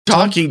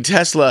Talking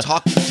Tesla.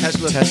 Talking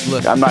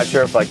Tesla. I'm not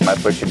sure if my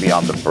foot should be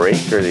on the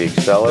brake or the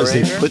accelerator.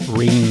 Because they put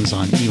rings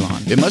on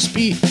Elon. It must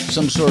be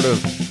some sort of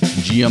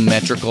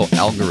geometrical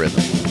algorithm.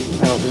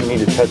 I don't think you need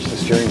to touch the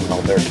steering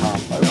wheel there, Tom.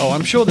 Oh,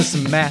 I'm sure there's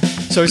some math.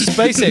 So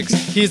SpaceX,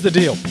 here's the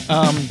deal.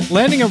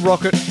 Landing a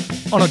rocket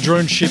on a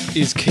drone ship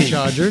is key.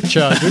 Charger.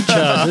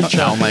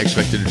 How am I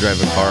expected to drive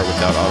a car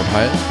without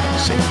autopilot?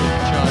 Safely.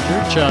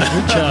 Charger.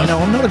 You know,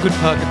 I'm not a good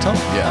parker, Tom.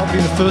 Yeah. I'll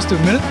be the first to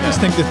admit it. Just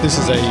think that this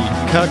is a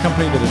car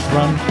company that is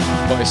run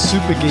by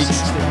super geeks.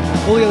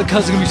 All the other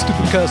cars are going to be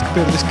stupid cars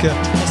compared to this car.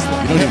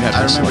 You don't even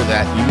have to remember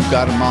that. You've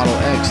got a Model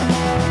X.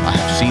 I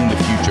have seen the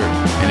future,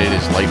 and it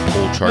is light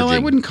pole charging. No, I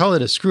wouldn't call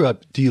it a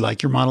screw-up. Do you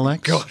like your Model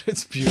X? God,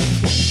 it's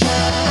beautiful.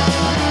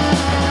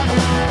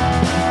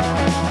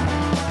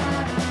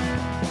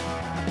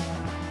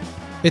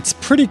 It's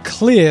pretty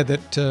clear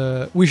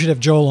that we should have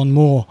Joel on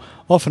more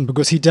often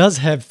because he does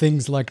have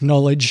things like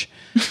knowledge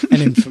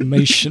and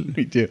information.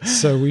 We do.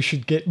 So we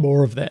should get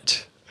more of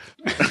that.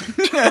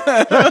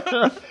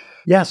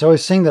 Yeah, so I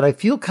was saying that I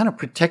feel kind of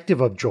protective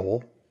of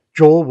Joel.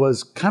 Joel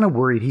was kind of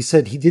worried. He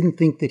said he didn't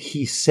think that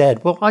he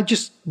said, well, I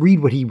just read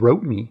what he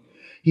wrote me.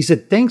 He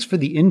said, thanks for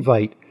the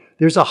invite.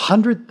 There's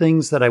 100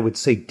 things that I would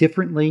say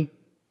differently,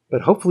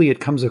 but hopefully it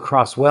comes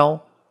across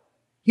well.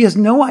 He has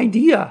no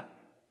idea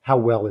how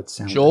well it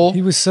sounded. Joel?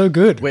 He was so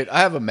good. Wait,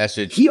 I have a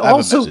message. He I have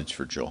also- a message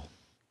for Joel.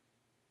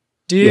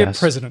 Dear Yes.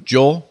 President.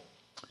 Joel,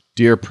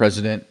 dear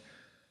President,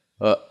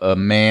 a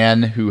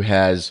man who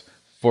has,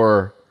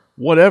 for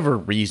whatever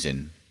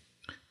reason,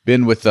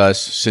 been with us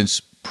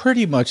since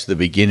pretty much the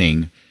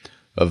beginning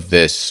of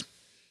this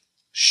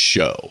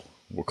show,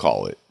 we'll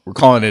call it. We're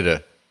calling it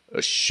a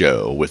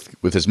show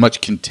with as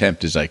much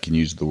contempt as I can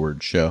use the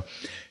word show.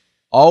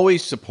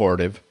 Always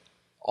supportive,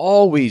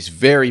 always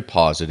very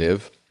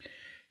positive.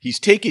 He's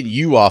taken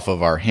you off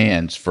of our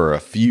hands for a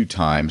few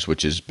times,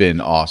 which has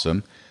been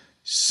awesome.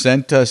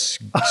 Sent us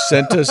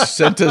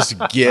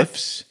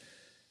gifts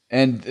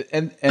and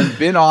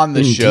been on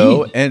the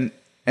show.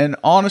 And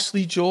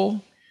honestly,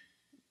 Joel,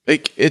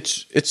 like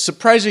it's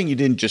surprising you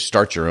didn't just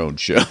start your own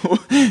show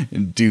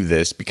and do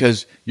this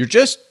because you're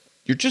just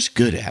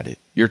good at it.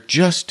 You're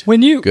just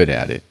good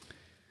at it.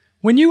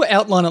 When you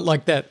outline it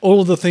like that,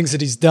 all of the things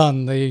that he's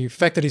done, the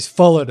fact that he's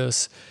followed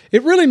us,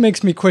 it really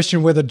makes me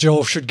question whether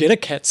Joel should get a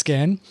CAT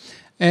scan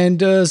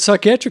and a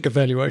psychiatric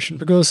evaluation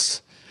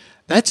because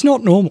that's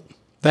not normal.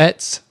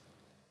 That's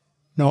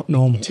not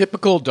normal.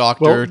 Typical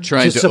doctor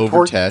trying to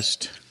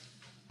overtest.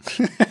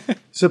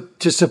 So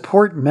to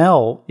support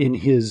Mel in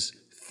his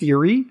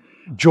theory,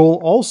 Joel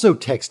also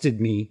texted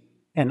me,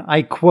 and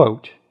I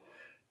quote,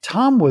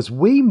 Tom was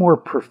way more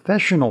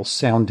professional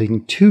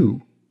sounding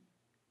too.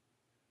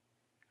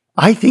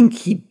 I think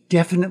he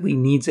definitely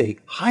needs a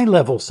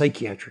high-level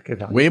psychiatric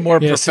evaluation. Way more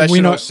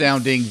professional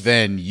sounding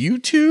than you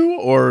two,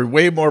 or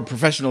way more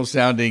professional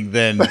sounding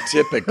than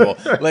typical?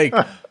 Like,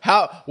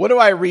 what do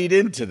I read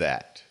into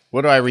that?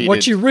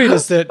 What you read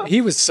is that he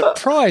was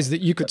surprised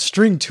that you could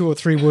string 2 or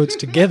 3 words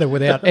together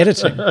without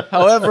editing.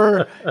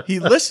 However, he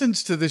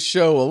listens to the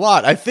show a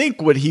lot. I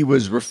think what he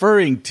was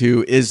referring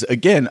to is,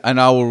 again,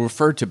 and I will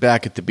refer to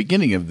back at the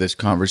beginning of this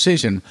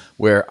conversation,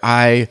 where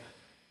I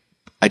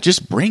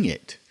just bring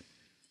it.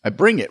 I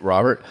bring it,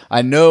 Robert.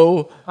 I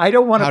know how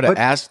to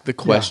ask the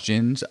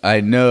questions. Yeah.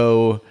 I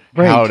know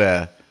how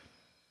to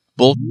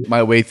bullshit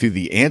my way through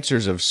the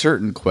answers of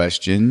certain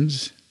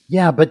questions.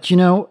 Yeah, but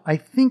I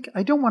think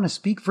I don't want to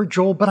speak for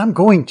Joel, but I'm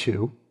going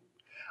to.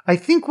 I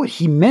think what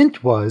he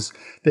meant was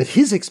that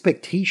his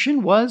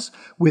expectation was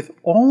with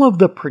all of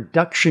the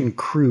production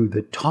crew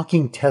that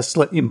Talking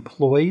Tesla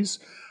employs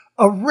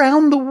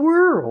around the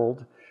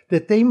world,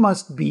 that they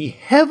must be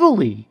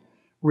heavily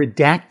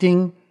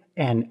redacting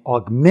and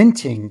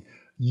augmenting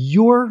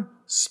your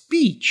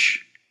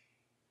speech.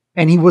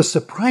 And he was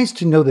surprised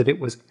to know that it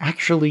was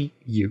actually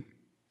you.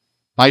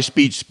 My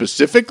speech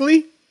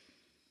specifically?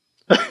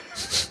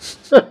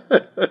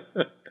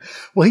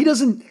 Well, he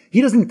doesn't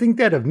think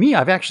that of me.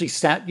 I've actually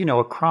sat,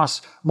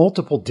 across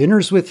multiple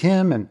dinners with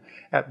him and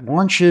at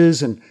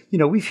lunches, and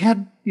we've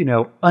had,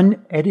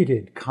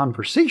 unedited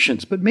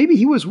conversations, but maybe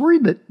he was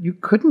worried that you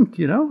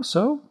couldn't,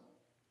 so.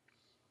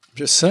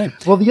 Just saying.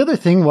 Well, the other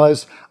thing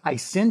was I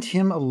sent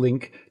him a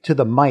link to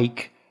the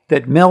mic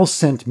that Mel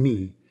sent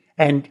me,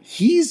 and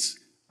he's,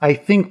 I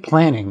think,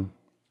 planning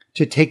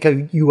to take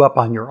you up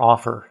on your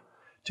offer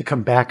to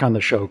come back on the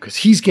show because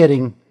he's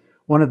getting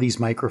one of these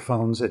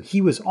microphones, and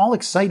he was all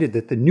excited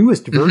that the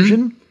newest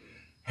version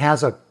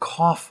has a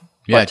cough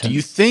button.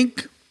 Yeah,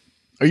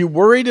 are you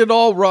worried at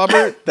all,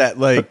 Robert, that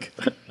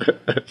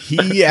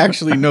he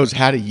actually knows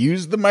how to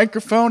use the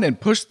microphone and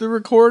push the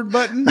record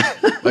button?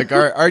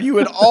 Are you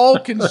at all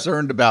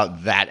concerned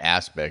about that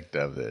aspect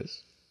of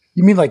this?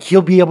 You mean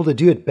he'll be able to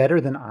do it better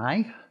than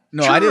I?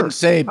 No, Sure. I didn't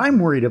say I'm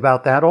worried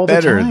about that all the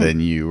time. better than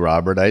you,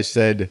 Robert. I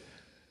said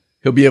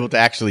he'll be able to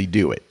actually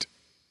do it.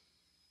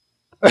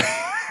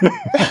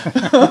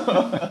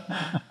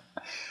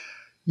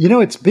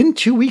 It's been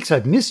 2 weeks.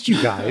 I've missed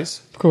you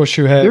guys. Of course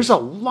you have. There's a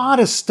lot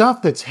of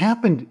stuff that's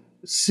happened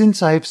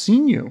since I've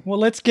seen you. Well,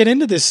 let's get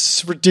into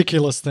this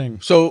ridiculous thing.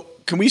 So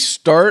can we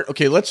start?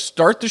 Okay, let's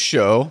start the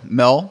show.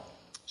 Mel,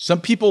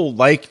 some people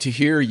like to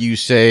hear you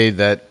say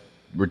that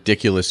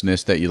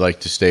ridiculousness that you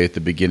like to say at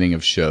the beginning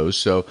of shows.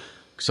 So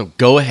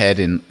go ahead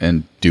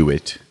and do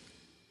it.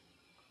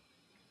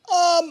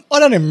 I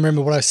don't even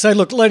remember what I say.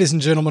 Look, ladies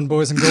and gentlemen,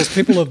 boys and girls,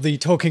 people of the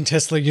Talking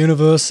Tesla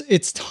universe,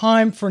 it's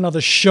time for another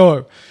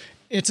show.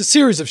 It's a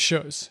series of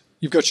shows.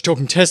 You've got your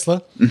Talking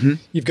Tesla. Mm-hmm.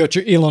 You've got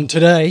your Elon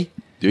Today.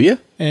 Do you?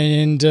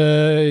 And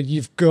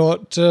you've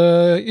got,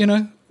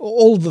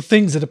 all the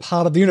things that are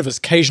part of the universe.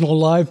 Occasional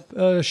live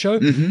show.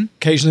 Mm-hmm.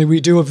 Occasionally we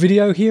do a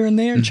video here and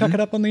there and chuck it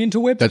up on the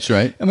interweb. That's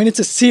right. I mean, it's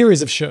a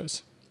series of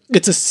shows.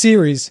 It's a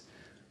series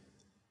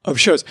of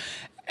shows.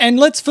 And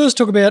let's first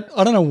talk about,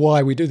 I don't know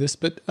why we do this,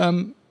 but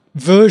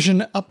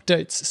version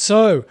updates.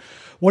 So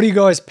what are you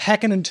guys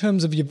packing in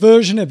terms of your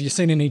version? Have you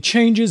seen any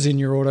changes in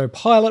your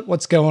autopilot?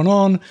 What's going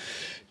on?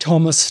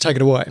 Thomas, take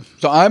it away.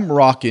 So I'm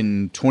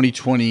rocking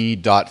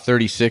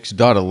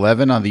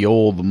 2020.36.11 on the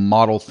old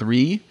Model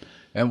 3.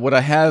 And what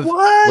I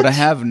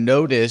have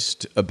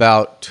noticed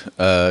about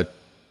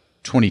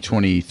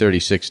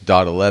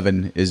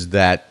 2020.36.11 is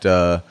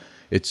that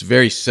it's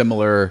very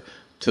similar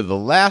to the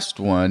last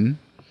one,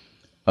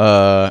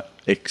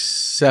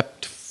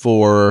 except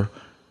for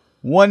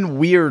one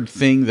weird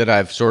thing that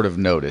I've sort of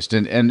noticed.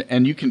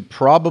 And you can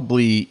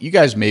probably, you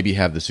guys maybe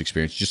have this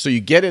experience. Just so you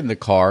get in the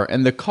car,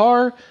 and the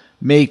car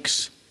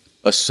makes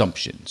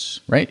assumptions,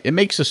 right? It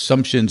makes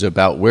assumptions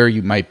about where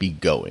you might be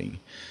going.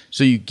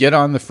 So you get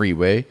on the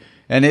freeway,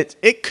 and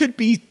it could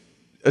be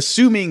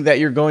assuming that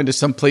you're going to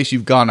some place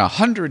you've gone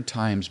 100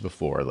 times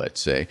before, let's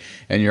say,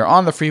 and you're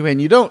on the freeway,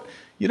 and you don't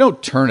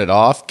turn it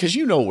off because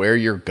you know where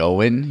you're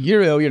going.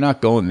 You know you're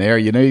not going there.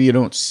 You know you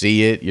don't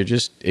see it. You're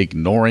just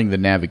ignoring the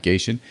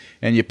navigation,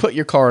 and you put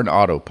your car in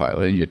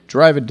autopilot, and you're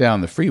driving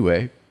down the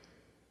freeway,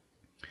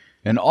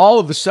 and all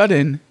of a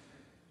sudden,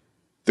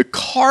 the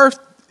car,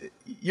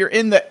 you're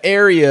in the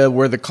area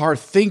where the car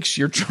thinks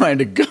you're trying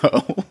to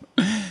go,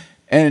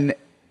 and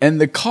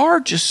the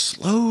car just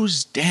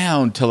slows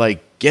down to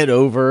like get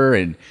over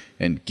and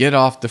get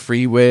off the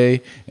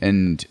freeway,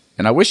 and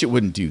I wish it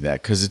wouldn't do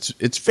that because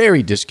it's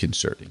very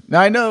disconcerting. Now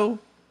I know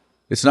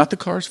it's not the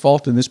car's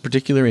fault in this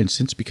particular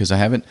instance because I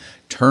haven't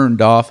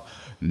turned off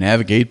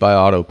Navigate by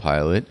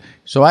Autopilot,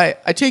 so I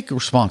take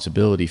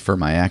responsibility for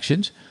my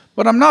actions,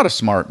 but I'm not a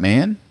smart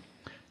man,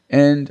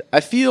 and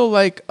I feel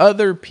like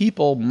other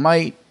people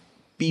might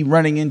be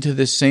running into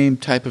this same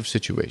type of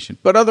situation,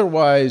 but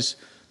otherwise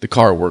the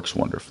car works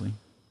wonderfully.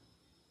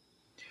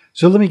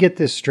 So let me get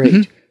this straight.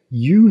 Mm-hmm.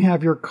 You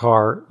have your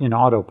car in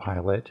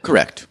autopilot.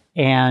 Correct.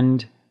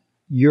 And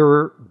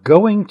you're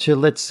going to,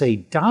 let's say,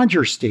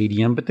 Dodger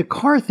Stadium, but the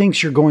car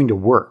thinks you're going to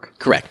work.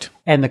 Correct.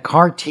 And the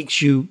car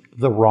takes you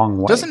the wrong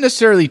way. Doesn't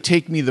necessarily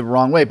take me the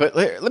wrong way, but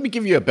let me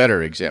give you a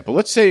better example.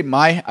 Let's say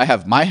I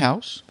have my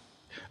house,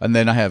 and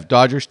then I have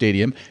Dodger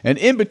Stadium, and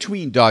in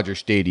between Dodger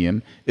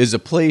Stadium is a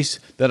place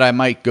that I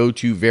might go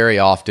to very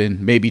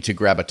often, maybe to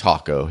grab a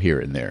taco here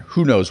and there.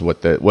 Who knows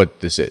what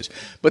this is?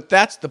 But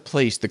that's the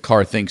place the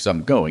car thinks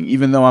I'm going,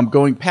 even though I'm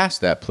going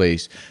past that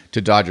place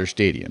to Dodger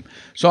Stadium.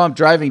 So I'm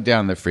driving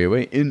down the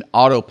freeway in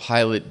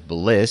autopilot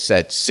bliss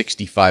at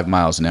 65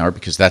 miles an hour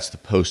because that's the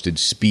posted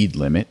speed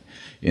limit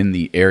in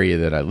the area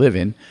that I live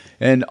in.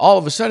 And all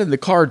of a sudden the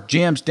car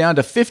jams down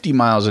to 50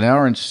 miles an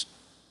hour and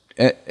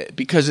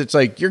because it's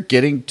like you're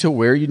getting to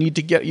where you need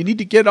to get. You need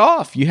to get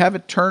off. You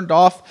haven't turned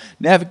off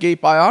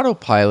Navigate by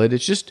Autopilot.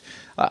 It's just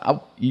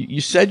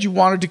you said you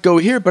wanted to go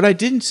here, but I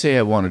didn't say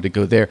I wanted to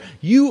go there.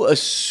 You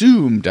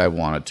assumed I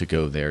wanted to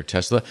go there,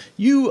 Tesla.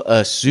 You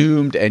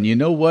assumed, and you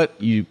know what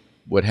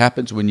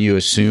happens when you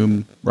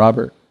assume,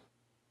 Robert?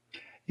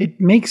 It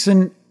makes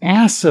an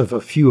ass of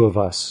a few of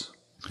us.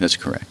 That's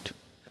correct.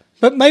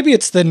 But maybe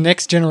it's the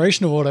next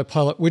generation of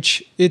autopilot,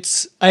 which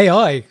it's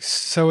AI.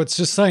 So it's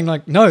just saying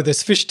like, no,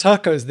 there's fish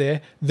tacos there.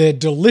 They're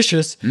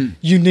delicious.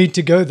 You need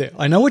to go there.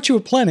 I know what you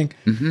were planning,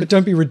 but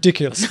don't be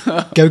ridiculous.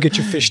 Go get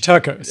your fish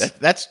tacos.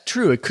 That's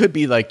true. It could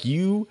be like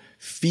you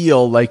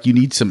feel like you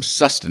need some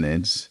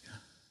sustenance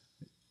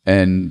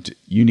and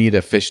you need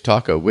a fish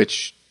taco,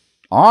 which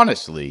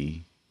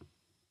honestly,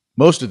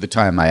 most of the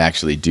time I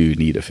actually do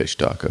need a fish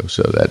taco.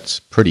 So that's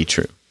pretty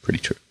true. Pretty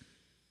true.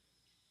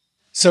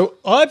 So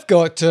I've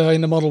got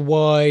in the Model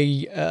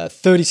Y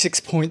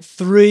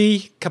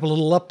 36.3, a couple of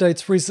little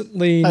updates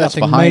recently,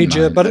 nothing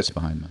major. But it's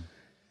behind mine.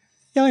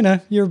 Yeah, I know,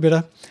 you're a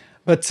bitter.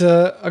 But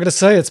I got to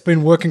say, it's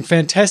been working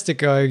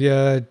fantastic.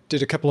 I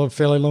did a couple of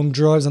fairly long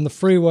drives on the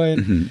freeway,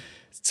 and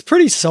it's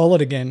pretty solid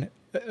again.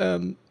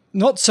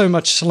 Not so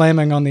much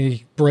slamming on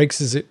the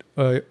brakes as it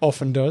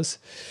often does.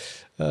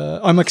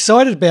 I'm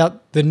excited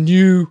about the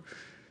new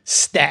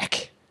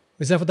stack.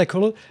 Is that what they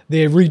call it?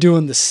 They're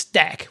redoing the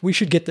stack. We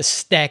should get the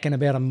stack in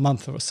about a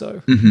month or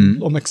so.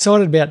 Mm-hmm. I'm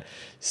excited about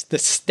the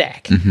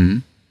stack. Mm-hmm.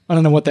 I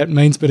don't know what that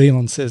means, but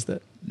Elon says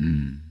that.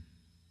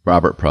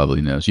 Robert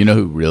probably knows. You know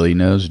who really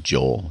knows?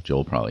 Joel.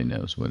 Joel probably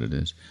knows what it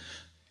is.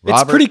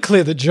 It's pretty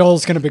clear that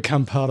Joel's going to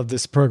become part of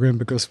this program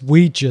because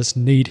we just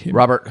need him.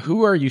 Robert,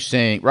 who are you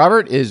saying? We're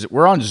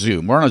on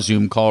Zoom. We're on a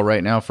Zoom call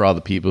right now for all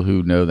the people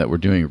who know that we're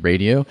doing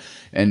radio.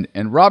 And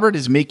Robert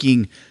is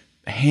making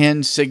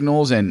hand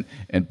signals and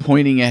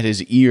pointing at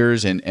his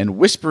ears and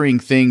whispering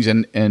things.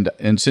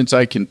 And since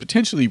I can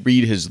potentially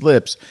read his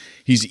lips,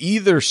 he's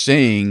either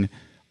saying,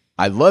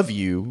 I love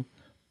you,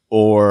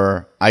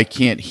 or I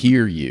can't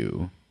hear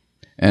you.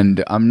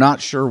 And I'm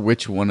not sure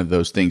which one of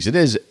those things it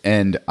is.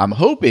 And I'm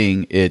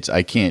hoping it's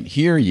I can't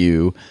hear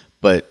you,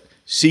 but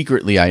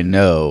secretly I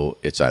know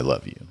it's I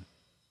love you.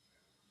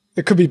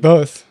 It could be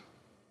both.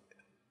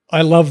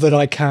 I love that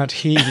I can't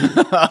hear you.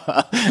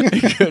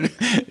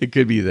 It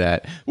could be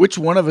that. Which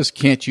one of us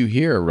can't you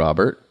hear,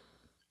 Robert?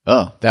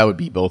 Oh, that would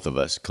be both of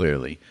us,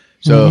 clearly.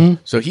 So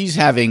he's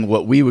having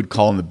what we would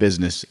call in the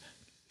business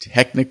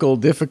technical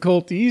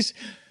difficulties.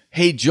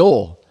 Hey,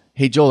 Joel,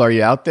 are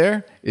you out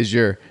there? Is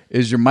your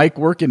mic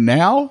working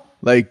now?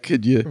 Like,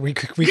 could you? We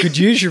could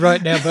use you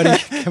right now,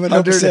 buddy. Coming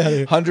up us out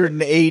here.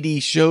 180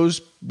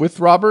 shows with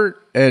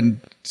Robert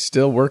and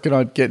still working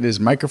on getting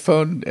his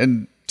microphone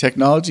and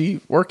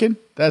technology working.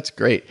 That's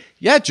great.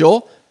 Yeah,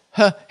 Joel.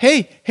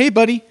 Hey,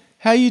 buddy.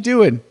 How you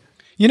doing?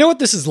 You know what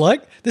this is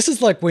like? This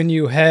is like when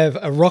you have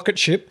a rocket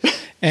ship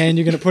and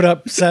you're going to put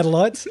up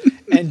satellites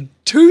and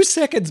 2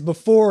 seconds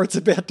before it's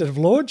about to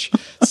launch,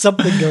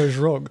 something goes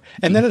wrong.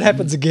 And then it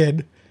happens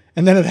again.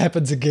 And then it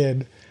happens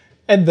again.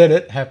 And then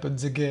it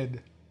happens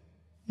again.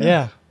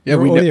 Yeah. Yeah,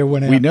 Your audio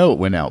went out. We know it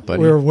went out,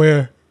 buddy. We're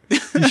aware.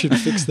 You should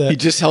fix that. He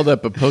just held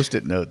up a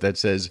Post-it note that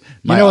says,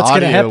 my know what's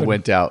gonna audio happen.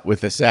 went out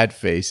with a sad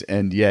face.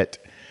 And yet,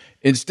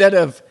 instead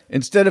of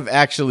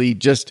actually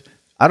just,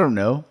 I don't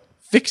know,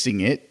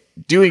 fixing it,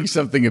 doing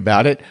something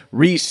about it,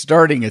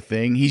 restarting a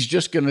thing, he's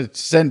just going to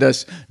send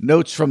us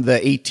notes from the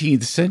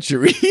 18th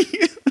century.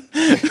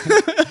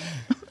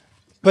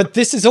 But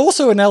this is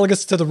also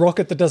analogous to the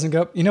rocket that doesn't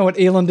go up. You know what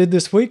Elon did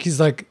this week? He's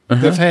like,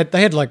 they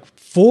had like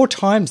 4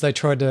 times they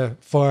tried to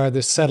fire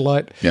this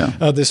satellite,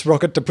 this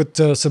rocket to put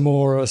some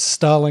more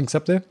Starlinks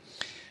up there.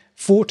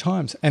 4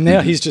 times. And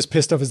now he's just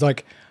pissed off. He's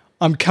like,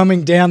 I'm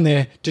coming down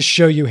there to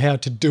show you how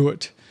to do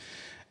it.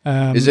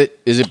 Is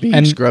it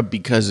being scrubbed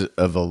because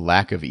of a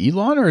lack of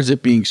Elon, or is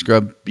it being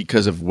scrubbed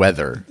because of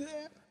weather?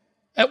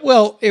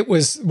 Well, it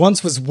was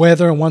once was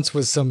weather and once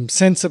was some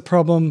sensor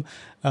problem.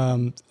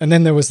 And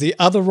then there was the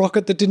other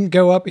rocket that didn't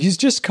go up. He's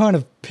just kind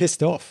of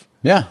pissed off.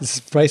 Yeah. This is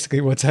basically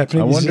what's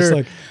happening. I He's just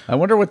like,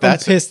 wonder what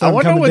that's pissed, I I'm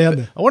wonder coming what down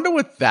there. I wonder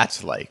what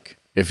that's like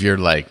if you're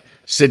like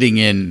sitting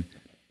in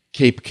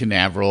Cape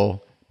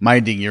Canaveral,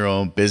 minding your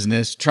own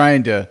business,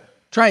 trying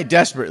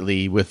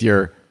desperately with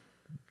your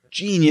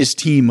genius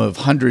team of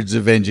hundreds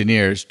of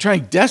engineers,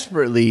 trying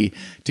desperately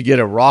to get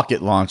a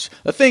rocket launch,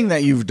 a thing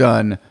that you've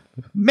done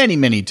many,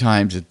 many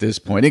times at this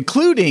point,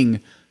 including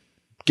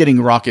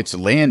getting rockets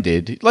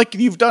landed. Like,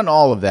 you've done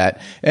all of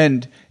that.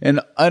 And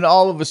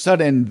all of a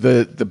sudden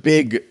the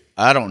big,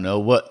 I don't know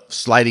what,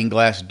 sliding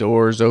glass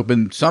doors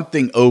open,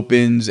 something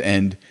opens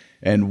and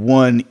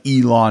one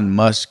Elon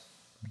Musk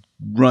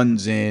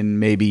runs in,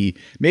 maybe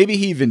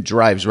he even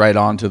drives right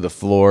onto the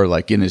floor,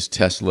 like in his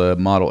Tesla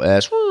Model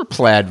S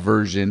plaid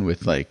version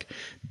with like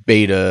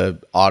beta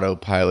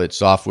autopilot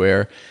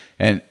software,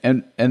 and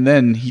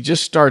then he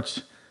just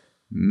starts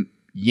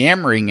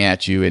yammering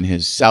at you in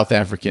his South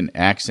African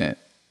accent,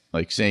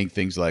 like saying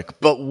things like,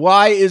 but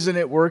why isn't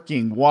it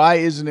working? Why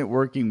isn't it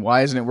working?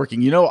 Why isn't it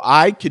working? You know,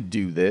 I could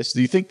do this.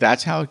 Do you think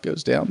that's how it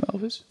goes down,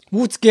 Elvis?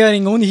 what's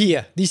going on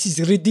here? This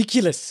is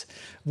ridiculous.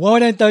 Why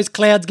don't those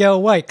clouds go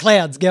away?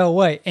 Clouds go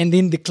away. And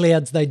then the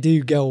clouds, they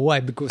do go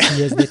away because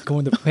he has that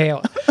kind of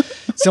power.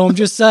 So I'm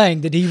just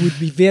saying that he would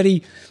be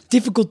very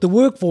difficult to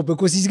work for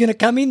because he's going to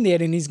come in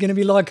there and he's going to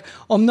be like,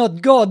 I'm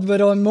not God,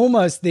 but I'm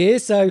almost there.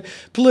 So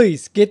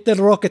please get the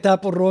rocket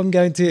up or I'm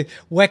going to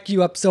whack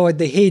you upside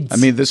the heads. I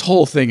mean, this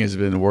whole thing has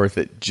been worth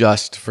it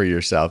just for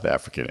your South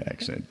African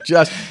accent.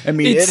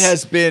 It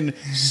has been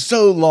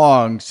so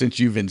long since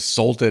you've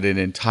insulted an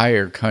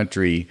entire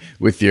country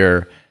with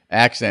your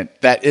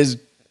accent that is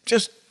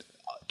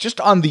just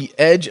on the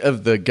edge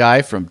of the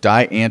guy from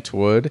Die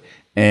Antwoord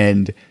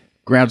and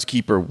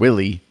groundskeeper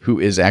Willie, who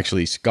is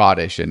actually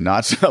Scottish and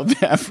not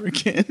South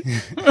African.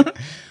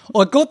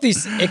 I got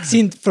this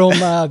accent from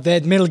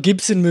that Mel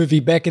Gibson movie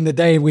back in the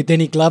day with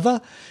Danny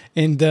Glover,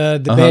 and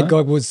the bad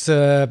guy was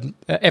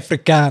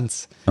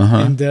Afrikaans.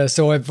 And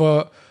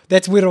so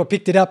that's where I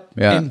picked it up.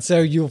 Yeah. And so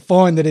you'll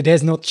find that it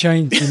has not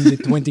changed in the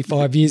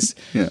 25 years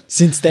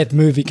since that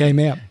movie came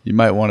out. You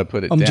might want to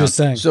put it down. I'm just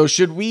saying. So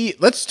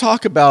let's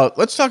talk about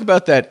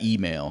that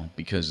email,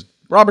 because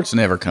Robert's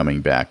never coming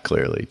back,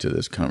 clearly, to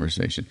this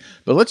conversation.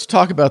 But let's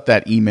talk about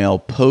that email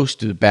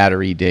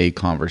post-Battery Day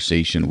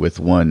conversation with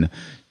one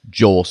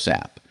Joel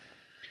Sapp.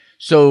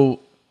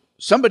 So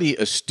somebody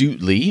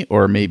astutely,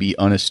 or maybe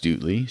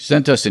unastutely,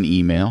 sent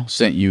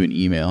you an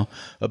email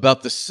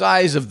about the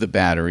size of the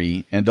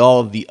battery and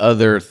all of the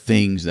other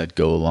things that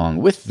go along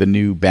with the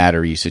new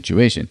battery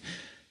situation.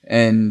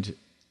 And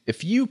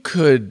if you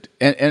could,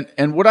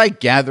 and what I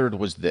gathered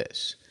was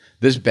this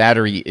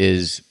battery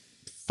is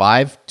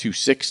 5 to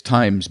 6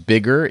 times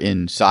bigger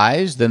in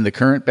size than the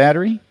current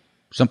battery,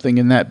 something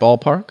in that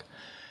ballpark.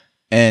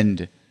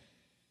 And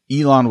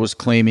Elon was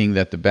claiming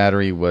that the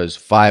battery was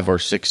 5 or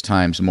 6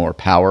 times more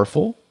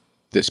powerful.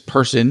 This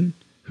person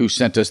who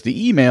sent us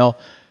the email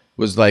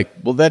was like,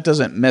 well, that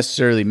doesn't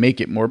necessarily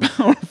make it more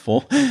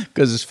powerful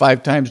because it's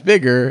 5 times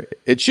bigger.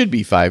 It should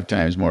be 5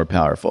 times more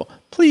powerful.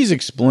 Please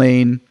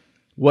explain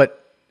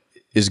what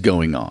is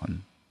going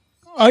on.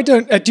 I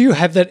don't. Do you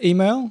have that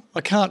email?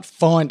 I can't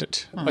find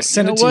it. I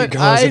sent it to you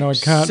guys, and I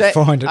can't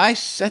find it. I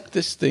set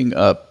this thing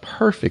up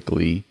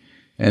perfectly,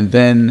 and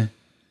then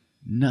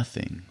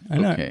nothing. I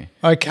know. Okay.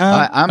 I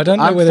can't. I don't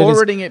know I'm whether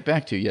forwarding it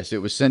back to you. Yes,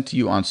 it was sent to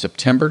you on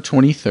September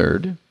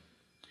 23rd,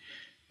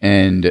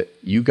 and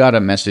you got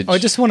a message. I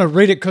just want to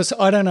read it because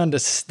I don't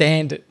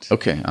understand it.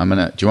 Okay,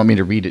 do you want me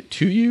to read it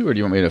to you, or do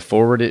you want me to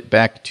forward it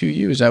back to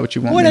you? Is that what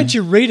you want? Why don't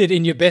you read it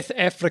in your Beth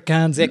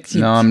Afrikaans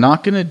accent? No, I'm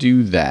not going to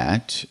do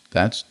that.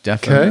 That's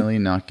definitely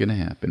not going to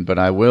happen. But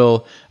I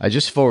will. I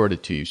just forwarded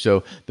it to you.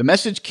 So the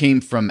message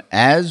came from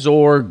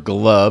Azor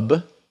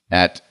Glub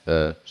at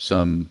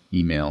some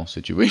email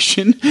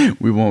situation.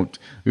 we won't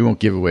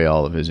give away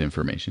all of his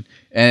information.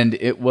 And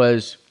it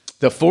was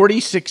the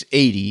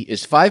 4680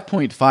 is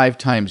 5.5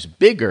 times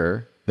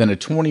bigger than a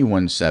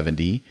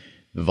 2170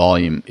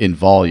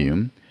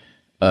 volume.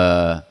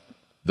 The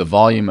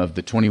volume of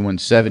the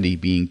 2170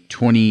 being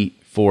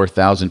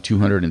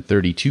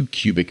 24,232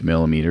 cubic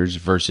millimeters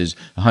versus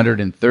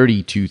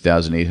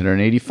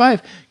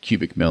 132,885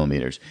 cubic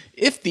millimeters.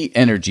 If the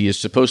energy is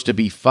supposed to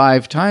be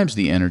 5 times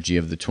the energy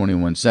of the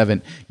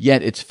 2170,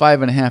 yet it's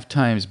 5.5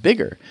 times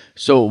bigger.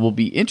 So it will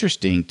be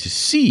interesting to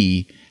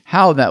see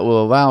how that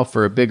will allow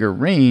for a bigger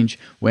range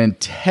when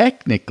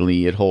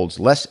technically it holds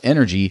less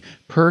energy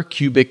per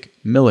cubic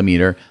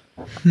millimeter.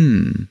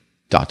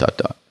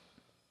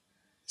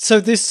 So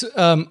this,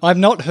 I've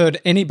not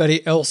heard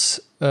anybody else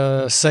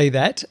say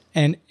that,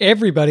 and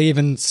everybody,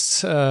 even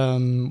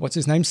what's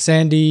his name,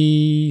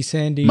 Sandy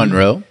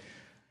Munro,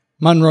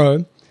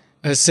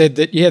 has said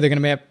that they're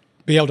going to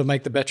be able to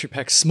make the battery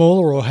packs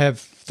smaller or have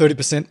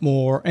 30%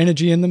 more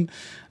energy in them.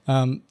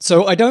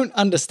 So I don't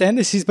understand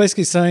this. He's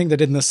basically saying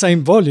that in the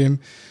same volume,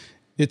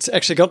 it's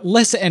actually got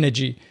less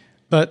energy.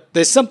 But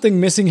there's something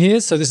missing here,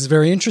 so this is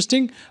very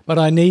interesting. But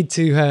I need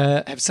to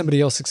have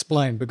somebody else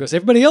explain because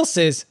everybody else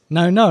says,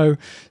 no,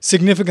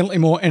 significantly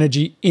more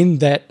energy in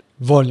that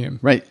volume.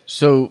 Right.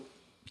 So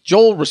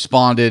Joel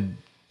responded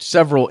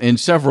in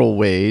several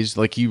ways.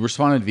 Like he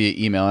responded via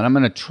email, and I'm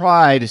going to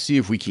try to see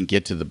if we can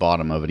get to the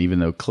bottom of it, even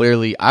though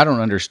clearly I don't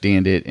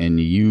understand it and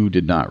you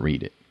did not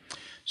read it.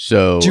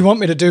 So, do you want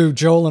me to do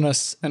Joel and an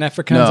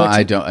Afrikaans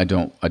accent? No, I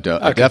don't. Okay.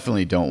 I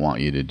definitely don't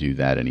want you to do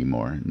that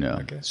anymore. No.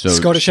 Okay. So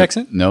Scottish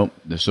accent? No.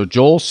 So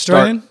Joel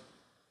Australian?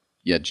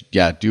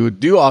 Yeah.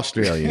 Do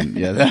Australian.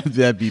 Yeah,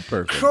 that'd be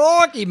perfect.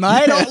 Crikey,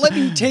 mate! Let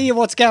me tell you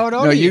what's going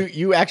on. No, here.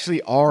 you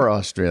actually are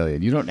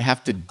Australian. You don't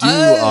have to do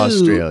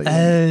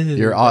Australian.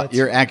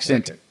 Your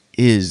accent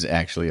is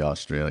actually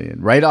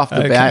Australian right off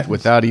the bat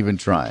without even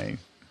trying.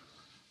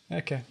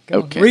 Okay.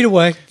 Go on. Read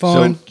away.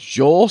 Fine. So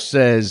Joel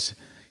says.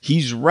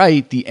 He's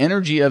right. The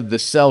energy of the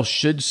cell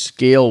should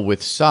scale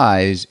with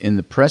size. In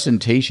the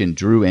presentation,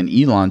 Drew and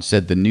Elon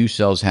said the new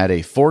cells had a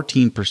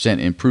 14%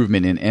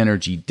 improvement in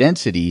energy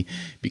density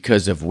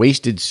because of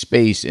wasted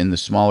space in the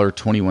smaller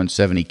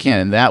 2170 can.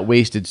 And that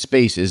wasted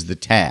space is the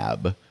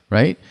tab,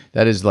 right?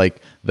 That is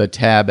like the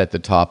tab at the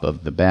top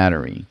of the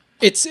battery.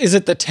 Is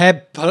it the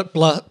tab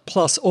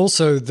plus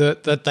also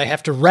that they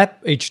have to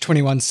wrap each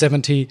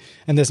 2170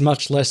 and there's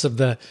much less of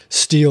the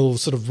steel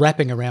sort of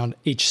wrapping around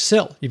each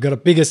cell? You've got a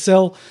bigger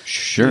cell.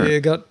 Sure.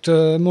 You've got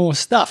more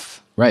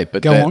stuff. Right.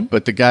 But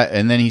But the guy,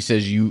 and then he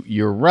says,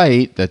 you're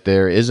right that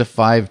there is a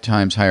 5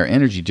 times higher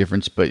energy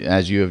difference, but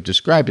as you have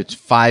described, it's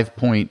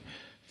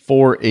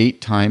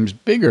 5.48 times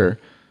bigger.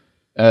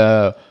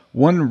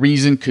 One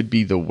reason could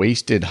be the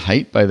wasted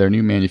height by their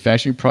new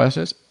manufacturing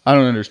process. I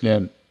don't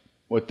understand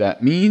what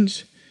that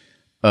means.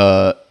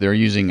 They're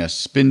using a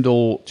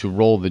spindle to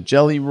roll the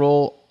jelly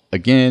roll.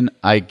 Again,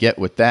 I get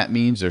what that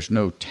means. There's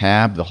no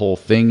tab. The whole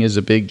thing is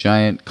a big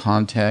giant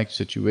contact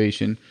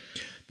situation.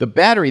 The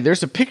battery,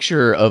 there's a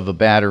picture of a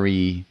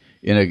battery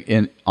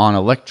on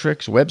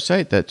Electric's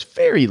website that's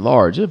very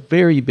large, a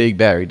very big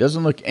battery. It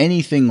doesn't look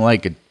anything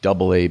like a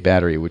AA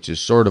battery, which is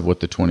sort of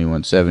what the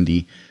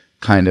 2170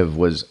 kind of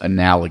was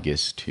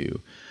analogous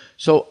to.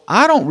 So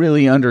I don't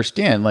really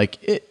understand.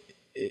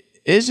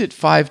 Is it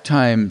 5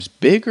 times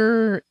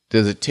bigger?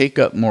 Does it take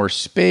up more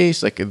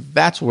space?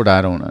 That's what I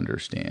don't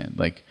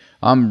understand.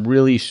 I'm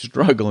really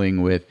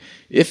struggling with,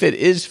 if it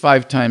is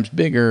 5 times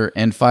bigger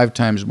and 5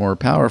 times more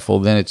powerful,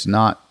 then it's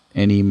not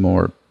any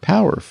more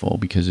powerful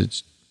because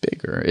it's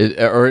bigger.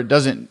 Or it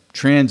doesn't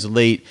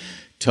translate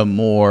to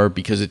more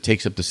because it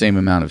takes up the same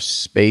amount of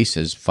space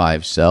as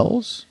 5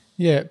 cells.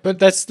 Yeah, but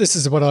this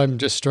is what I'm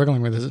just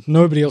struggling with. Is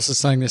nobody else is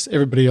saying this.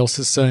 Everybody else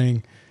is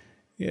saying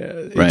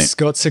it's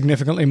got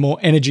significantly more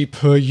energy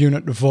per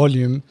unit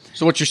volume.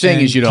 So what you're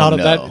saying is you don't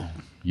know.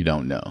 You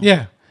don't know.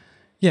 Yeah.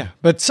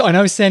 But I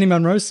know Sandy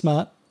Munro's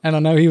smart, and I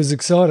know he was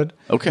excited.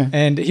 Okay.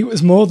 And he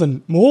was more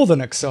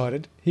than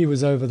excited. He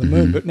was over the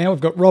moon. But now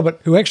we've got Robert,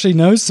 who actually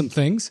knows some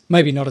things,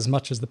 maybe not as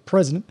much as the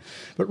president,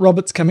 but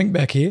Robert's coming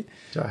back here.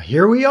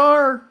 Here we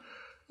are.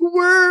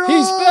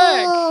 He's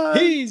back.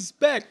 He's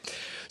back.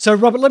 So,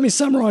 Robert, let me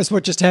summarize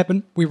what just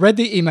happened. We read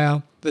the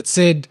email that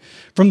said,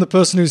 from the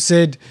person who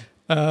said,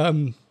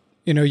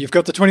 you've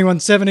got the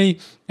 2170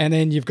 and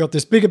then you've got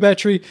this bigger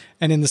battery,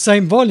 and in the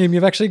same volume,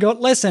 you've actually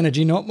got less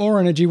energy, not more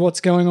energy.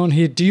 What's going on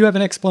here? Do you have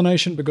an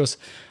explanation? Because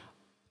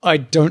I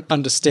don't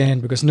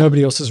understand, because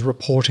nobody else is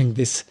reporting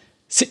this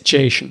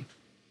situation.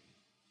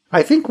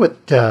 I think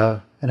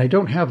and I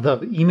don't have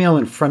the email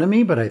in front of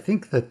me, but I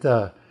think that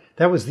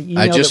that was the email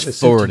I just that was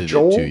forwarded sent to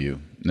Joel. it to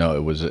you. No,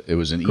 it was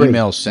an Great.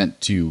 email sent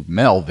to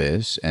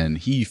Melvis, and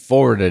he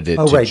forwarded it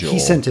to right. Joel. He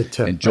sent it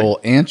to... And Joel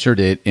answered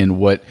it in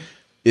what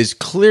is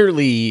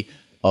clearly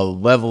a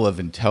level of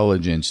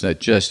intelligence that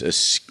just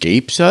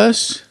escapes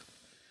us.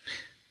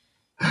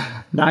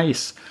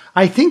 Nice.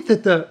 I think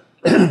that the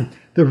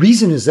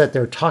reason is that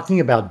they're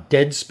talking about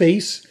dead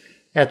space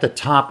at the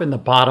top and the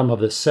bottom of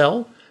the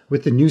cell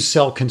with the new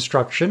cell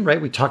construction,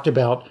 right? We talked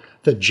about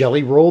the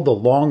jelly roll, the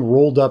long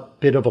rolled up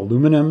bit of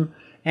aluminum,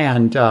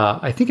 and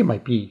I think it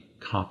might be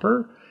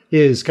copper,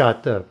 is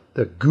got the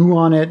goo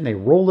on it, and they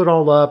roll it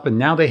all up, and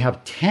now they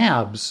have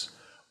tabs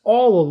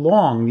all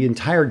along the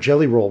entire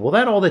jelly roll.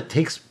 Well, that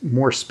takes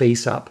more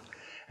space up.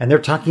 And they're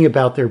talking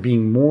about there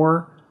being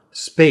more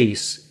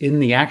space in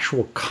the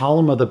actual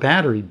column of the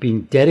battery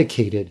being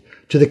dedicated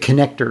to the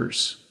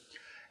connectors.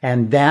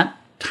 And that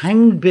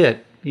tiny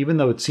bit, even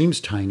though it seems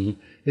tiny,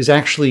 is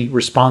actually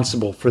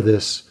responsible for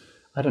this,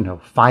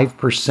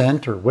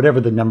 5% or whatever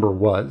the number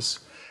was.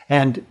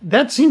 And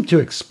that seemed to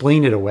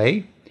explain it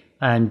away.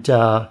 And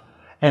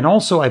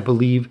also, I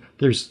believe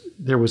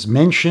there was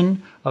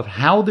mention of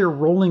how they're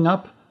rolling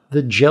up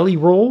the jelly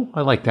roll.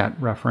 I like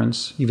that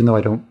reference, even though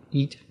I don't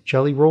eat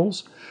jelly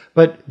rolls.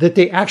 But that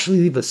they actually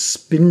leave a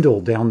spindle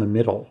down the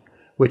middle,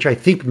 which I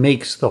think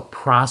makes the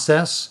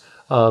process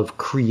of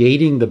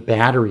creating the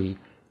battery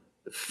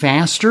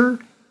faster,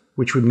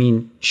 which would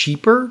mean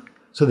cheaper.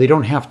 So they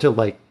don't have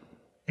to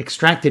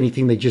extract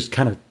anything. They just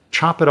kind of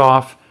chop it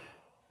off.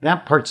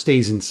 That part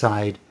stays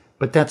inside,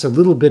 but that's a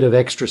little bit of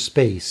extra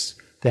space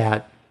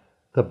that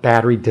the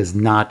battery does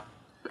not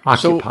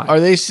occupy. So are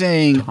they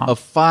saying a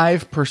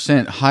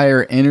 5%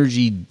 higher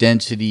energy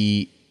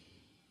density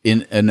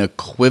in an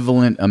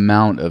equivalent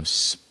amount of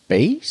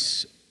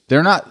space?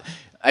 They're not.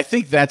 I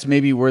think that's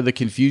maybe where the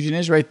confusion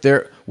is right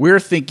there. We're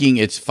thinking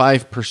it's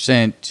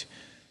 5%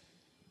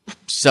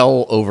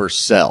 cell over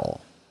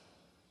cell,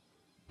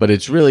 but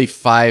it's really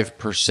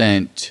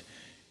 5%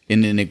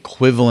 in an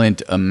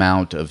equivalent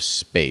amount of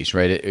space,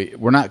 right?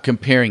 We're not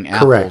comparing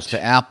apples Correct.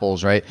 to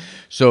apples, right?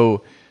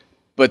 So,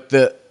 but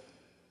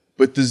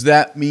does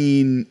that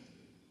mean,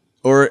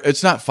 or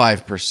it's not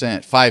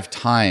 5%, 5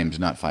 times,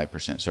 not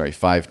 5%, sorry,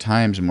 5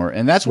 times more.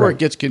 And that's where Right. it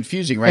gets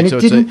confusing, right?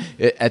 And So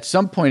at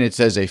some point it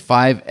says a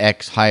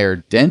 5x higher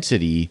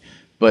density,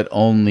 but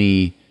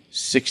only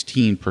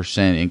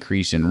 16%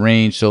 increase in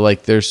range. So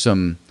there's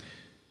some,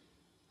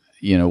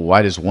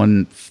 why does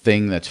one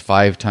thing that's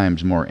 5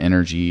 times more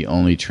energy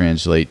only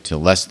translate to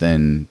less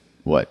than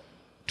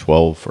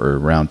 12 or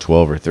around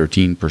 12 or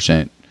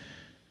 13%?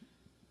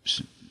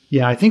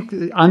 Yeah, I think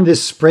on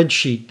this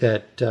spreadsheet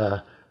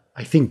that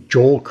I think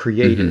Joel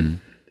created,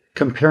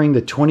 comparing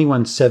the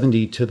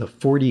 2170 to the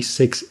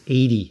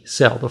 4680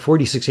 cell, the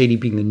 4680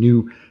 being the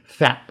new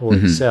fat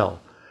boy cell,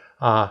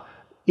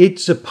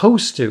 it's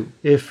supposed to,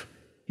 if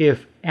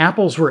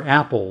apples were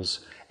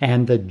apples,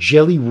 and the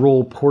jelly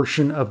roll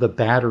portion of the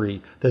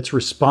battery that's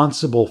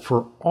responsible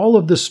for all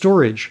of the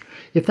storage,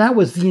 if that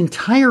was the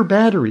entire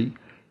battery,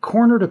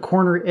 corner to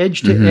corner,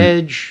 edge to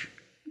edge,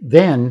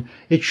 then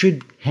it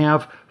should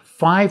have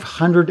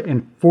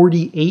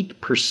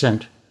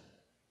 548%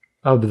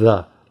 of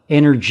the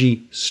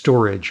energy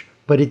storage.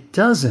 But it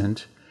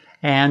doesn't.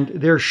 And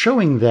they're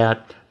showing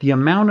that the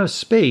amount of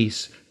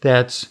space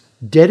that's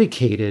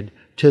dedicated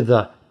to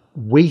the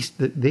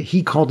waste,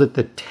 he called it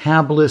the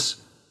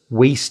tabless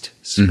waste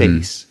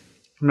space.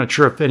 I'm not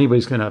sure if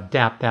anybody's going to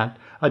adopt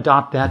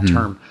that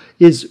term,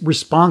 is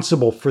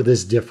responsible for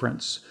this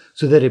difference,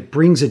 so that it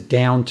brings it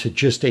down to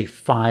just a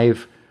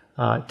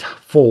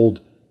 5-fold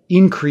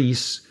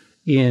increase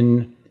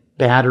in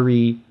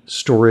battery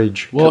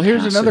storage Well,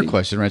 capacity. here's another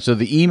question, right? So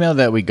the email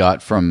that we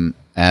got from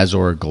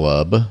Azor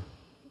Glub,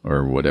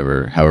 or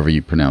whatever, however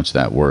you pronounce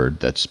that word,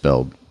 that's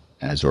spelled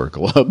Azor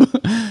Glub,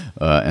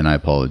 and I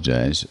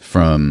apologize,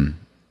 from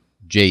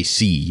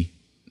JC,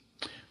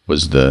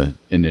 was the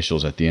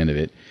initials at the end of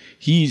it.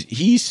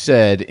 He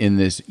said in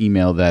this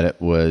email that it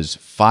was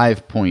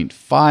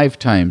 5.5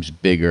 times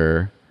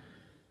bigger,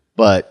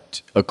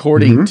 but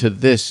according to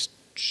this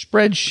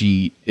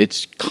spreadsheet,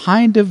 it's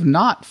kind of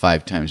not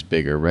 5 times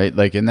bigger, right?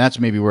 And that's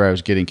maybe where I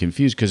was getting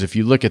confused, because if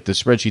you look at the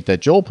spreadsheet that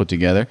Joel put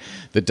together,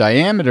 the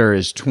diameter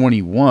is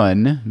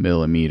 21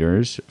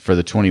 millimeters for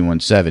the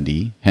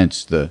 2170,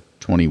 hence the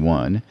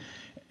 21,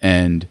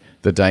 and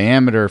the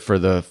diameter for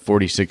the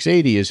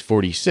 4680 is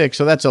 46,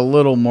 so that's a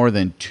little more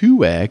than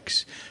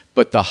 2x,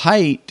 but the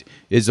height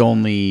is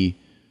only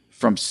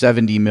from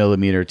 70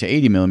 millimeter to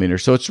 80 millimeter.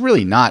 So it's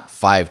really not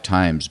 5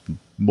 times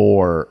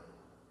more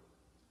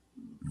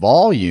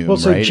volume. Well,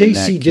 so right,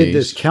 JC did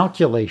this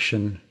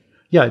calculation.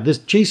 Yeah,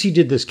 JC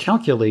did this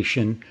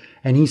calculation,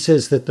 and he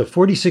says that the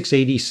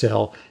 4680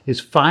 cell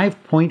is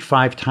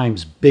 5.5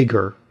 times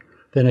bigger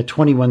than a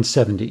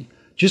 2170.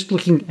 Just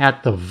looking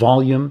at the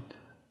volume,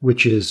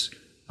 which is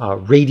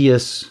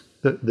radius.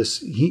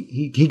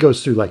 He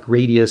goes through like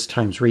radius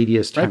times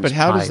times but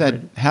how does pi,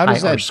 that how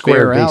does IR that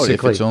squared, bear out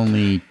basically. if it's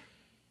only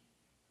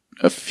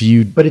a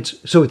few? But it's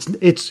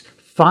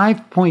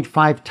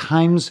 5.5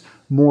 times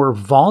more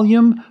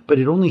volume, but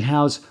it only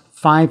has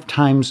 5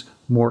 times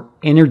more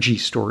energy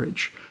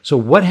storage. So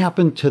what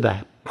happened to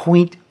the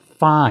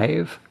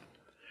 0.5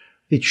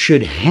 it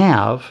should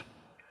have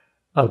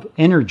of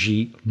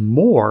energy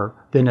more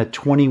than a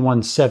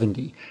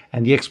 2170?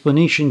 And the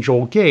explanation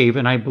Joel gave,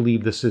 and I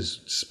believe this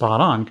is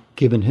spot on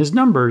given his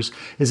numbers,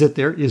 is that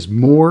there is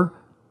more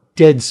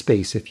dead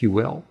space, if you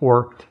will,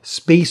 or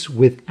space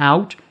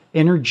without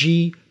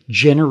energy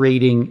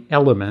generating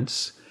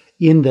elements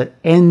in the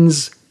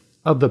ends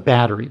of the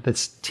battery.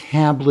 That's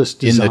tabless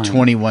design. In the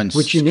 21,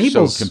 which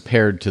enables, so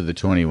compared to the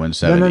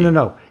 2170.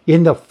 No.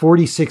 In the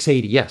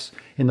 4680, yes.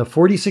 In the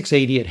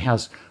 4680, it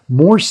has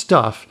more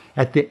stuff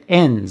at the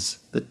ends,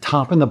 the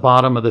top and the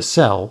bottom of the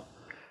cell,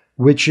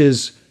 which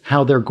is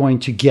how they're going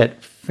to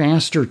get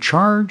faster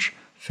charge,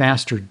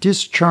 faster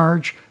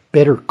discharge,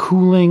 better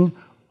cooling,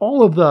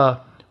 all of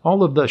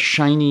the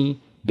shiny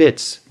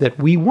bits that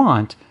we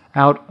want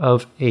out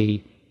of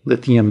a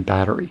lithium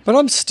battery. But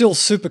I'm still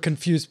super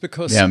confused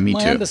because me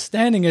my too.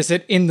 understanding is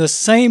that in the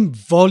same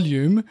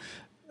volume,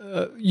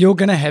 you're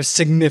going to have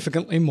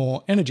significantly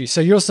more energy.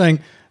 So you're saying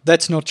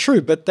that's not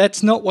true, but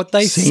that's not what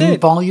they Same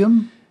said.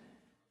 volume?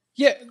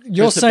 Yeah,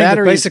 you're Because the saying that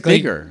battery is basically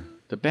bigger.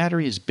 The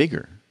battery is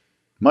bigger.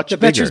 Much the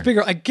bigger. battery's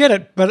bigger. I get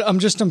it, but I'm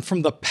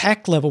from the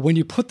pack level. When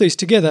you put these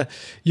together,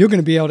 you're going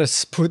to be able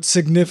to put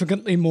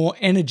significantly more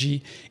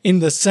energy in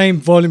the same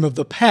volume of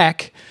the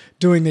pack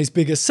doing these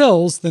bigger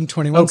cells than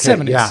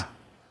 2170s. Okay, yeah.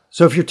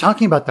 So if you're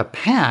talking about the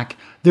pack,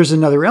 there's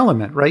another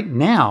element right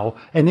now,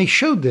 and they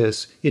showed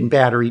this in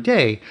Battery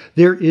Day.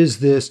 There is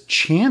this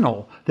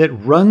channel that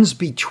runs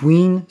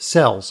between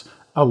cells,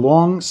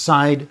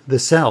 alongside the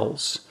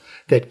cells,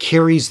 that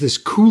carries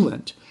this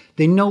coolant.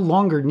 They no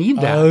longer need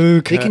that.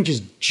 Okay. They can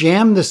just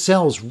jam the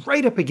cells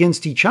right up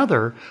against each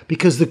other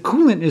because the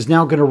coolant is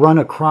now going to run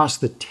across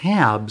the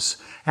tabs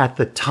at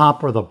the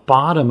top or the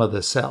bottom of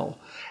the cell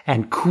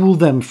and cool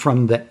them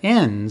from the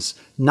ends,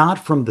 not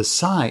from the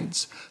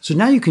sides. So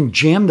now you can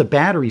jam the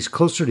batteries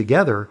closer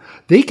together.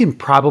 They can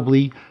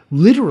probably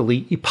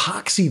literally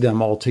epoxy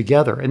them all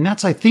together. And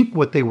that's, I think,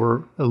 what they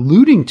were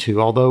alluding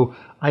to, although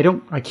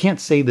I can't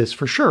say this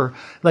for sure.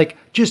 Like,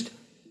 just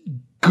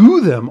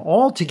glue them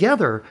all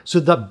together so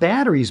the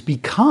batteries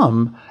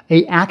become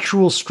a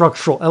actual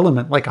structural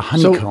element, like a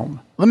honeycomb. So,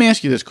 let me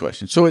ask you this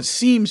question. So it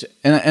seems,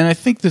 and I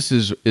think this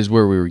is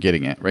where we were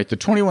getting at, right? The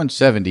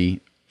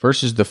 2170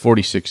 versus the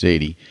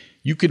 4680,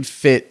 you can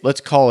fit,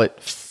 let's call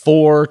it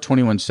 4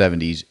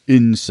 2170s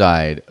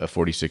inside a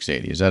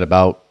 4680. Is that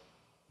about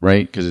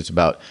right? Because it's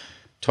about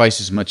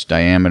twice as much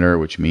diameter,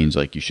 which means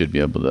like you should be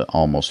able to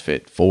almost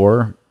fit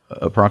 4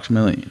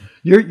 approximately.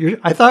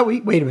 I thought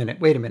wait a minute.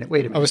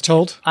 I was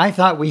told. I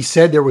thought we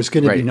said there was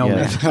going to be no yeah.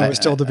 math. I was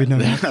told there'd be no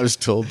math. I was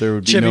told there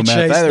would be Chevy no math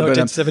Chase, either,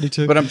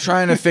 1972. but I'm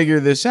trying to figure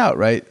this out,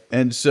 right?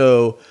 And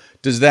so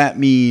does that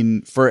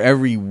mean for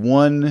every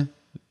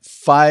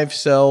 5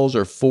 cells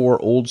or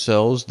 4 old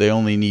cells, they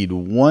only need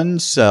 1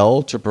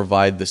 cell to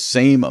provide the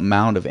same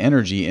amount of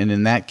energy? And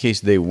in that case,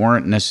 they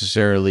weren't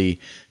necessarily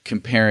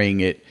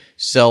comparing it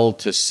cell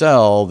to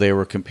cell. They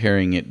were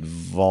comparing it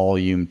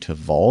volume to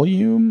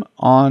volume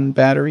on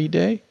Battery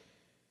Day.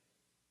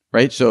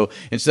 Right? So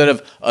instead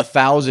of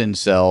 1,000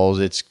 cells,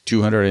 it's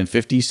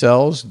 250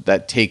 cells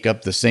that take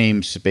up the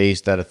same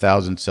space that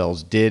 1,000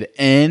 cells did.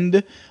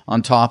 And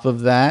on top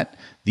of that,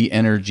 the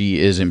energy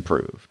is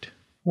improved.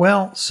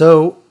 Well,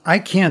 so I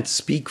can't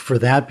speak for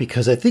that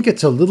because I think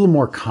it's a little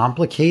more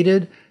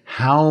complicated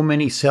how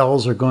many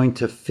cells are going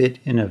to fit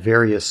in a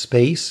various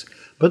space.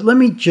 But let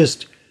me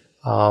just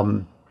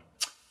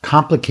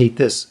complicate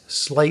this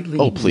slightly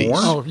more.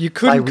 Oh, you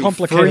couldn't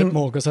complicate it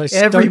more because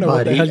I don't know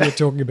what the hell you're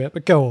talking about,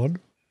 but go on.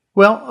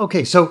 Well,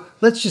 okay, so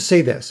let's just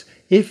say this.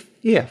 If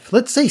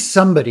let's say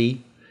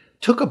somebody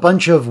took a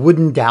bunch of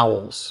wooden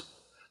dowels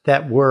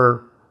that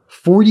were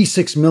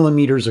 46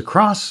 millimeters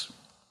across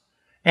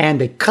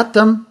and they cut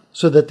them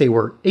so that they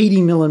were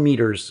 80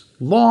 millimeters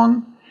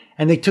long,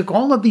 and they took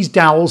all of these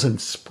dowels and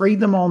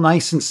sprayed them all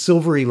nice and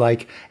silvery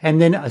like,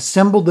 and then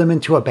assembled them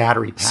into a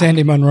battery pack.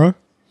 Sandy Munro.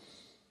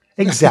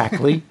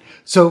 Exactly.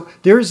 So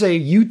there's a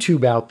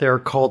YouTube out there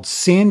called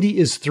Sandy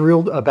is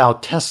Thrilled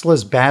About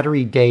Tesla's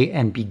Battery Day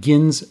and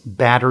Begins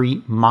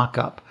Battery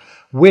Mockup,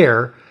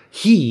 where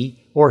he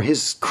or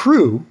his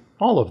crew,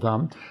 all of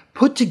them,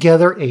 put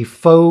together a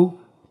faux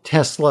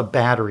Tesla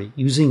battery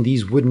using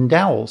these wooden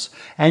dowels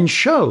and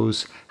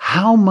shows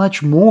how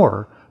much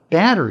more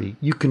battery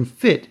you can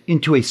fit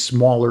into a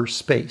smaller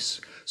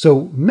space.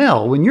 So,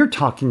 Mel, when you're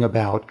talking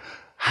about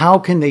how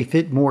can they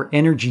fit more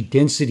energy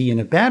density in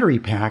a battery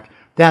pack,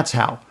 that's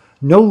how.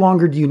 No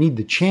longer do you need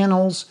the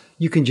channels.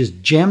 You can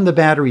just jam the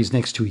batteries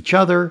next to each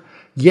other.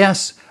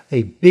 Yes,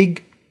 a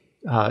big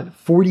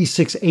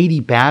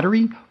 4680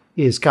 battery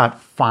is got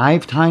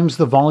 5 times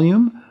the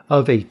volume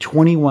of a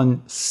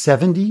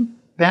 2170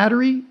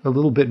 battery, a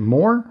little bit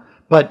more,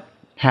 but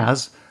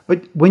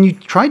when you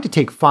tried to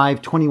take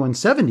 5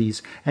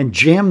 2170s and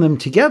jam them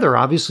together,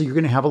 obviously you're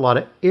going to have a lot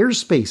of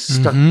airspace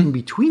stuck in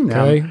between them.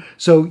 Okay.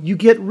 So you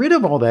get rid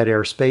of all that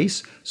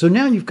airspace. So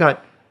now you've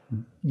got,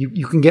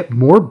 you can get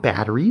more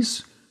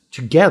batteries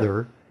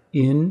together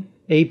in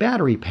a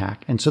battery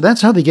pack. And so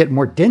that's how they get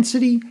more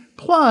density.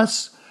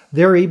 Plus,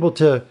 they're able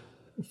to,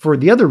 for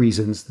the other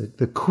reasons,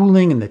 the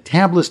cooling and the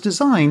tabless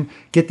design,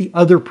 get the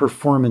other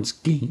performance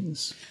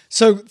gains.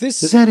 So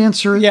this Does that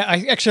answer it? Yeah,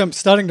 I'm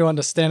starting to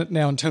understand it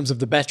now in terms of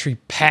the battery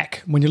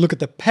pack. When you look at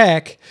the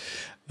pack,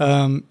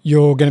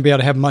 you're going to be able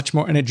to have much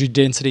more energy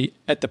density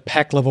at the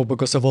pack level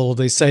because of all of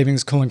these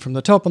savings cooling from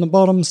the top and the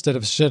bottom instead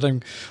of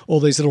shedding all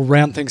these little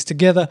round things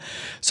together.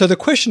 So the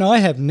question I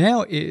have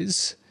now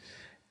is,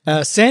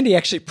 Sandy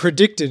actually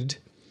predicted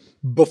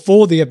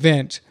before the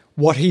event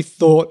what he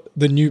thought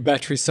the new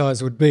battery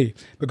size would be,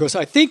 because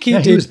I think he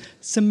did was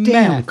some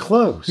damn math.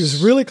 close. He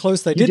was really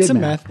close. They did some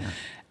math. yeah.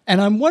 And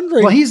I'm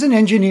wondering... Well, he's an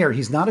engineer.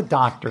 He's not a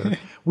doctor.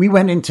 We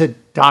went into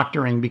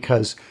doctoring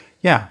because,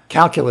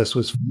 calculus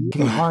was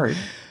fucking hard.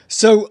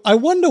 So I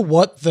wonder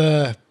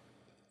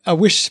I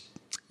wish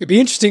it'd be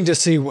interesting to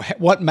see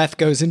what math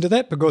goes into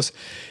that, because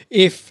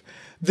if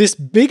this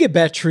bigger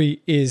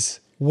battery is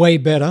way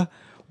better,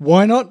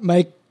 why not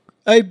make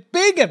a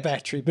bigger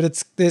battery?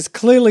 But there's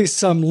clearly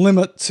some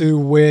limit to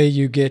where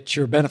you get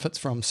your benefits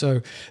from.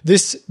 So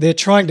they're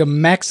trying to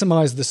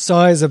maximize the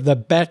size of the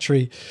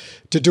battery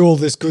to do all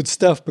this good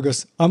stuff,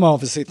 because I'm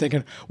obviously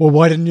thinking, well,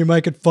 why didn't you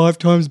make it 5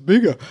 times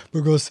bigger?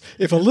 Because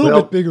if a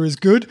little bit bigger is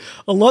good,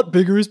 a lot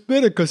bigger is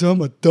better, because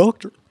I'm a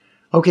doctor.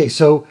 Okay,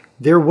 so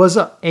there was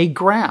a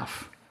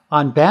graph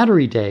on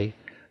Battery Day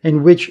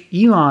in which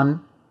Elon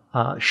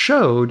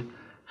showed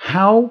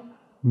how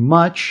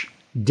much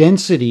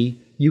density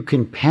you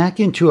can pack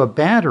into a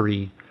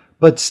battery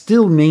but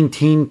still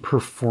maintain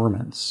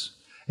performance.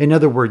 In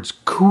other words,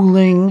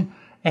 cooling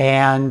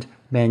and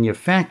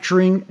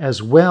manufacturing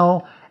as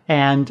well.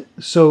 And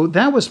so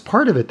that was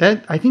part of it.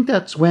 I think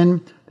that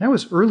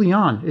was early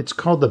on. It's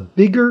called the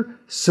bigger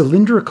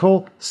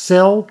cylindrical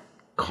cell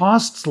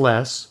costs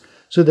less.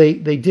 So they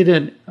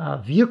did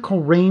a vehicle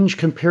range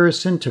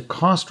comparison to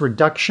cost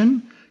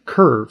reduction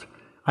curve.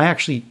 I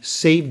actually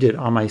saved it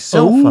on my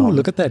cell phone.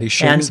 Look at that. He's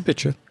showing us a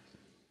picture.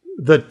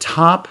 The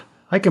top,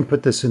 I can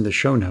put this in the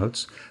show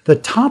notes. The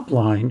top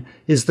line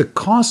is the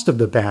cost of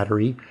the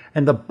battery,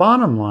 and the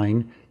bottom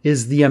line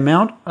is the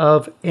amount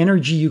of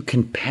energy you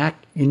can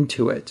pack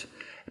into it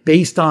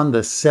based on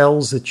the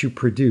cells that you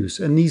produce.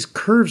 And these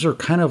curves are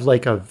kind of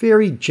like a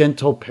very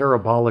gentle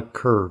parabolic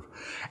curve.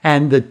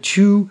 And the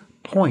 2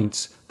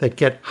 points that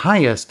get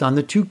highest on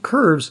the 2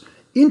 curves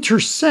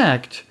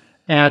intersect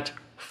at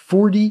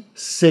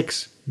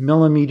 46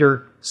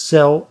 millimeter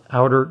cell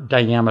outer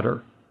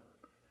diameter.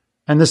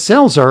 And the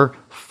cells are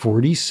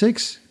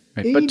 46.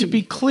 Right. But to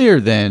be clear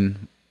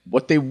then,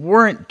 what they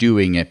weren't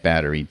doing at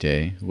Battery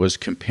Day was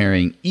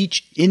comparing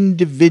each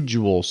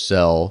individual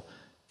cell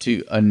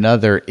to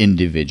another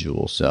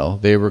individual cell.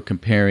 They were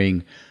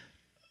comparing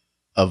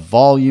a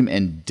volume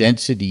and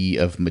density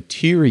of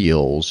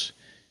materials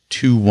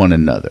to one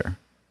another.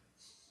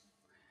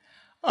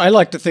 I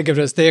like to think of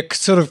it as they're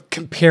sort of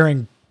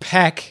comparing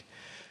pack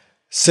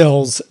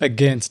cells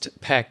against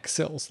pack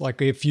cells.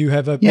 Like if you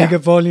have a bigger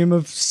volume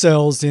of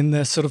cells in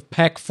the sort of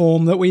pack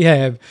form that we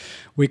have,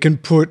 we can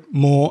put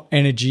more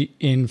energy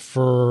in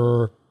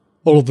for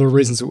all of the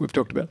reasons that we've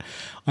talked about.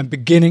 I'm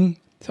beginning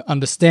to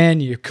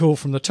understand. You cool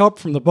from the top,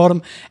 from the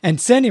bottom.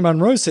 And Sandy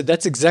Munro said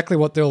that's exactly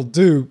what they'll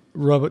do.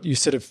 Robert, you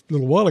said a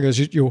little while ago,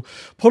 you'll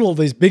put all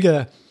these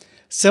bigger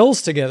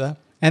cells together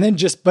and then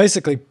just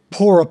basically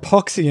pour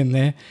epoxy in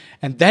there,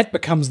 and that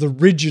becomes the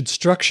rigid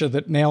structure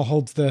that now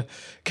holds the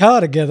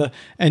car together,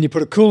 and you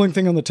put a cooling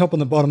thing on the top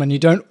and the bottom, and you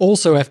don't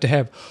also have to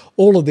have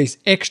all of these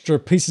extra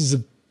pieces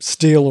of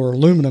steel or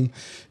aluminum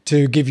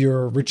to give you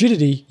a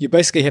rigidity. You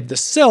basically have the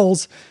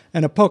cells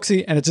and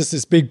epoxy, and it's just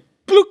this big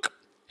blook,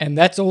 and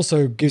that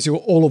also gives you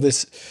all of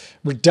this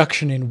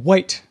reduction in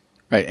weight.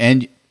 Right,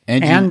 and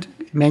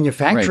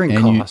manufacturing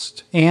right,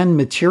 cost and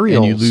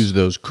materials. And you lose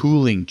those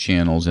cooling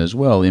channels as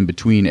well in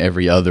between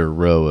every other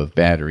row of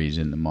batteries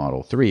in the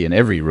Model 3 and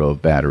every row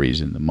of batteries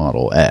in the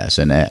Model S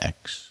and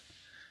X.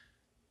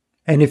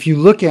 And if you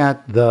look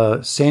at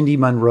the Sandy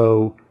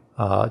Munro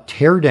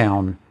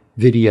teardown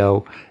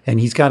video, and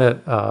he's got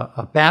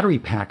a battery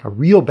pack, a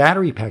real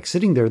battery pack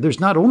sitting there, there's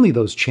not only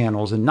those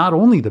channels and not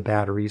only the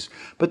batteries,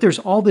 but there's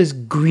all this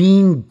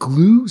green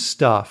glue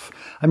stuff.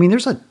 I mean,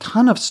 there's a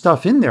ton of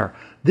stuff in there.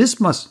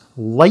 This must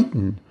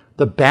lighten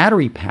the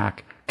battery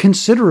pack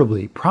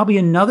considerably. Probably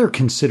another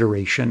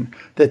consideration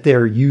that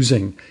they're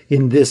using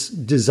in this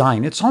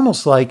design. It's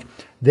almost like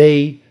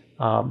they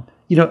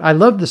I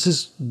love this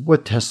is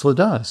what Tesla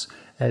does.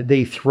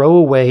 They throw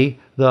away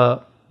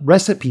the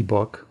recipe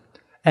book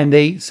and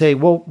they say,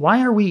 well,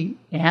 why are we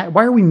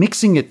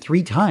mixing it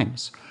 3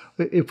 times?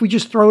 If we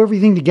just throw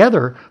everything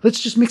together, let's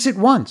just mix it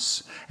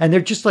once. And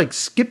they're just like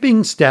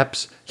skipping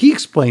steps. He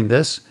explained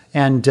this,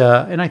 and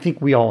I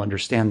think we all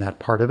understand that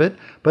part of it.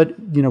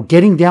 But,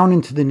 getting down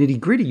into the nitty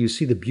gritty, you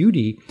see the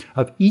beauty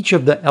of each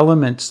of the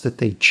elements that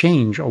they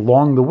change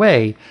along the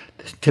way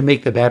to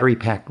make the battery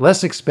pack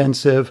less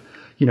expensive.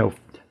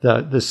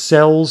 The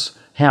cells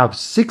have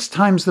 6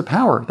 times the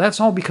power. That's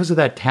all because of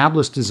that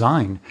tabless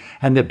design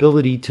and the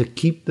ability to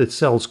keep the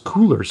cells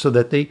cooler so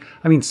that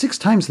 6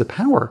 times the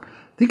power.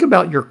 Think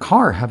about your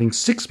car having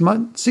 6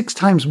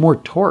 times more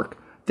torque.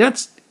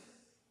 That's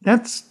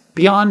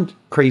beyond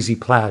crazy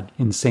plaid,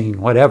 insane,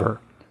 whatever.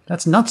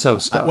 That's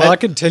nutso stuff. Well, I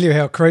can tell you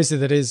how crazy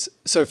that is.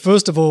 So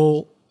first of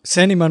all,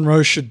 Sandy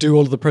Munro should do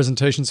all of the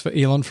presentations for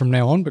Elon from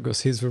now on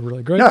because his were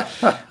really great.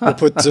 We'll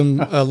put some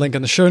link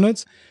in the show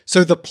notes.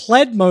 So the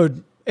Plaid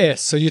Mode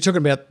S, so you're talking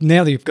about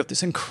now that you've got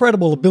this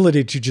incredible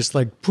ability to just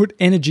like put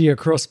energy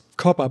across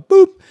copper,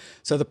 boop.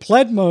 So the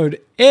Plaid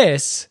Mode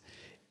S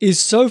is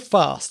so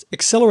fast,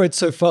 accelerates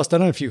so fast. I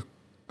don't know if you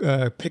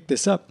picked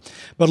this up,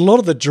 but a lot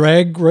of the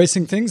drag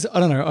racing things, I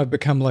don't know, I've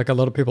become like a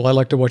lot of people. I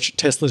like to watch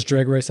Tesla's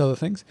drag race other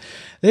things.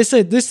 They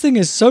say this thing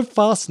is so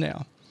fast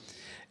now.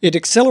 It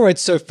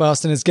accelerates so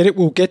fast and it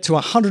will get to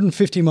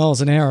 150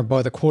 miles an hour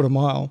by the quarter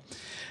mile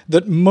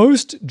that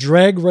most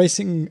drag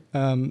racing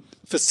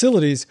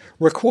facilities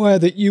require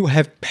that you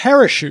have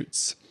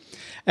parachutes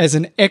as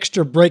an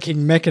extra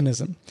braking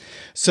mechanism.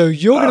 So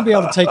you're going to be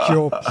able to take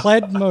your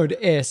Plaid Mode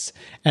S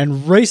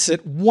and race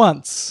it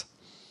once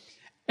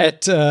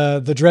at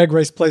the drag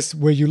race place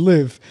where you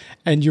live,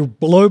 and you'll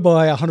blow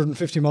by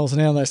 150 miles an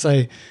hour, and they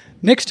say,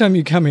 next time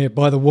you come here,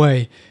 by the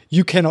way,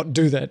 you cannot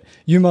do that.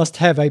 You must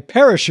have a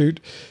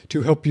parachute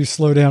to help you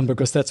slow down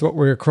because that's what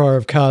we require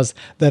of cars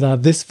that are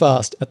this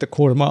fast at the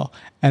quarter mile.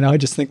 And I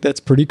just think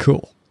that's pretty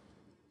cool.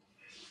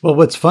 Well,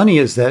 what's funny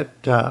is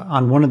that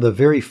on one of the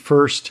very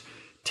first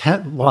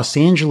Los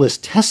Angeles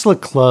Tesla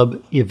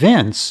Club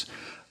events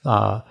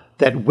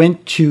that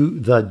went to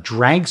the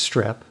drag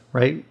strip,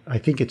 right? I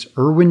think it's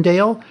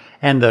Irwindale,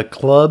 and the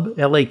club,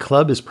 LA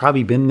Club, has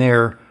probably been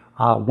there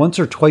once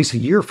or twice a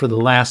year for the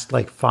last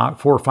 4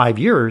 or 5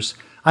 years.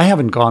 I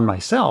haven't gone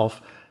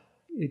myself,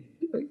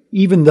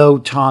 even though,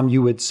 Tom,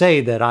 you would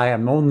say that I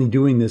am only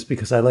doing this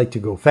because I like to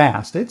go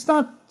fast. It's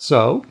not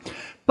so,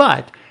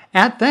 but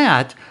at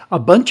that, a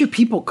bunch of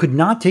people could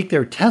not take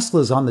their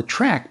Teslas on the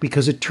track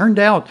because it turned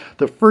out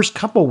the first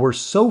couple were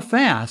so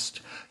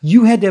fast,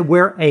 you had to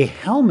wear a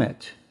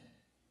helmet.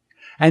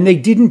 And they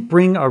didn't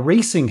bring a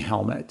racing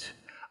helmet.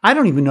 I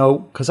don't even know,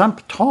 because I'm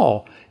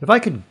tall, if I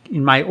could,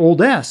 in my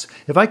old S,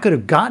 if I could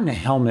have gotten a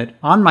helmet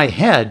on my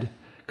head,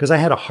 because I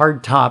had a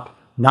hard top,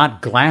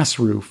 not glass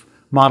roof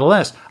Model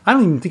S, I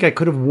don't even think I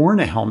could have worn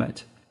a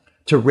helmet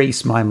to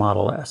race my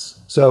Model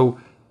S. So,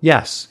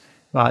 yes,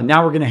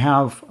 now we're going to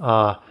have...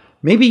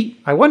 maybe,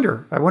 I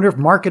wonder if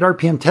Mark at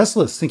RPM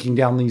Tesla is thinking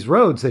down these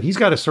roads that he's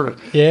got to sort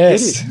of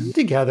get it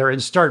together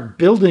and start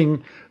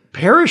building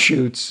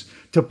parachutes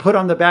to put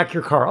on the back of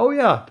your car. Oh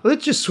yeah,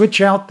 let's just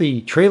switch out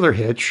the trailer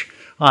hitch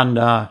on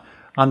the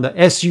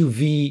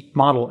SUV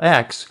Model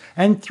X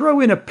and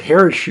throw in a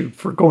parachute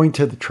for going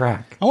to the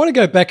track. I want to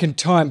go back in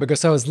time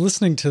because I was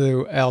listening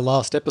to our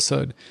last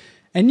episode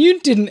and you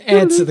didn't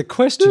answer the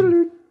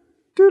question.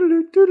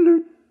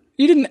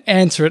 You didn't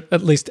answer it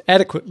at least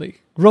adequately.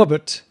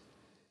 Robert,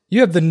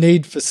 you have the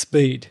need for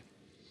speed.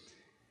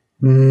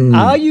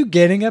 Are you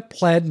getting a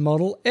Plaid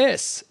Model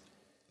S?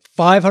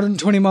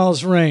 520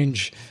 miles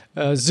range,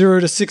 0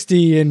 to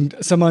 60 and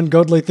some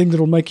ungodly thing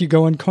that'll make you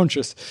go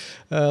unconscious.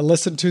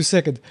 Less than 2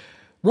 seconds.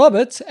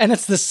 Robert, and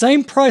it's the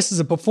same price as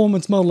a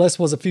performance Model S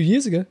was a few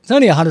years ago. It's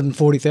only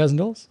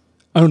 $140,000.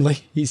 Only,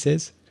 he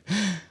says.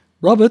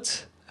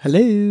 Robert,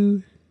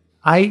 hello.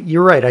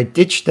 You're right. I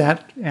ditched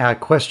that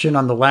question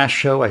on the last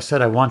show. I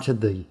said I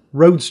wanted the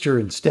Roadster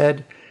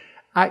instead.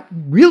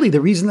 The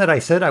reason that I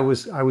said I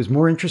was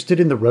more interested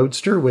in the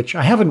Roadster, which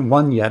I haven't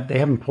won yet. They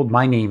haven't pulled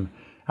my name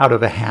out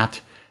of a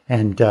hat.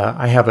 And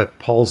I have a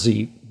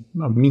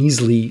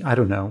measly,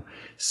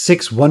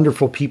 6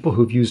 wonderful people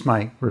who've used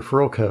my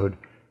referral code,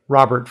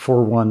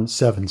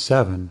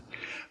 Robert4177.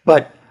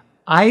 But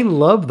I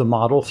love the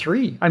Model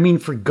 3. I mean,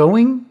 for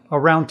going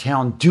around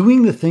town,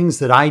 doing the things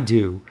that I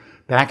do,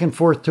 back and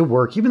forth to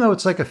work, even though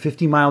it's like a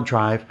 50-mile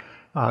drive,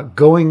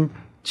 going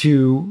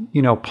to,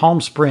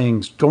 Palm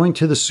Springs, going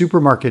to the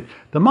supermarket,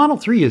 the Model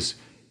 3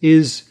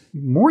 is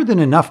more than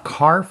enough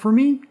car for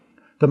me.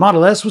 The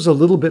Model S was a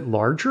little bit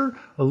larger,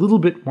 a little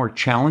bit more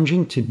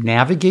challenging to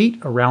navigate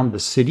around the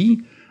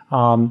city.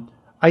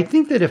 I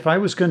think that if I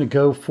was going to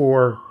go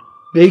for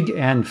big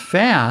and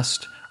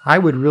fast, I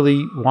would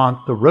really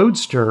want the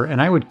Roadster,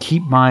 and I would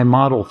keep my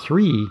Model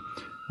 3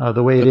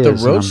 the way it is. But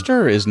the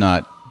Roadster is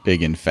not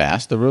big and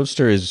fast. The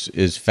Roadster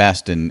is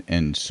fast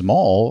and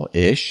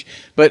small-ish.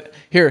 But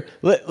here,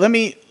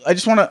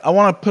 I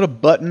want to put a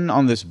button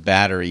on this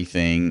battery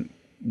thing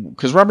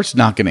because Robert's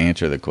not going to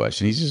answer the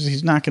question.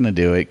 He's not going to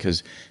do it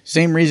because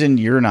same reason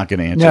you're not going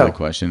to answer the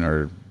question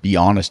or be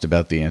honest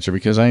about the answer,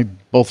 because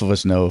both of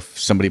us know if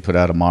somebody put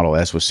out a Model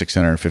S with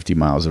 650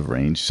 miles of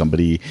range,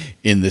 somebody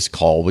in this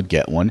call would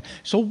get one.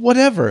 So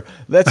whatever,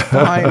 that's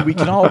fine. We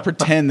can all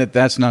pretend that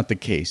that's not the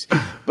case.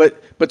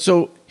 But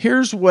so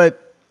here's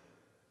what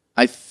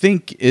I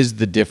think is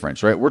the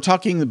difference, right? We're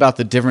talking about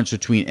the difference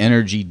between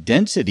energy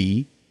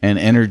density and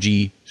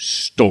energy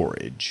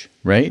storage,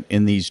 right?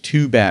 In these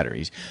two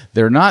batteries.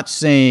 They're not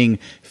saying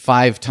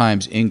 5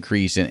 times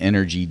increase in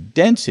energy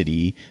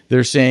density.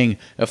 They're saying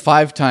a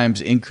 5 times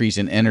increase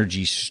in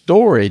energy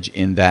storage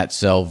in that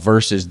cell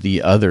versus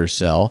the other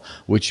cell,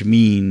 which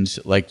means,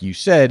 like you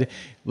said,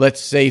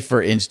 let's say,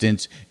 for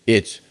instance,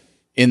 it's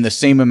in the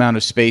same amount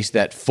of space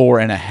that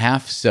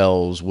 4.5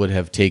 cells would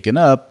have taken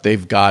up.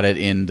 They've got it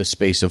in the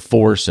space of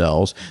 4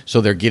 cells.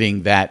 So they're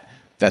getting that.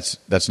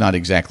 That's not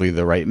exactly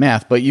the right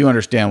math, but you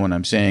understand what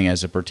I'm saying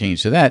as it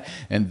pertains to that.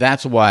 And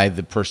that's why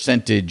the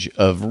percentage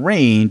of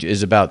range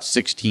is about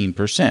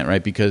 16%,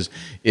 right? Because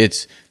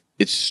it's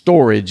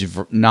storage,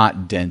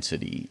 not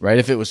density, right?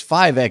 If it was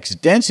 5x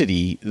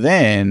density,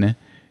 then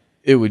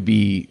it would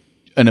be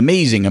an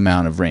amazing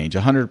amount of range,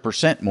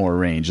 100% more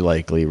range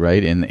likely,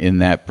 right? In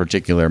that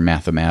particular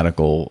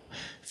mathematical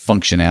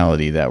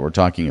functionality that we're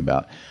talking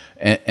about.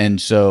 And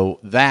so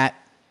that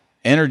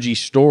energy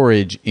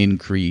storage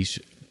increase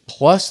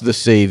plus the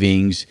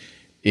savings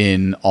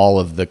in all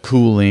of the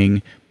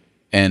cooling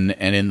and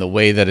in the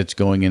way that it's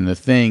going in the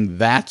thing,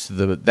 that's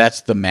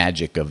the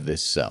magic of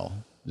this cell.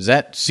 Does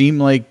that seem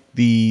like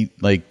the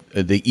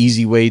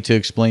easy way to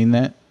explain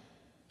that?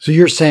 So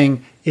you're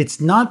saying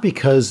it's not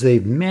because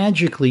they've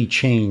magically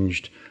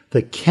changed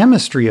the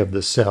chemistry of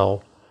the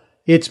cell,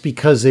 it's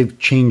because they've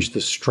changed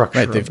the structure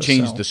of the cell. Right, they've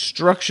changed the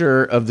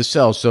structure of the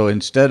cell. So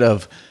instead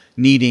of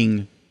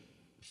needing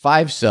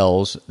 5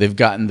 cells, they've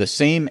gotten the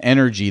same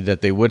energy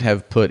that they would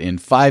have put in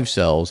 5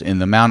 cells in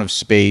the amount of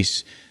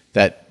space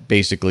that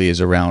basically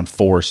is around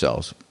 4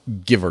 cells,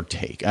 give or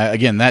take.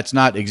 Again, that's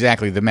not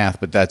exactly the math,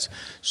 but that's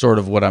sort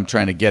of what I'm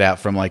trying to get at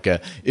from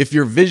if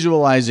you're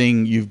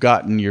visualizing, you've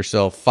gotten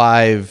yourself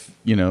 5,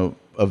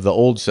 of the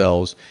old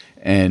cells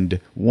and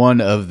 1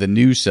 of the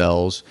new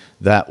cells,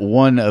 that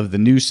 1 of the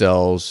new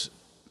cells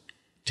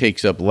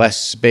takes up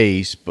less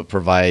space but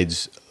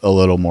provides a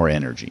little more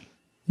energy.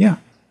 Yeah.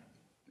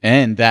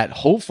 And that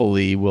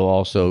hopefully will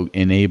also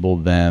enable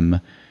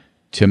them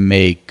to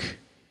make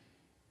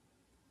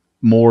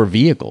more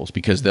vehicles,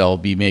 because they'll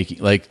be making,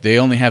 they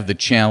only have the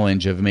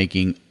challenge of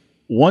making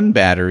 1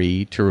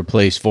 battery to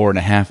replace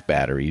 4.5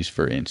 batteries,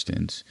 for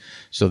instance.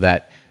 So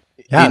that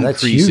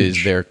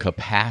increases their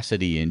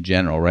capacity in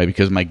general, right?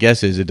 Because my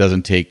guess is it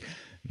doesn't take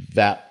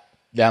that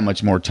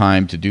much more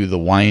time to do the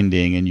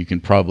winding, and you can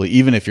probably,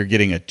 even if you're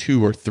getting a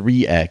 2 or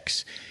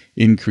 3x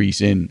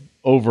increase in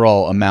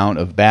overall amount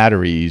of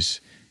batteries,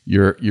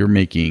 you're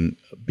making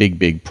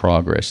big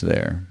progress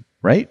there,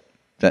 right?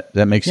 That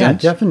makes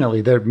sense? Yeah,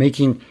 definitely.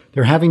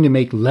 They're having to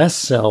make less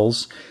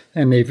cells,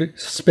 and they've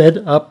sped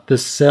up the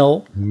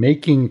cell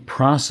making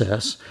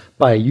process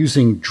by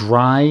using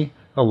dry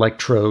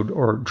electrode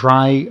or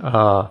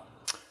dry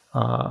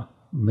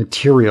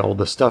material,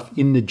 the stuff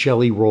in the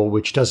jelly roll,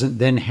 which doesn't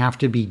then have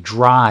to be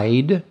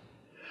dried,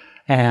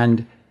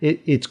 and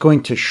it's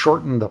going to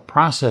shorten the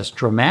process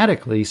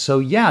dramatically. So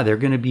yeah, they're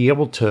going to be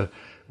able to,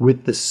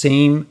 with the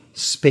same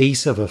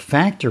space of a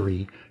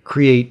factory,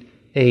 create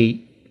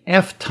a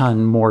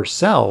F-ton more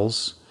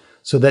cells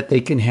so that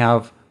they can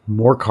have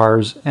more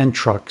cars and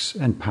trucks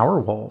and power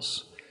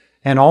walls.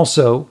 And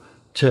also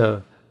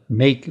to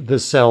make the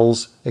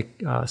cells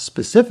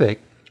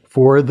specific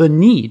for the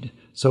need.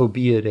 So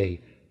be it a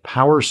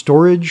power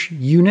storage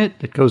unit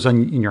that goes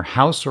on in your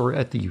house or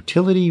at the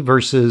utility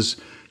versus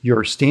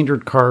your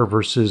standard car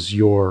versus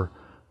your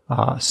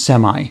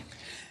semi.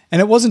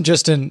 And it wasn't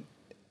just an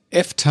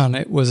F-ton,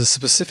 it was a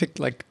specific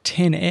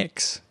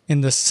 10x.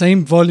 In the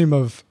same volume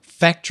of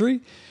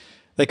factory,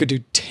 they could do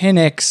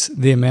 10x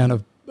the amount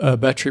of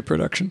battery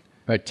production.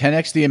 Right,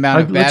 10x the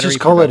amount of battery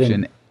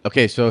production.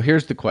 Okay, so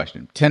here's the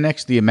question.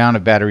 10x the amount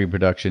of battery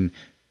production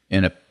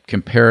in a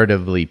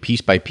comparatively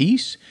piece by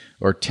piece,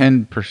 or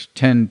 10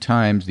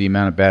 times the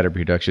amount of battery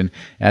production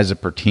as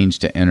it pertains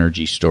to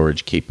energy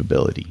storage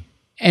capability?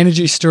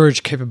 Energy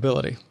storage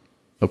capability.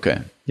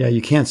 Okay. Yeah,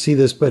 you can't see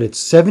this, but it's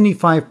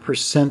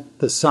 75%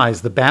 the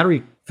size. The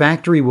battery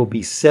factory will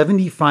be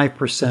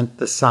 75%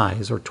 the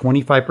size, or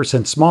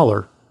 25%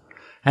 smaller,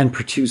 and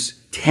produce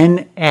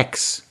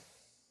 10x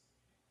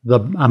the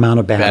amount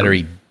of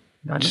battery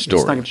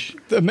storage.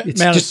 The amount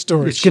of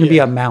storage. It's going to be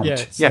a amount.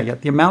 Yeah,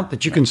 the amount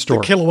that you can store.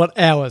 The kilowatt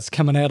hours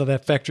coming out of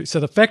that factory. So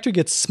the factory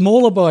gets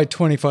smaller by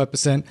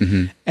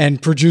 25%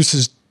 and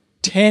produces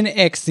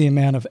 10x the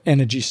amount of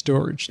energy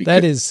storage.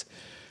 That is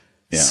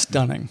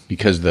stunning.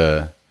 Because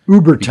the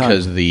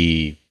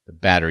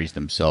batteries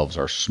themselves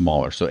are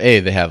smaller. So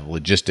they have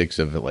logistics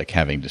of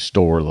having to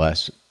store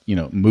less,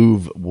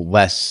 move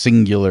less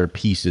singular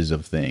pieces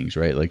of things,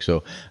 right?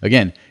 So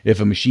again, if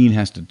a machine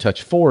has to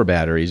touch 4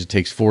 batteries, it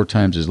takes 4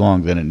 times as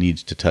long than it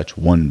needs to touch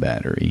 1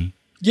 battery.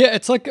 Yeah,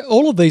 it's like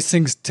all of these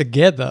things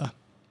together.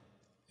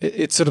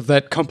 It's sort of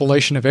that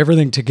compilation of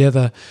everything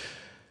together.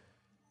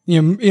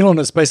 Elon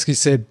has basically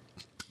said,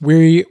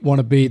 we want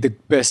to be the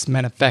best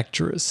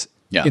manufacturers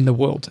in the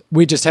world.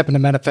 We just happen to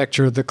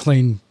manufacture the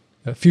clean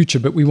future,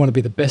 but we want to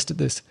be the best at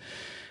this.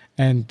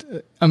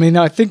 And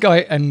I think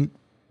and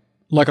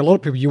like a lot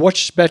of people, you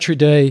watch Battery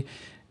Day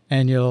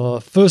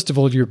and first of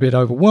all, you're a bit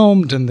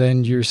overwhelmed, and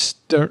then you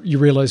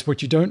realize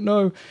what you don't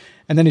know.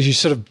 And then as you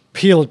sort of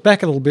peel it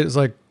back a little bit, it's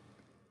like,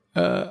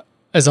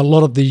 as a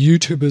lot of the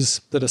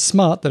YouTubers that are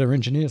smart, that are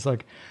engineers,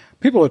 like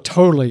people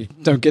totally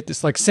don't get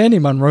this. Like Sandy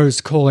Munro's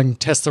calling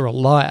Tesla a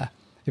liar.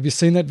 Have you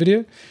seen that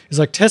video? It's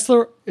like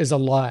Tesla is a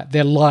liar.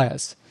 They're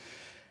liars.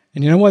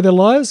 And you know why they're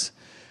liars?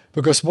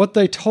 Because what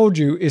they told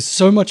you is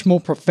so much more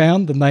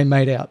profound than they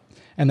made out.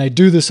 And they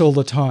do this all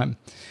the time.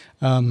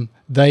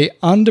 They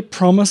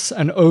under-promise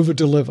and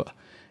over-deliver.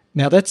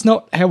 Now, that's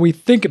not how we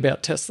think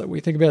about Tesla. We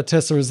think about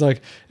Tesla as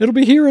like, it'll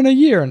be here in a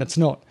year, and it's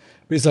not.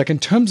 But it's like, in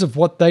terms of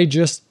what they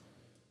just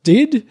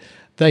did,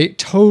 they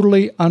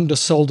totally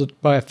undersold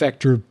it by a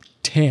factor of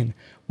 10.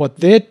 What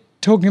they're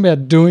talking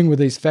about doing with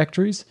these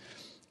factories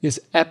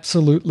is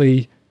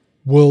absolutely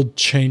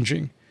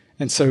world-changing.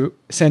 And so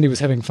Sandy was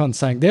having fun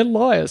saying, they're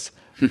liars.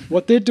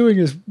 What they're doing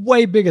is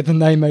way bigger than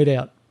they made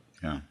out.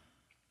 Yeah.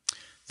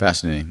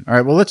 Fascinating. All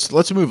right, well,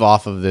 let's move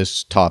off of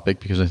this topic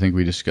because I think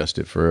we discussed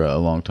it for a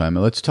long time.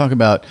 And let's talk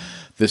about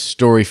this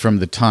story from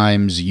the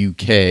Times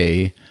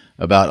UK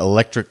about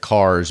electric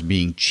cars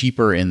being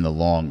cheaper in the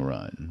long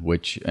run,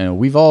 which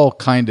we've all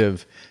kind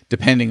of,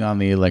 depending on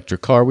the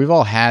electric car, we've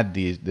all had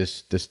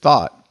this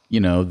thought,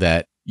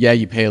 that, yeah,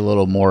 you pay a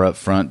little more up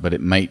front, but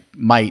it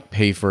might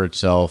pay for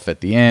itself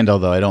at the end,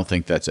 although I don't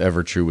think that's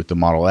ever true with the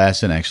Model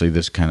S. And actually,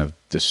 this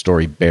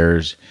story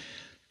bears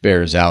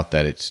out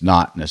that it's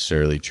not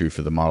necessarily true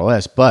for the Model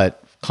S,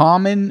 but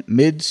common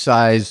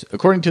mid-size,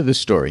 according to this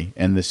story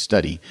and this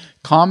study,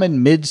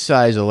 common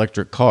mid-size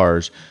electric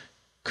cars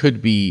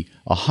could be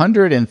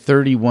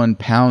 131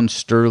 pounds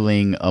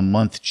sterling a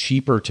month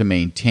cheaper to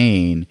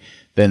maintain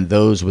than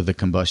those with a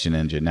combustion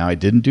engine. Now, I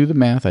didn't do the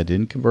math. I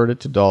didn't convert it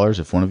to dollars.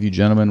 If one of you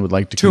gentlemen would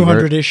like to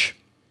convert 200-ish.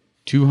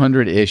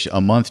 200-ish a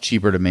month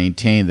cheaper to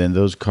maintain than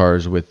those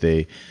cars with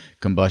a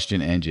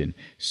combustion engine.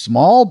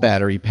 Small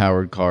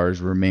battery-powered cars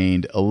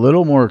remained a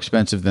little more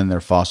expensive than their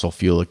fossil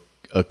fuel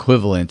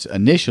equivalents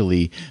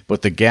initially,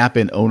 but the gap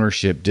in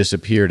ownership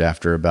disappeared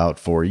after about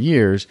 4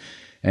 years,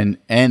 and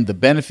the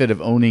benefit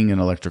of owning an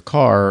electric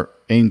car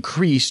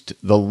increased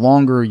the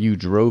longer you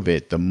drove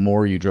it, the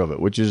more you drove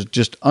it, which is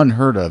just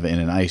unheard of in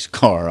an ICE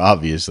car,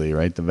 obviously,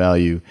 right? The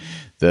value,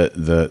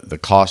 the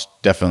cost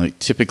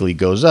typically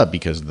goes up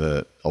because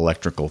the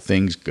electrical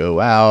things go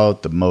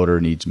out, the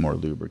motor needs more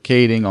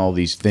lubricating, all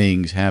these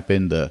things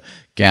happen, the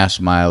gas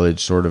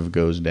mileage sort of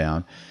goes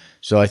down.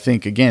 So I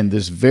think, again,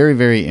 this is very,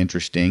 very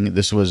interesting.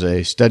 This was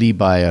a study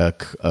by a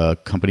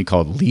company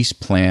called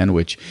LeasePlan,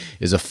 which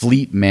is a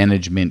fleet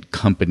management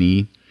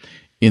company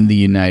in the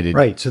United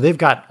Right. So they've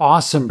got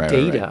awesome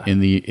data in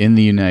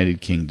the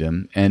United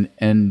Kingdom,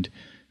 and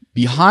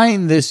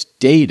behind this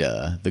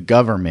data, the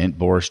government,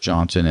 Boris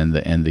Johnson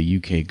and the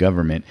UK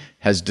government,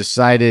 has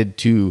decided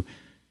to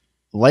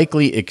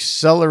likely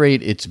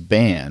accelerate its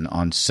ban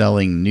on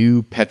selling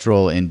new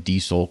petrol and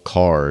diesel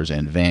cars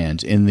and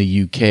vans in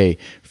the UK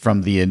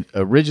from the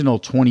original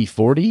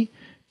 2040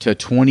 to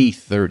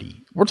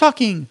 2030. We're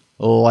talking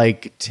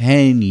like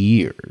 10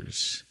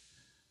 years,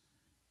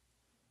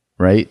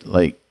 right?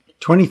 Like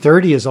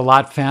 2030 is a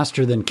lot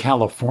faster than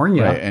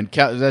California. Right, and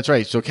that's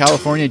right. So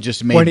California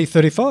just made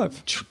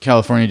 2035.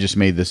 California just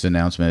made this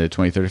announcement at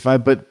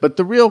 2035. But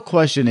the real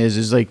question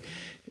is like,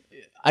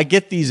 I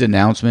get these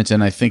announcements,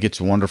 and I think it's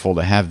wonderful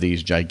to have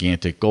these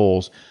gigantic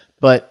goals.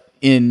 But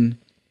in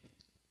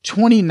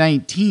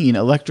 2019,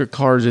 electric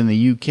cars in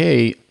the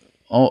UK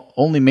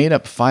only made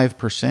up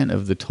 5%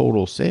 of the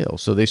total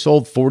sales. So they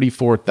sold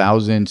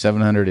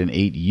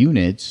 44,708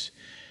 units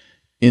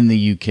in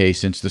the UK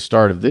since the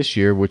start of this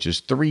year, which is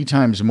 3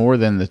 times more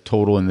than the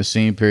total in the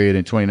same period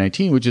in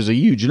 2019, which is a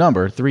huge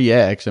number,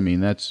 3x. I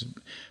mean,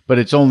 but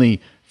it's only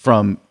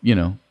from,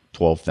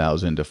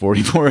 12,000 to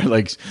 44.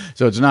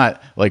 So it's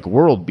not like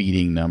world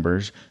beating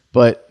numbers,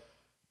 but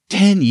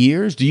 10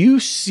 years, do you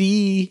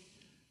see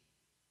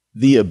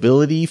the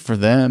ability for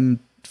them,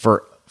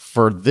 for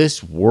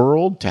this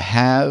world to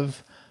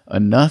have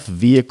enough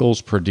vehicles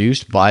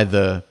produced by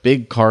the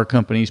big car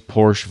companies,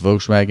 Porsche,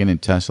 Volkswagen,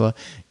 and Tesla,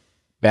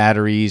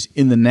 batteries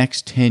in the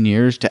next 10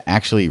 years to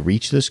actually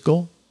reach this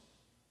goal?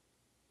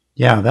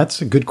 Yeah,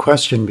 that's a good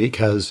question,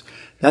 because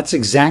that's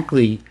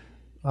exactly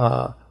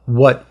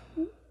what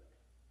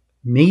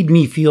made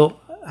me feel,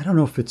 I don't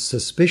know if it's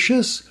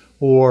suspicious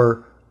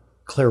or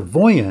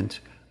clairvoyant,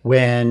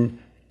 when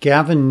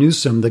Gavin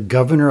Newsom, the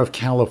governor of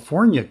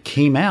California,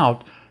 came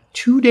out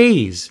 2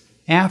 days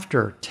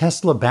after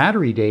Tesla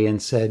Battery Day and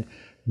said,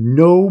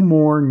 no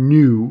more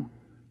new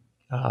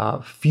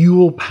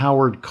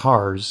fuel-powered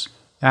cars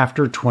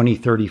after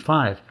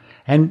 2035.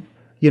 And,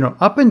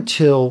 up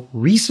until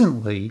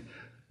recently,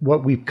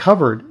 what we've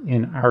covered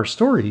in our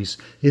stories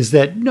is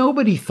that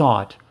nobody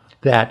thought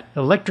that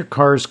electric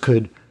cars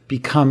could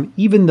become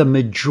even the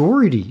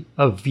majority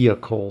of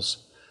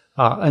vehicles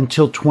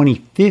until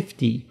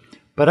 2050.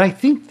 But I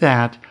think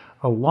that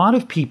a lot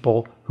of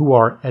people who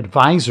are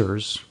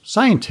advisors,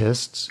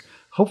 scientists,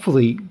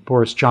 hopefully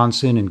Boris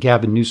Johnson and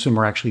Gavin Newsom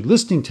are actually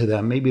listening to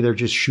them, maybe they're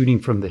just shooting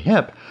from the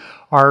hip,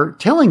 are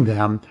telling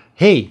them,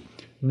 hey,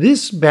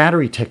 this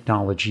battery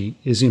technology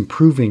is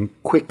improving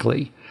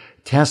quickly.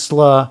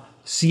 Tesla,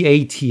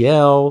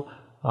 CATL,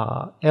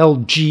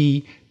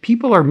 LG,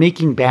 people are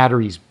making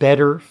batteries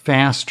better,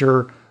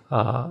 faster,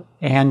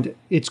 and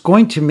it's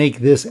going to make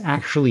this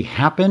actually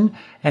happen.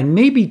 And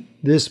maybe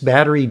this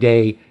battery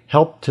day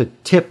helped to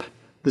tip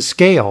the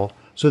scale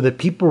so that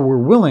people were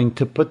willing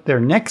to put their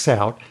necks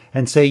out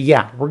and say,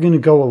 yeah, we're going to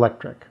go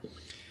electric.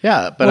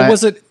 Yeah, but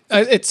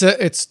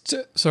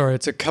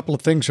it's a couple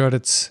of things, right?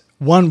 It's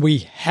one, we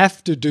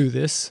have to do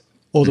this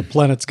or the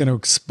planet's going to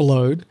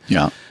explode.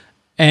 Yeah.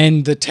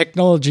 And the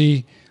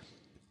technology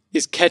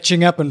is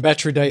catching up, and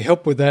Battery Day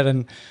helped with that.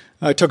 And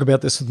I talk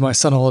about this with my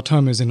son all the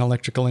time, who's in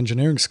electrical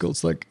engineering school.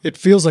 It's like, it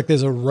feels like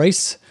there's a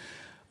race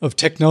of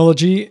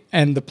technology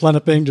and the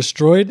planet being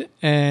destroyed.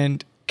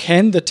 And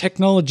can the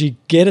technology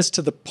get us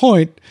to the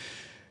point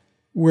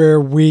where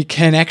we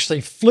can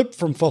actually flip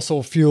from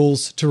fossil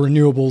fuels to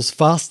renewables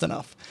fast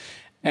enough?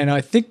 And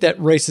I think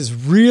that race is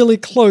really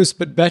close,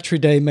 but Battery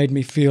Day made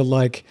me feel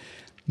like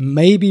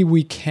maybe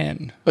we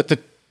can. But the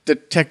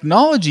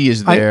technology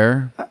is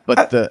there,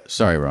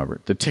 sorry,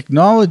 Robert. The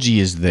technology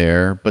is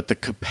there, but the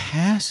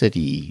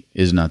capacity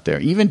is not there.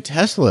 Even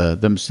Tesla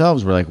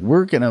themselves were like,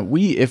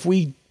 if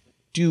we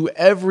do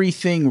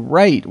everything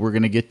right, we're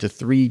going to get to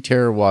 3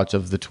 terawatts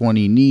of the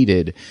 20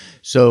 needed.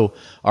 So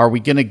are we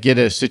going to get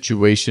a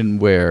situation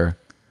where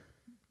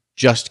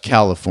just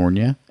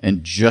California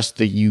and just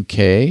the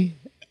UK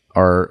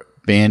are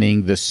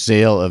banning the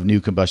sale of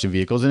new combustion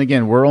vehicles? And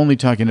again, we're only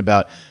talking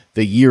about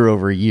the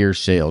year-over-year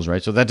sales,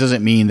 right? So that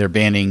doesn't mean they're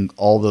banning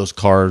all those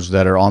cars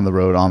that are on the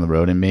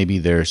road, and maybe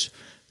there's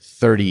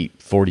 30,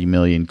 40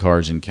 million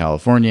cars in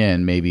California,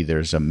 and maybe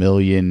there's 1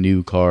 million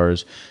new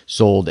cars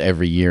sold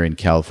every year in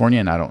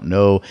California, and I don't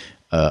know.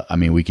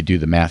 We could do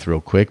the math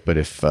real quick, but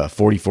if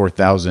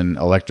 44,000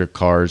 electric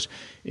cars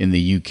in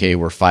the UK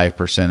were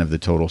 5% of the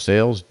total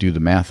sales, do the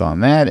math on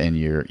that, and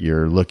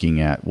you're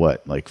looking at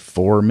what, like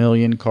 4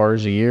 million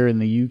cars a year in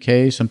the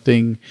UK,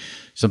 something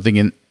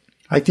in.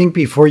 I think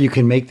before you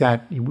can make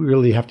that, you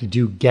really have to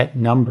get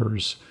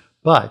numbers.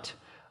 But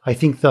I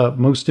think the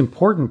most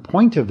important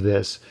point of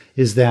this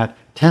is that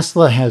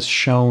Tesla has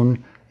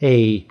shown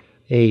a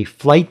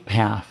flight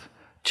path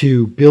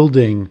to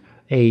building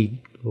a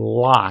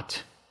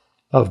lot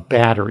of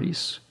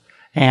batteries.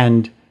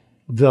 And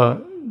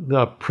the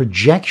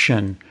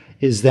projection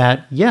is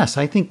that, yes,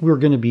 I think we're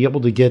going to be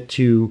able to get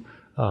to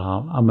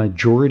a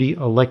majority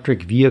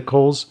electric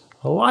vehicles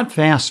a lot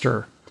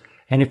faster.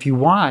 And if you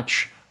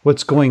watch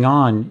what's going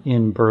on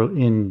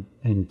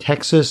in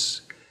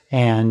Texas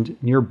and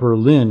near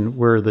Berlin,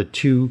 where the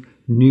 2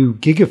 new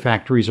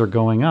gigafactories are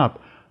going up,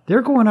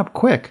 they're going up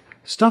quick.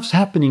 Stuff's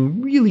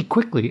happening really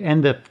quickly.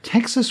 And the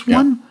Texas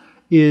one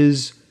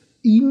is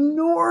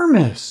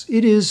enormous.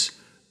 It is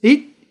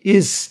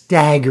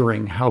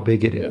staggering how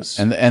big it is.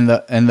 And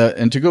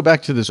to go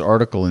back to this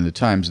article in the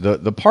Times,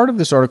 the part of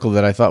this article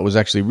that I thought was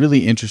actually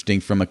really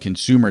interesting from a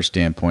consumer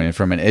standpoint and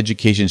from an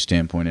education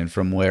standpoint, and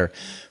from where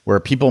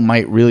people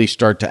might really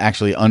start to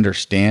actually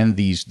understand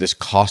this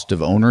cost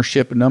of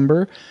ownership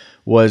number,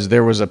 was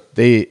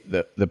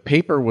the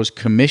paper was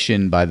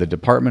commissioned by the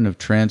Department of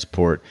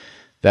Transport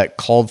that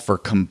called for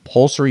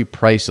compulsory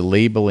price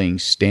labeling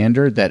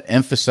standard that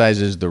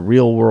emphasizes the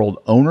real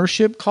world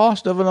ownership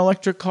cost of an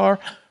electric car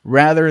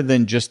rather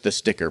than just the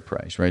sticker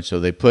price, right? So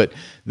they put,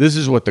 this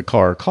is what the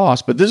car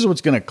costs, but this is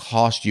what's going to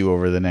cost you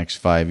over the next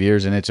 5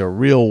 years. And it's a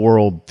real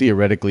world,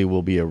 theoretically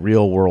will be a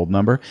real world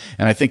number.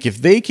 And I think if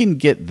they can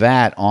get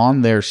that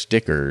on their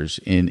stickers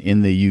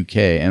in the UK,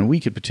 and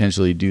we could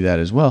potentially do that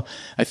as well,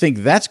 I think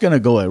that's going to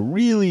go a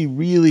really,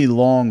 really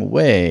long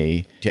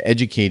way to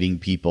educating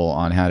people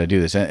on how to do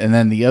this. And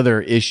then the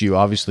other issue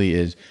obviously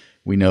is,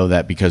 we know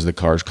that because the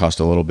cars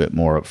cost a little bit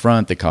more up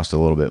front, they cost a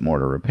little bit more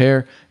to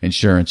repair.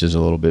 Insurance is a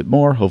little bit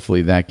more.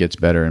 Hopefully that gets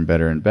better and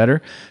better and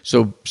better.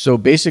 So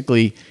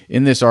basically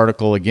in this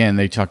article, again,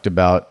 they talked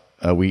about,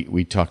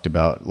 we talked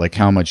about like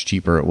how much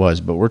cheaper it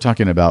was, but we're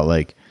talking about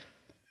like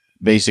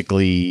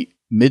basically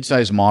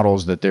mid-size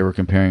models that they were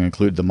comparing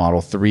include the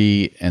Model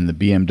 3 and the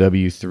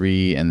BMW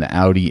 3 and the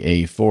Audi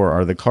A4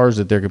 are the cars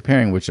that they're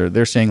comparing, which are,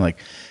 they're saying like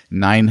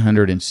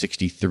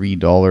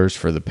 $963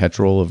 for the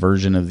petrol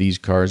version of these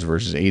cars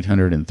versus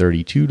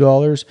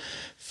 $832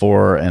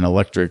 for an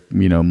electric,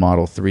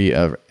 Model 3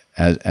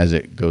 as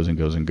it goes and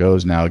goes and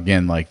goes. Now,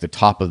 again, like the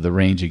top of the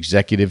range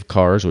executive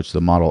cars, which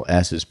the Model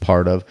S is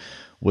part of,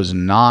 was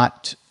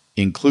not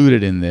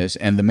included in this.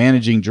 And the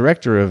managing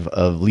director of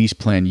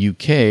LeasePlan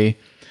UK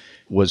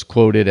was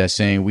quoted as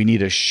saying, "We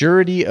need a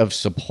surety of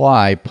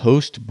supply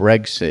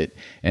post-Brexit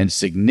and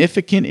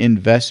significant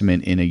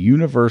investment in a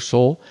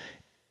universal,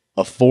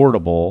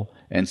 affordable,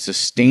 and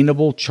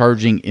sustainable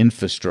charging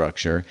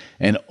infrastructure,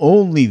 and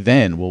only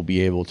then will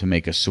be able to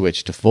make a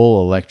switch to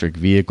full electric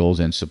vehicles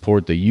and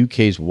support the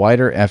UK's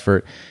wider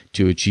effort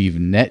to achieve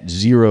net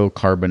zero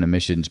carbon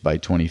emissions by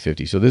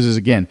 2050. So this is,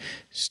 again,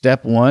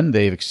 step one.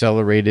 They've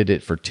accelerated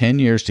it for 10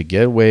 years to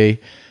get away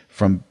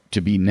from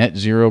to be net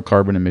zero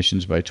carbon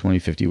emissions by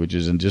 2050, which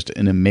is just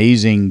an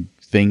amazing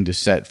thing to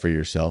set for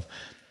yourself.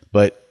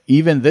 But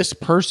even this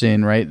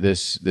person, right,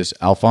 this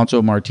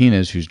Alfonso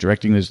Martinez, who's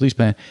directing this lease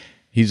plan,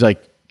 he's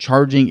like,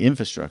 charging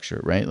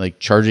infrastructure, right? Like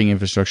charging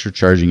infrastructure.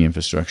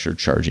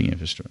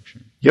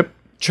 Yep.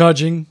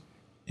 Charging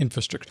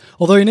infrastructure.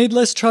 Although you need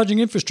less charging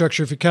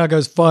infrastructure if your car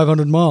goes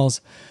 500 miles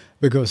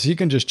because you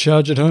can just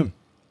charge at home.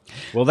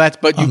 Well,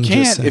 but you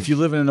can't if you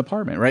live in an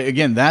apartment, right?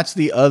 Again, that's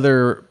the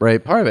other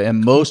right part of it.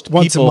 And most people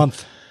once a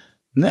month.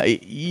 No,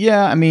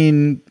 yeah, I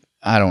mean,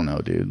 I don't know,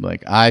 dude.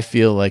 Like, I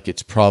feel like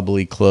it's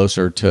probably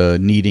closer to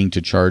needing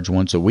to charge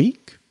once a week.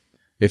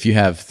 If you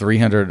have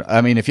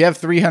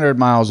 300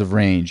 miles of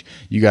range,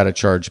 you got to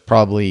charge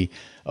probably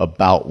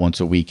about once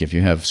a week if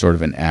you have sort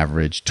of an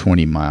average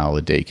 20-mile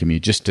a day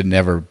commute, just to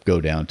never go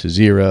down to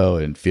zero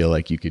and feel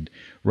like you could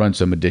run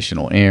some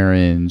additional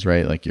errands,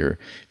 right? Like if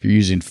you're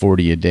using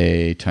 40 a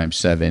day times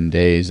 7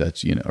 days,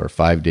 that's, or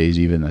 5 days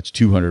even, that's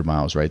 200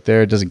 miles right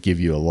there. It doesn't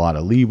give you a lot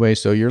of leeway,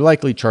 so you're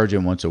likely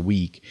charging once a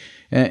week.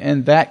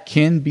 And that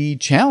can be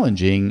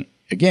challenging,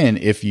 again,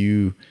 if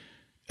you...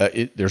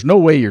 there's no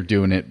way you're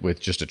doing it with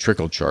just a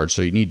trickle charge,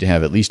 so you need to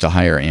have at least a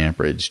higher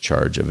amperage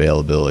charge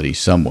availability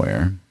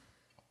somewhere.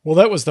 Well,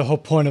 that was the whole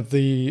point of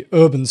the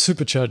urban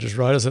superchargers,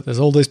 right? Is that there's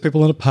all these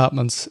people in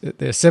apartments.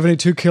 They're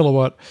 72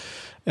 kilowatt.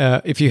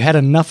 If you had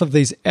enough of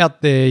these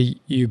out there,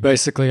 you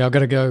basically, I've got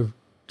to go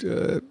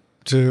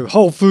to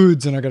Whole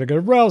Foods and I've got to go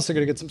to Rouse, I've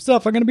got to get some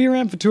stuff. I'm going to be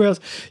around for 2 hours.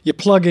 You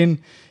plug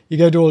in, you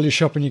go do all your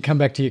shopping, you come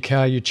back to your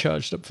car, you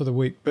charged up for the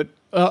week. But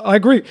I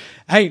agree.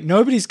 Hey,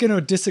 nobody's going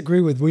to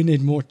disagree with we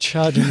need more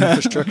charging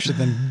infrastructure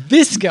than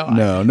this guy.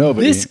 No,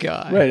 nobody. This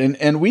guy. Right,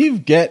 and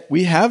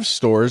we have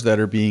stores that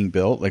are being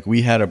built. Like,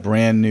 we had a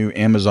brand new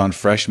Amazon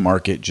Fresh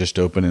Market just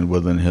open in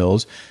Woodland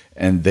Hills,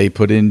 and they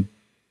put in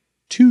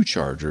 2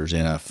 chargers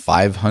in a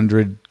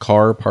 500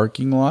 car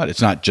parking lot.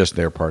 It's not just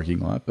their parking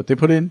lot, but they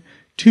put in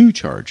 2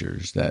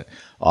 chargers that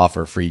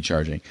offer free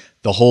charging.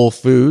 The Whole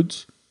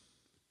Foods,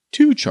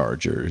 2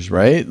 chargers,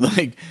 right?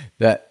 Like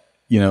that,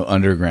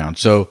 underground.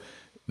 So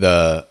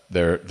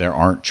there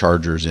aren't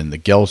chargers in the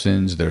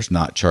Gelsons. There's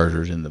not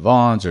chargers in the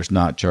Vons. There's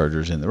not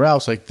chargers in the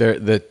Rouse. Like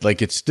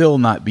it's still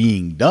not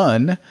being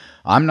done.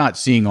 I'm not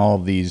seeing all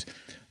of these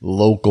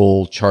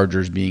local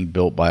chargers being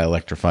built by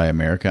Electrify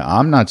America.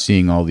 I'm not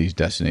seeing all these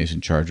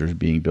destination chargers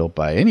being built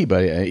by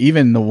anybody.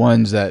 Even the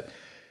ones that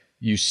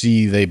you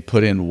see they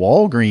put in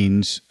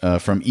Walgreens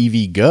from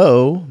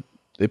EVgo,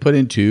 they put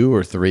in 2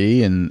 or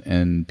 3,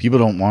 and people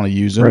don't want to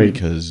use them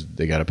because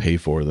they got to pay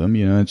for them,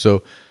 And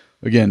so,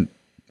 again,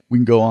 we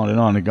can go on and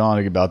on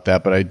about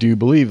that, but I do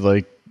believe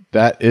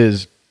that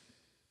is,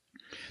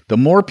 the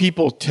more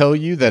people tell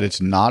you that it's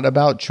not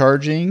about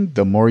charging,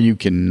 the more you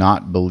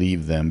cannot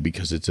believe them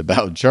because it's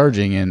about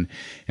charging. And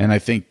I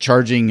think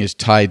charging is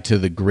tied to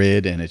the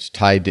grid, and it's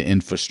tied to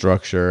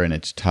infrastructure, and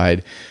it's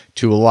tied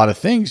to a lot of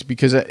things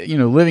because,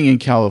 living in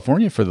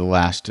California for the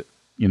last,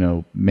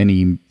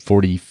 many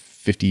 40,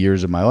 50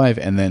 years of my life,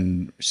 and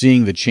then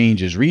seeing the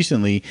changes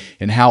recently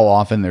and how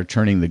often they're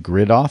turning the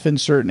grid off in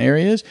certain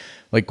areas.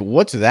 Like,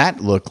 what's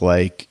that look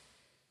like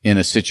in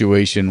a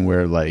situation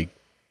where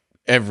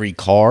every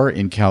car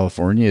in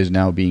California is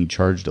now being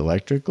charged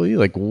electrically?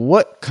 Like,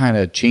 what kind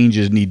of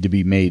changes need to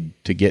be made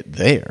to get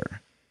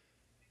there?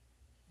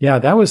 Yeah,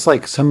 that was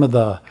some of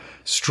the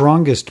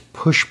strongest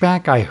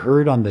pushback I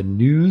heard on the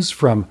news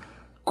from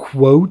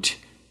quote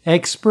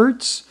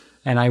experts.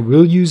 And I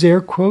will use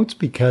air quotes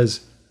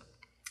because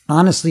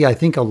honestly, I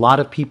think a lot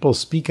of people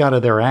speak out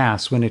of their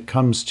ass when it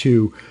comes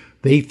to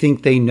they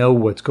think they know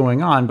what's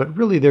going on, but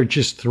really they're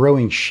just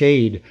throwing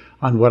shade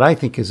on what I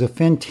think is a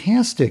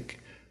fantastic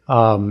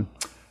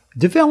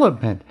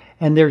development.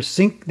 And they're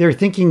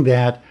thinking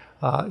that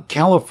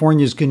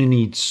California is going to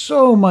need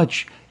so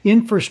much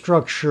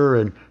infrastructure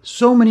and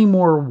so many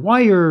more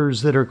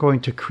wires that are going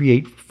to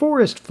create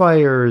forest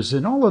fires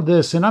and all of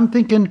this. And I'm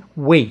thinking,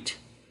 wait,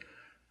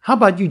 how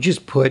about you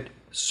just put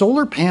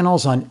solar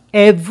panels on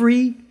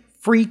every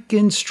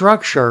freaking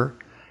structure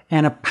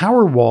and a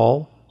power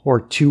wall or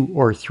 2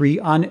 or 3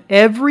 on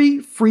every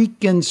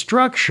freaking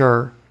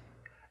structure,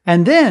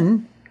 and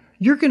then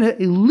you're going to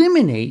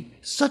eliminate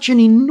such an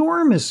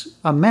enormous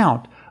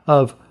amount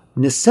of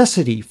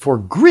necessity for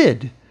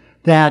grid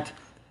that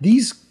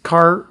these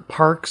car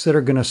parks that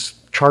are going to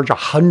charge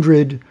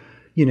 100,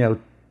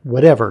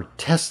 whatever,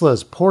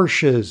 Teslas,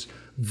 Porsches,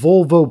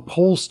 Volvo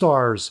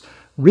Polestars,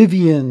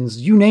 Rivians,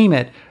 you name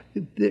it,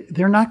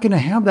 they're not going to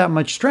have that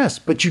much stress,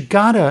 but you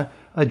got to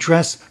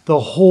address the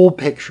whole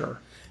picture.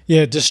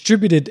 Yeah,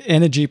 distributed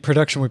energy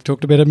production, we've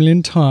talked about a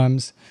million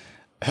times,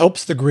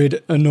 helps the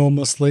grid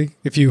enormously.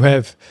 If you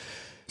have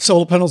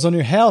solar panels on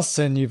your house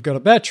and you've got a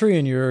battery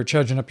and you're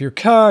charging up your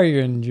car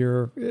and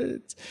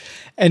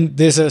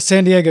there's a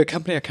San Diego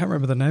company, I can't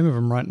remember the name of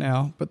them right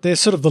now, but they're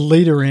sort of the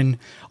leader in,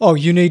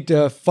 you need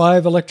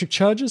 5 electric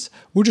chargers?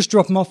 We'll just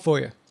drop them off for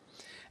you.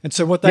 And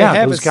so what they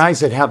have those is guys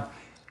that have,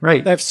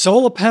 right. they have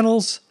solar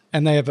panels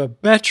and they have a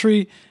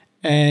battery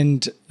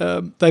and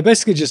they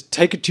basically just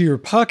take it to your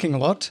parking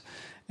lot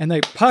and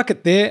they park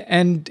it there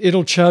and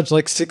it'll charge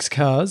like 6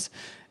 cars.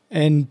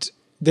 And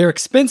they're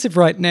expensive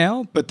right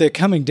now, but they're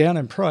coming down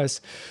in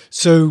price.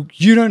 So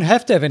you don't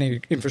have to have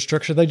any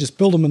infrastructure. They just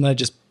build them and they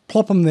just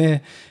plop them there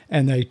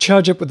and they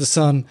charge up with the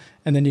sun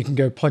and then you can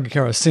go plug a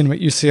car. I've seen them at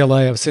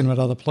UCLA. I've seen them at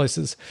other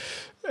places.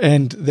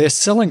 And they're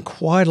selling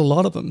quite a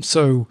lot of them.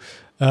 So,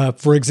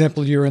 for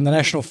example, you're in the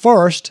National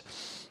Forest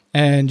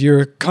and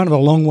you're kind of a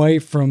long way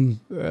from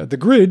the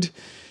grid.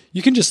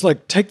 You can just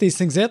like take these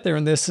things out there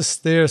and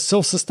they're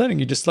self-sustaining.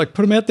 You just like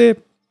put them out there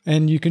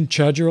and you can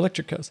charge your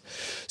electric cars.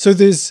 So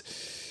there's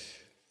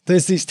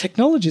these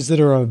technologies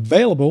that are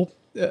available.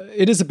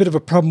 It is a bit of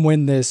a problem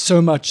when there's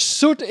so much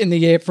soot in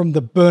the air from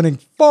the burning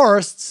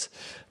forests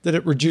that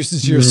it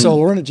reduces your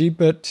solar energy,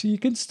 but you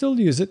can still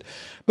use it.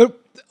 But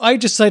I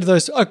just say to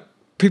those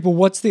people,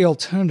 what's the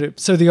alternative?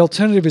 So the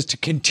alternative is to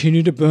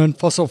continue to burn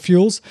fossil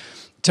fuels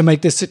to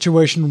make this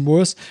situation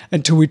worse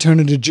until we turn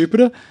into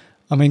Jupiter.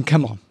 I mean,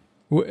 come on.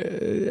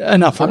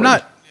 Enough. I'm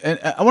not. And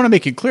I want to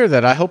make it clear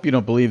that I hope you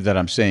don't believe that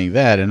I'm saying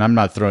that, and I'm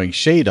not throwing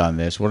shade on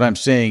this. What I'm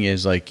saying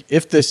is, like,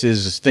 if this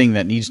is a thing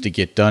that needs to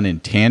get done in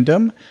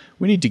tandem,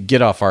 we need to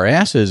get off our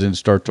asses and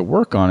start to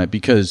work on it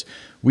because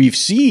we've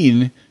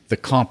seen the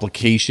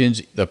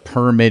complications, the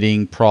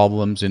permitting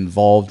problems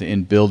involved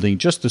in building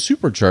just the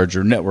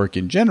supercharger network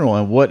in general,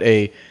 and what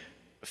a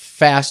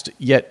fast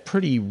yet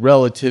pretty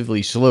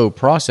relatively slow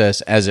process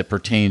as it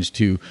pertains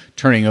to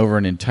turning over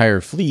an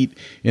entire fleet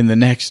in the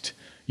next,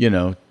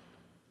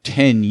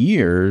 10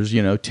 years,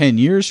 10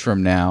 years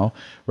from now,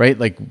 right?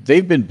 Like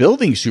they've been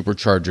building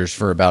superchargers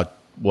for about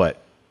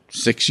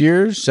 6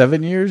 years,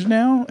 7 years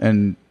now.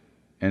 And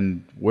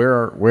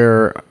where,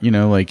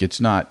 like it's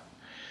not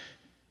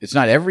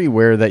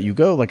everywhere that you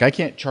go. Like I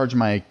can't charge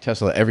my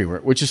Tesla everywhere,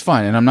 which is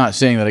fine. And I'm not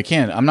saying that I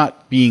can. I'm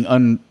not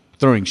being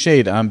throwing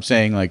shade. I'm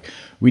saying like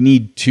we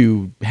need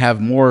to have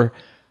more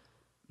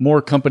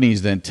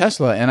companies than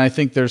Tesla. And I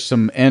think there's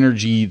some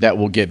energy that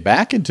will get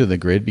back into the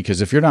grid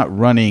because if you're not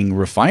running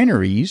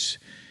refineries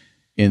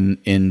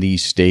in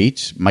these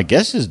states, my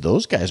guess is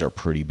those guys are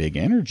pretty big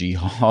energy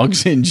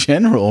hogs in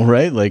general,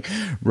 right? Like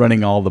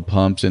running all the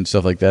pumps and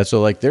stuff like that.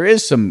 So like there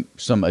is some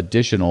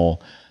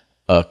additional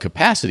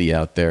capacity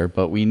out there,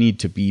 but we need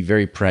to be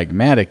very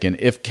pragmatic. And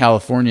if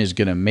California is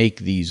going to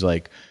make these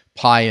like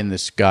pie in the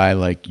sky,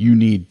 like you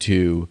need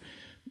to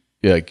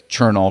like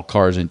turn all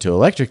cars into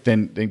electric,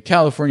 then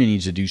California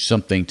needs to do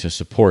something to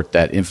support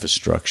that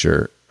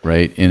infrastructure,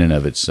 right, in and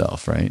of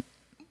itself, right?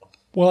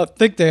 Well, I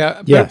think they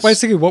are. Yes.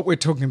 Basically what we're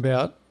talking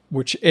about,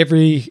 which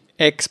every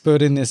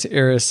expert in this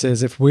area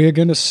says, if we're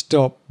going to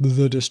stop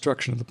the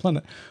destruction of the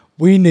planet,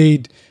 we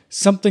need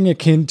something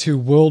akin to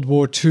World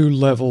War II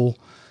level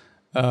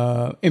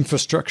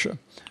infrastructure.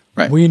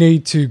 Right. We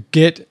need to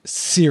get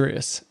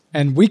serious,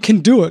 and we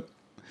can do it,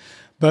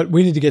 but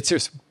we need to get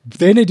serious.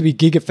 There need to be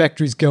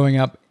gigafactories going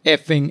up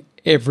effing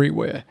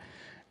everywhere.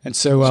 And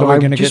so are we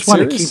going to get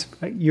serious?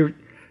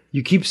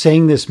 You keep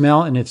saying this,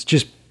 Mel, and it's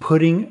just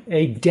putting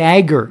a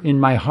dagger in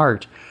my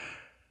heart.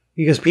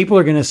 Because people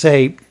are going to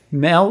say,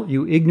 Mel,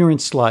 you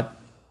ignorant slut,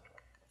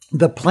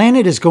 the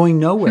planet is going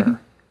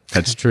nowhere.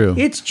 That's true.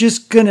 It's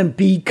just going to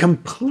be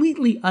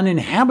completely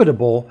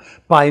uninhabitable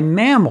by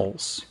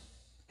mammals,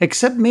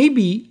 except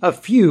maybe a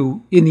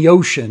few in the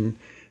ocean,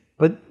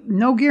 but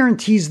no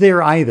guarantees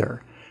there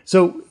either.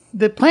 So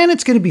the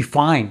planet's going to be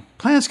fine.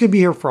 Planet's going to be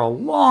here for a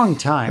long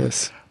time,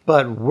 Yes.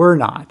 but we're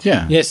not.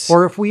 Yeah. Yes.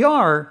 Or if we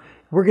are,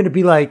 we're going to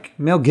be like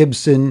Mel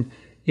Gibson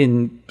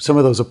in some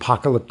of those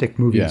apocalyptic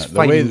movies,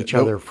 fighting each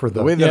other for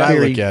the way that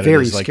very, I look at it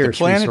very is like the scarce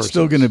planet's resources.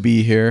 still going to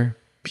be here.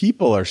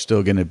 People are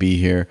still going to be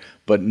here,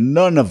 but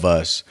none of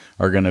us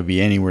are going to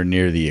be anywhere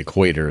near the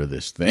equator of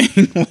this thing.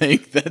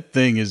 Like that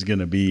thing is going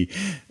to be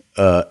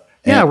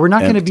we're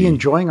not going to be empty.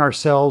 enjoying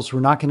ourselves. We're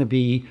not going to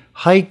be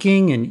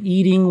hiking and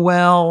eating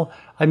well.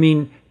 I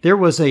mean, there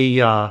was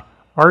a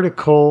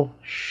article,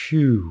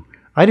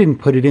 I didn't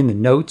put it in the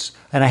notes,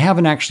 and I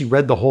haven't actually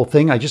read the whole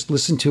thing. I just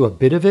listened to a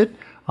bit of it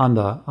on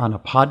a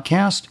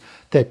podcast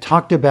that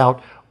talked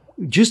about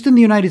just in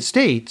the United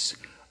States,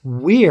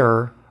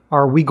 where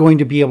are we going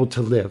to be able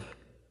to live?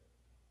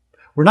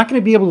 We're not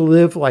going to be able to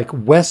live like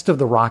west of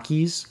the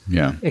Rockies,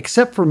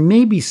 except for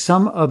maybe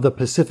some of the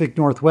Pacific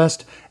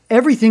Northwest.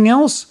 Everything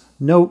else,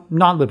 no,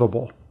 not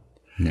livable.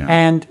 Yeah.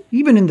 And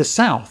even in the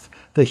South,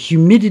 the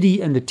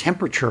humidity and the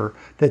temperature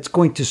that's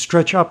going to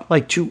stretch up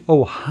like to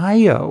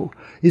Ohio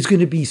is going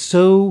to be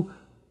so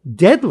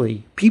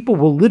deadly. People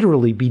will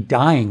literally be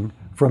dying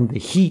from the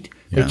heat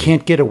they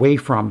can't get away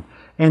from.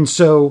 And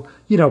so,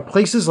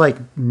 places like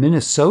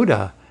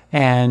Minnesota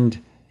and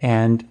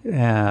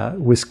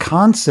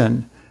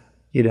Wisconsin,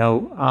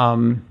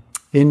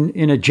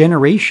 in a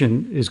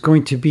generation is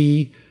going to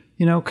be,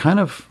 kind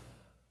of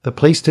the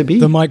place to be.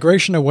 The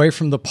migration away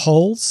from the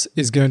poles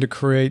is going to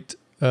create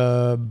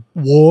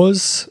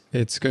wars.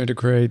 It's going to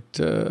create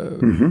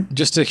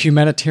just a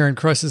humanitarian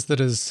crisis that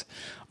is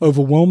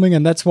overwhelming.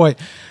 And that's why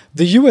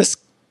the U.S.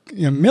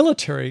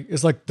 military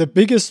is like the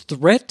biggest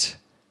threat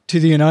to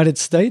the United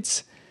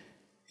States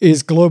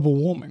is global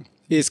warming,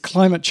 is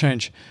climate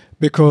change,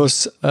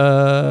 because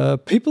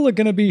people are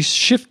going to be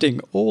shifting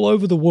all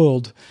over the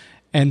world,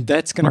 and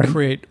that's going to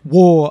create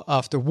war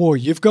after war.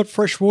 You've got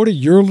fresh water.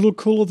 You're a little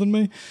cooler than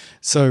me.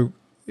 So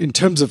in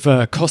terms of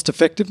cost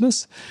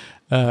effectiveness,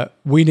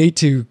 we need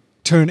to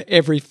turn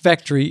every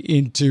factory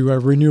into a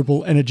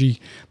renewable energy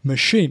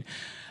machine.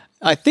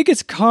 I think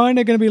it's kind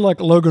of going to be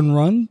like Logan's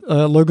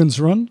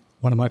Run,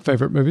 one of my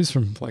favorite movies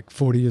from like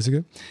 40 years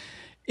ago.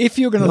 If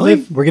you're going to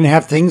live... We're going to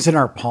have things in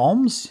our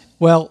palms?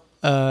 Well,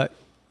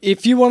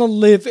 if you want to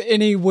live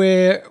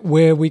anywhere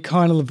where we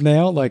kind of live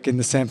now, like in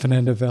the San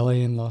Fernando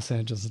Valley in Los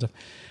Angeles and stuff,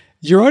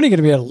 you're only going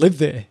to be able to live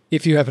there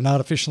if you have an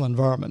artificial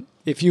environment.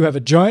 If you have a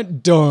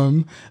giant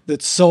dome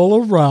that's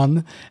solar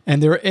run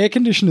and there are air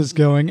conditioners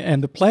going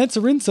and the plants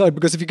are inside,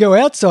 because if you go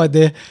outside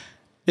there,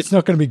 it's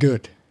not going to be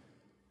good.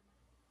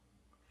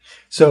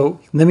 So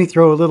let me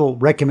throw a little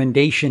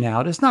recommendation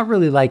out. It's not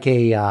really like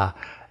a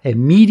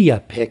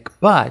media pick,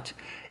 but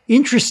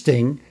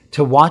interesting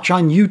to watch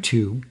on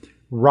YouTube.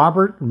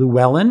 Robert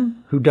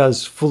Llewellyn, who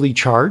does Fully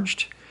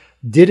Charged,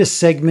 did a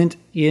segment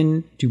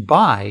in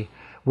Dubai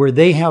where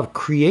they have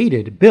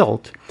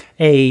built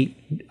a,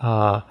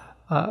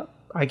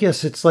 I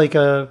guess it's like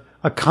a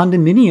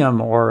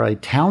condominium or a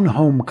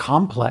townhome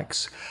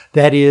complex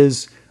that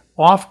is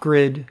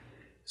off-grid,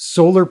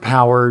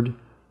 solar-powered,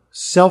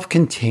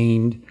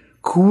 self-contained,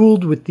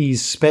 cooled with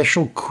these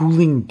special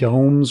cooling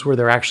domes where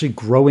they're actually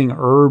growing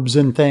herbs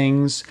and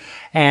things.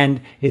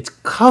 And it's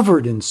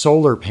covered in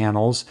solar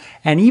panels.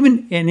 And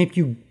if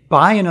you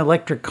buy an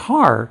electric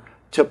car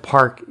to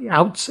park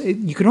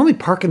outside, you can only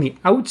park on the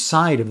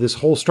outside of this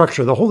whole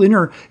structure. The whole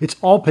it's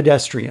all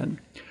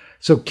pedestrian.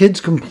 So kids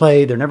can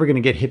play. They're never going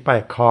to get hit by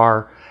a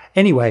car.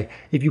 Anyway,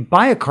 if you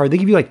buy a car, they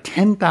give you like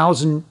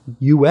 $10,000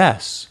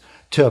 US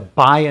to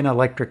buy an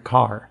electric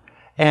car.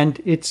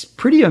 And it's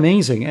pretty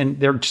amazing. And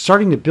they're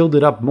starting to build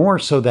it up more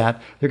so that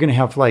they're going to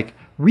have like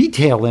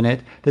retail in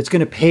it that's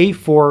going to pay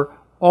for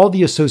all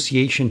the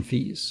association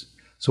fees.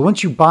 So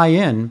once you buy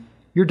in,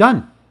 you're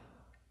done.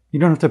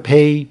 You don't have to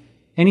pay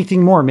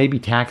anything more, maybe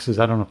taxes.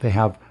 I don't know if they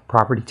have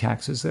property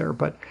taxes there,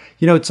 but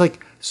it's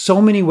like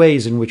so many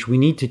ways in which we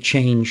need to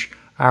change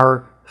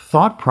our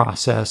thought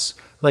process.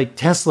 Like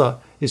Tesla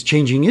is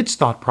changing its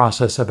thought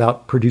process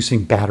about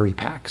producing battery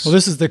packs. Well,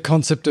 this is the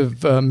concept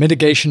of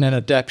mitigation and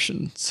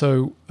adaptation.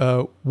 So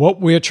what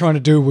we're trying to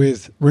do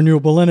with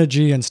renewable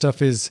energy and stuff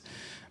is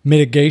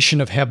mitigation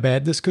of how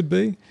bad this could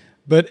be.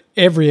 But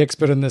every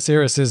expert in this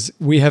area says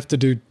we have to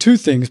do two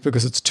things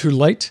because it's too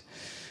late.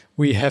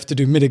 We have to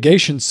do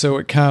mitigation so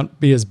it can't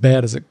be as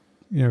bad as it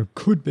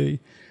could be.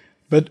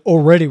 But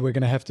already we're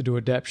going to have to do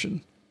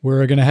adaptation.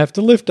 We're going to have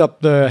to lift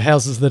up the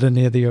houses that are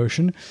near the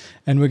ocean,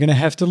 and we're going to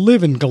have to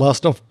live in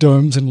glassed-off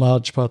domes in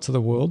large parts of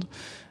the world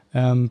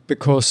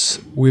because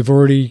we've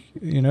already,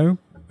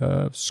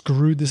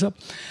 screwed this up.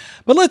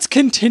 But let's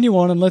continue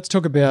on and let's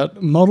talk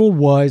about Model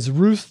Y's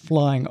roof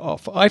flying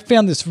off. I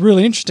found this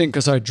really interesting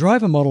because I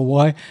drive a Model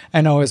Y,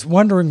 and I was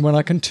wondering when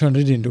I can turn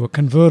it into a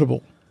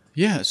convertible.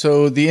 Yeah,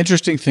 so the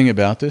interesting thing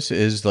about this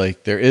is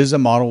like there is a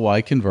Model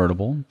Y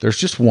convertible. There's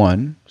just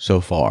one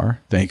so far,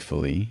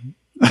 thankfully.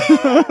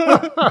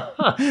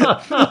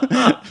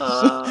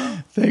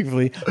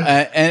 Thankfully,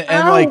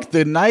 and like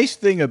the nice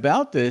thing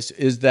about this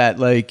is that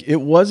like it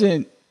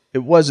wasn't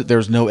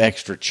there's no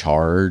extra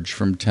charge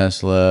from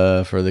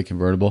Tesla for the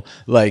convertible.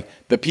 Like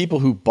the people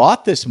who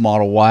bought this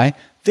Model Y,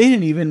 they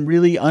didn't even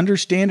really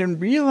understand and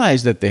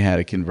realize that they had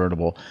a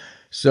convertible.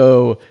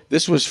 So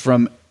this was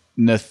from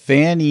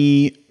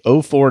Nathani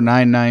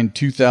 0499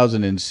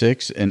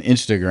 2006 and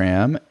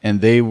Instagram,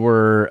 and they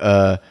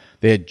were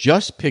they had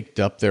just picked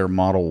up their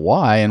Model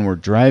Y and were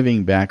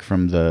driving back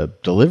from the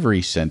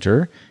delivery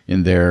center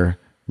in their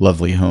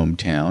lovely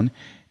hometown.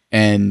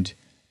 And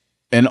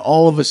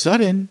all of a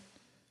sudden,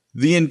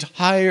 the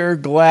entire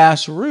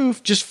glass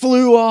roof just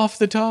flew off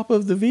the top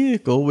of the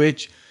vehicle,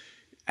 which,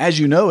 as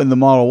you know, in the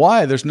Model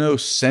Y, there's no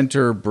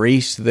center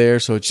brace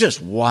there. So it's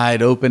just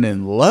wide open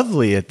and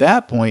lovely at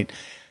that point.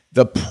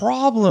 The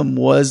problem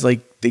was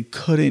like they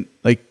couldn't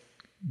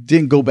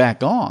didn't go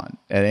back on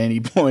at any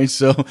point.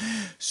 So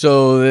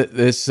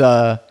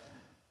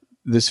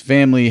this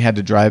family had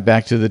to drive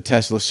back to the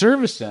Tesla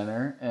service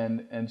center,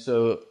 and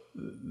so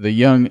the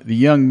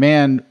young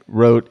man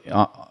wrote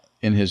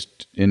in his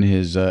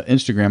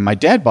Instagram, "My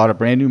dad bought a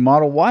brand new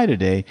Model Y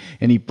today,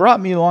 and he brought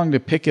me along to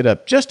pick it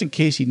up just in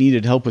case he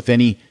needed help with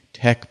any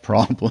tech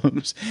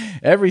problems.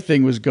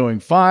 Everything was going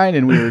fine,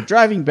 and we were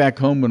driving back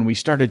home when we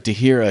started to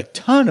hear a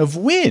ton of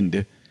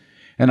wind,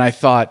 and I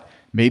thought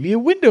maybe a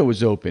window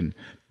was open.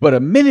 But a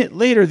minute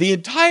later, the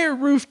entire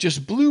roof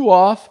just blew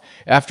off.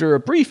 After a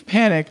brief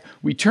panic,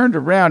 we turned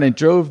around and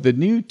drove the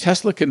new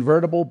Tesla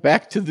convertible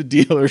back to the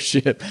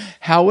dealership.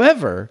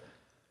 However,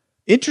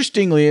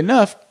 interestingly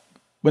enough,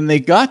 when they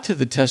got to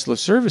the Tesla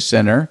service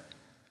center,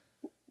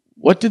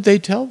 what did they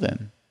tell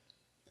them?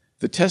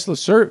 The Tesla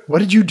What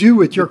did you do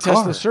with your car?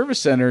 Tesla service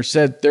center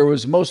said there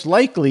was most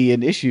likely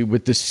an issue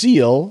with the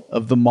seal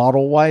of the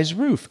Model Y's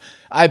roof.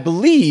 I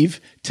believe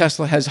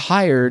Tesla has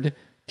hired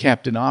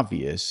Captain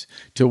Obvious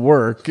to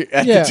work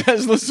at Yeah. the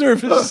Tesla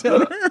service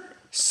center.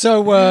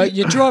 So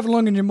you drive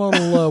along in your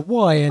Model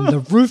Y and the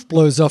roof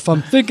blows off.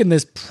 I'm thinking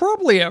there's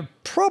probably a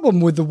problem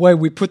with the way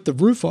we put the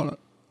roof on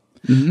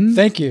it.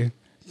 Thank you.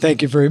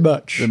 Thank you very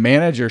much. The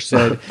manager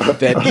said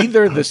that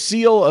either the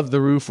seal of the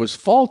roof was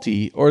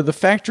faulty or the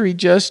factory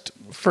just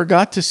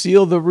forgot to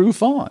seal the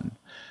roof on.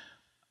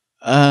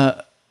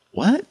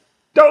 What?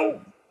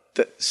 No.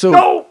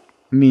 I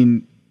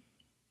mean,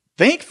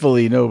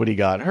 thankfully nobody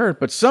got hurt,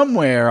 but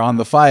somewhere on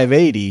the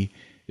 580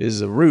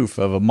 is a roof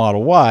of a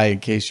Model Y in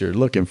case you're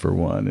looking for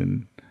one.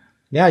 And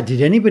Yeah,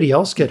 did anybody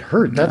else get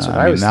hurt? That's what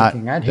I was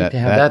thinking. I'd hate to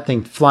have that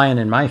thing flying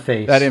in my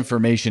face. that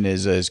information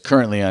is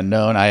currently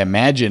unknown. I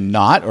imagine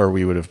not, or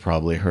we would have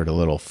probably heard a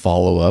little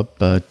follow up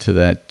to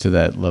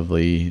that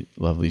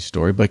lovely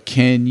story. But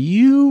can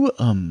you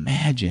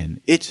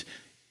imagine?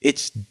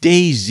 It's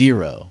day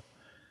zero.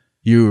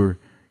 You're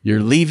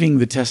leaving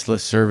the Tesla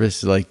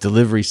service like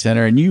delivery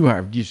center, and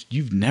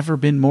you've never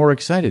been more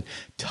excited.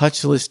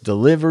 Touchless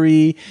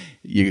delivery,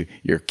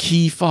 your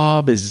key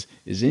fob is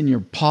in your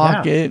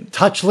pocket. Yeah.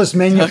 Touchless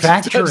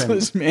manufacturing.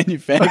 Touchless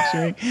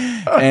manufacturing,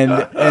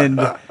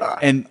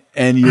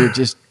 and you're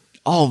just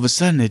all of a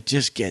sudden it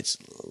just gets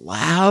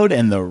loud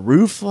and the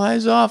roof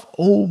flies off.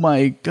 Oh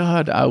my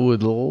God, I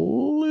would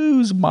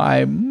lose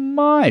my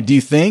mind. Do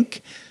you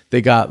think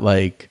they got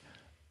like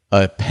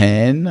a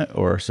pen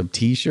or some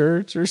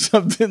T-shirts or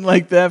something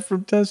like that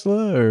from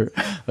Tesla, or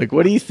like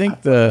what do you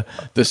think the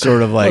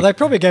sort of like? Well, they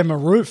probably gave him a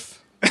roof.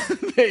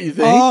 You think?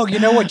 Oh, you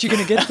know what you're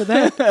going to get for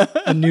that?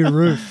 A new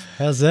roof.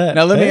 How's that?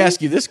 Now let me Hey?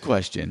 ask you this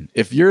question: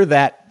 if you're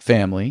that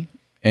family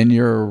and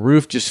your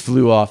roof just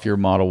flew off your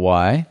Model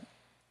Y,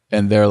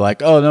 and they're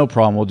like, "Oh, no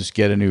problem, we'll just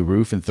get a new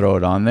roof and throw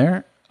it on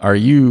there," are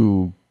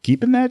you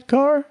keeping that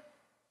car?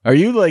 Are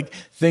you like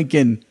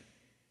thinking,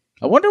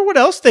 "I wonder what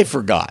else they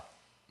forgot"?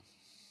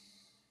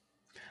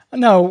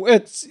 No,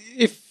 it's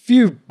if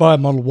you buy a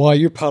Model Y,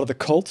 you're part of the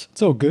cult.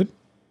 It's all good.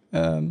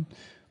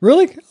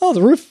 Really? Oh,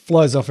 the roof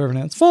flies off every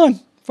now. It's fine,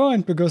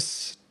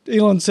 because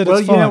Elon said Well,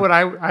 it's you fine. know what?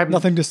 I'm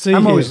Nothing to see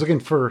I'm always here. looking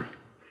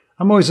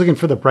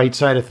for the bright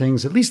side of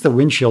things. At least the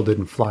windshield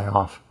didn't fly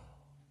off.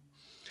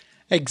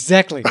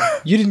 Exactly.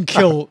 You didn't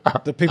kill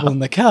the people in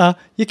the car.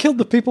 You killed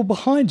the people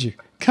behind you.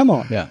 Come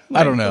on. Yeah,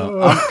 I don't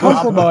know.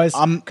 Compromise.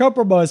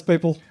 Compromise,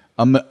 people.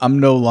 I'm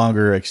no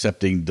longer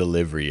accepting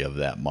delivery of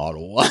that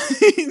Model Y.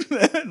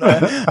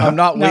 I'm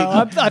not No,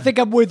 waiting. I think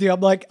I'm with you. I'm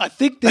like, I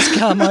think this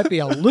car might be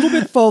a little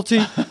bit faulty.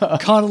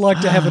 Kind of like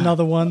to have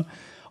another one.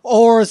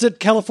 Or is it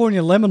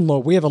California lemon law?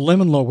 We have a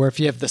lemon law where if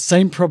you have the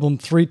same problem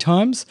 3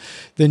 times,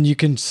 then you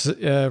can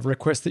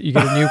request that you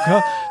get a new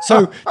car.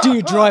 So do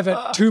you drive it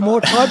 2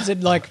 more times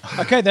and like,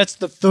 okay, that's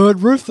the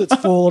 3rd roof that's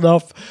fallen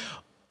off.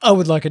 I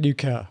would like a new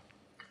car.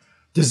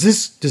 Does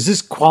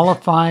this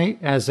qualify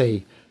as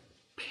a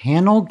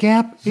panel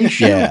gap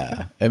issue?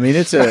 Yeah, I mean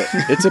it's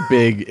a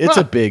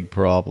big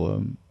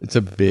problem. It's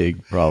a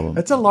big problem.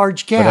 That's a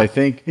large gap. But I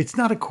think it's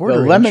not a the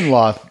quarter inch. lemon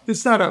law.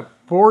 It's not a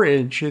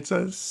 4-inch. It's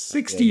a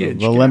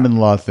 60-inch. The lemon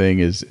law thing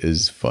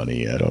is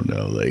funny. I don't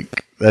know,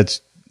 like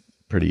that's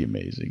pretty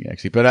amazing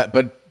actually.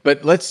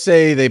 But let's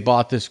say they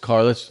bought this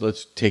car.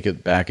 Let's take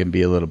it back and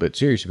be a little bit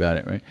serious about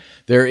it, right?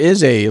 There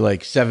is a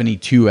like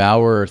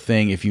 72-hour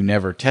thing if you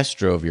never test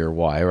drove your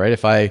Y, right?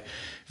 If I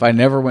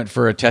never went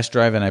for a test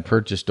drive and I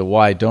purchased a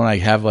Y, don't I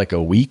have like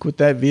a week with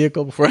that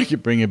vehicle before I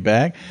could bring it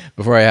back?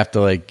 Before I have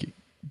to like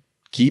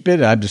keep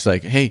it? I'm just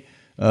like, hey,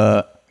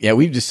 yeah,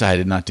 we've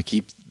decided not to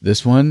keep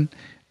this one.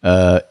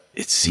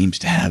 It seems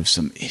to have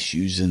some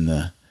issues in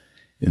the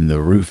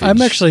roofage.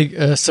 I'm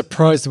actually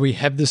surprised that we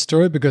have this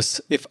story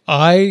because if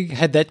I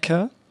had that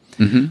car,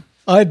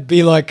 I'd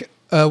be like,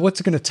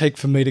 what's it going to take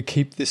for me to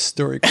keep this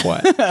story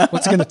quiet?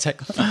 What's it going to take?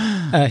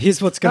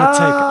 Here's what's going to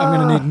take. I'm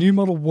going to need a new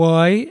Model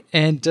Y,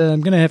 and I'm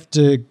going to have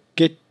to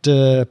get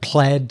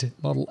plaid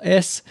Model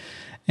S.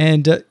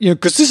 And,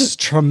 because this is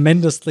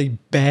tremendously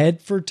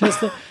bad for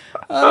Tesla,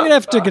 I'm going to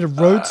have to get a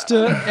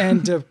Roadster,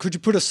 and could you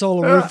put a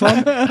solar roof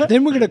on?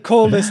 Then we're going to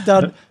call this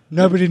done.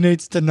 Nobody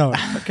needs to know.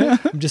 Okay?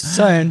 I'm just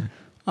saying.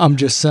 I'm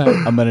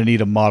going to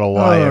need a Model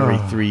Y every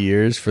 3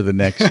 years for the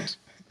next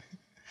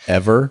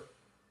ever.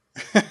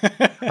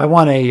 I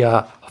want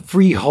a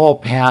free hall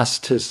pass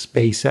to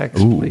SpaceX,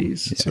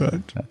 please.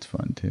 That's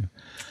fun too.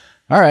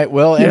 All right.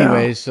 Well,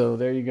 anyway, so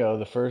there you go.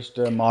 The first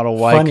Model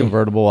Y Funny.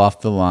 convertible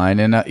off the line.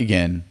 And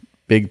again,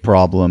 big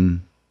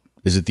problem.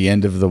 Is it the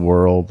end of the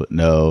world?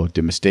 No.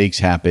 Do mistakes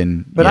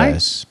happen? But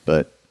yes.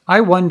 But I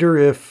wonder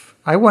if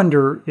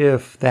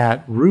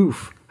that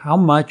roof, how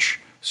much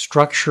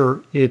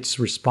structure it's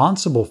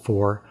responsible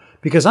for,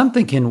 because I'm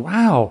thinking,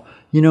 wow,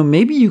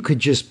 maybe you could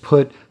just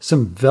put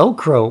some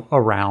Velcro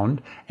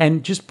around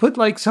and just put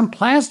like some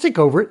plastic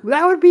over it.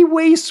 That would be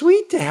way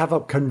sweet to have a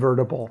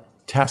convertible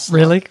Tesla.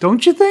 Really?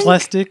 Don't you think?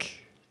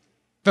 Plastic?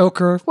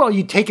 Velcro. Well,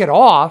 you take it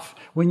off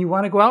when you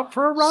want to go out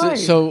for a ride.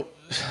 So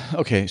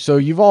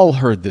you've all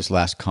heard this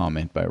last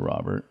comment by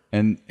Robert,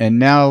 and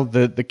now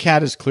the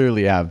cat is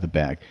clearly out of the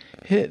bag.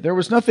 There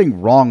was nothing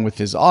wrong with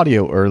his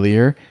audio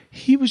earlier.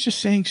 He was just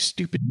saying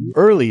stupid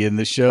early in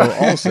the show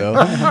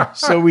also.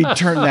 So we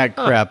turned that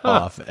crap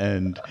off,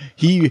 and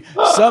he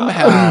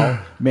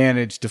somehow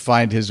managed to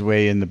find his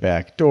way in the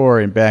back door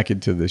and back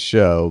into the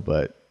show,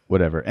 but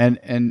whatever.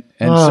 And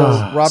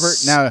so Robert,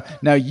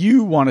 now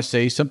you want to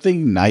say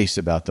something nice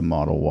about the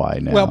Model Y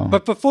now. Well,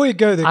 but before you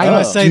go there, can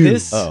I say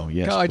this? Oh,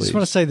 yes, I just please.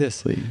 want to say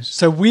this. Please.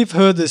 So we've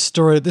heard this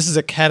story. This is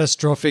a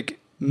catastrophic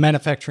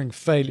manufacturing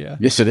failure.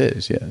 Yes, it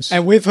is, yes.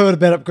 And we've heard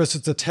about it because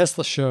it's a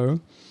Tesla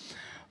show.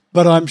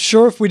 But I'm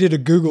sure if we did a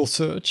Google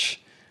search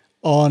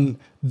on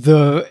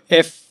the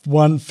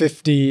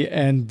F-150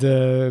 and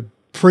the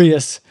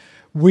Prius,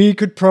 we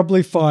could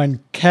probably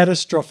find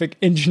catastrophic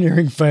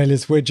engineering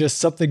failures where just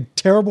something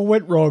terrible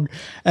went wrong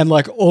and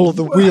like all of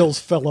the wheels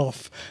fell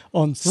off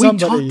on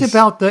somebody's. We talked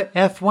about the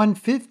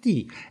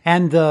F-150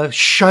 and the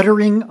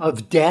shuddering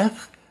of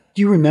death.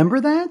 Do you remember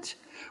that?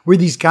 Where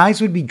these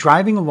guys would be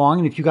driving along,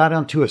 and if you got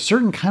onto a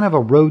certain kind of a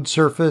road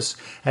surface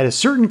at a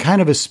certain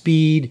kind of a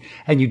speed,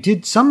 and you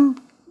did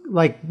some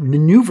like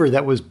maneuver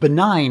that was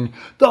benign,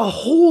 the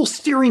whole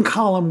steering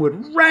column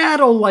would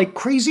rattle like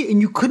crazy,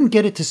 and you couldn't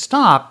get it to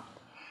stop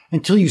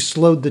until you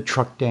slowed the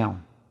truck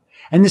down.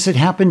 And this had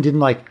happened in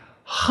like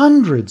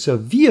hundreds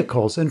of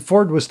vehicles, and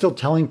Ford was still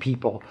telling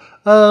people,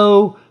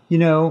 "Oh,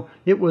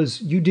 it was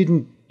you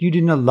didn't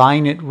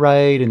align it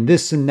right, and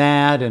this and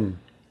that, and."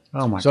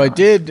 Oh my God.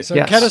 So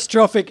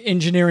catastrophic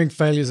engineering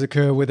failures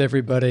occur with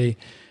everybody.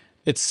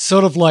 It's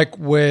sort of like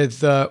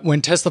with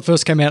when Tesla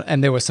first came out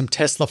and there were some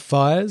Tesla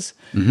fires,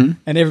 and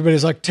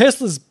everybody's like,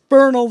 Teslas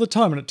burn all the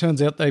time. And it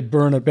turns out they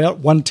burn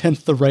about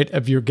 1/10 the rate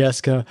of your gas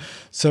car.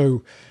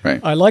 So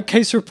I like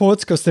case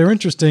reports because they're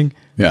interesting.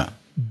 Yeah.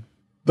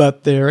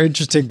 But they're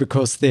interesting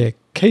because they're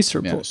case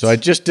reports. Yeah. So I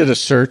just did a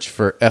search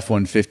for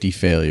F-150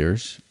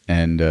 failures.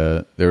 And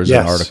there was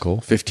an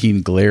article,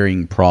 15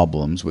 glaring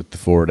problems with the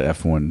Ford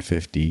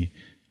F-150.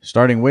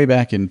 Starting way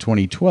back in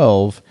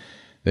 2012,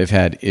 they've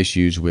had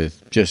issues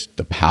with just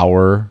the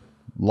power,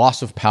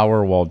 loss of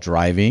power while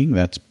driving.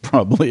 That's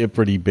probably a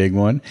pretty big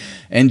one.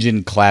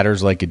 Engine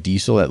clatters like a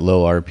diesel at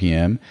low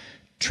RPM.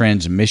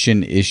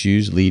 Transmission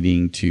issues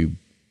leading to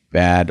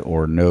bad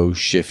or no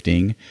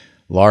shifting.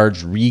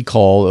 Large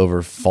recall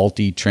over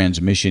faulty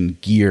transmission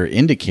gear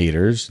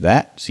indicators.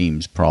 That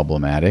seems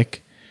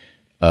problematic.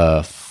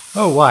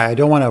 Why? I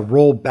don't want to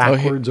roll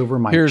backwards over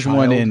my Here's child.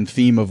 one in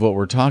theme of what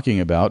we're talking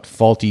about.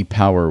 Faulty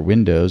power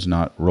windows,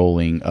 not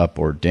rolling up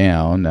or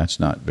down. That's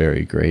not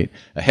very great.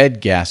 A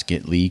head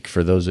gasket leak.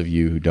 For those of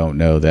you who don't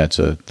know, that's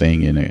a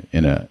thing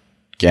in a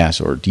gas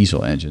or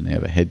diesel engine. They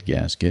have a head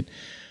gasket.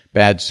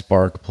 Bad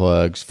spark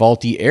plugs.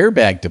 Faulty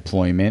airbag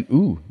deployment.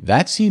 Ooh,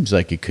 that seems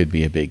like it could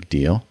be a big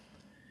deal.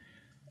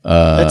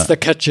 That's the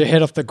cut your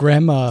head off the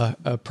grandma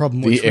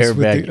problem, which was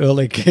with the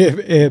early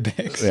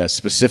airbags. Yeah,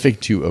 specific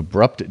to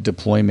abrupt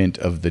deployment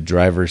of the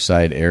driver's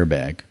side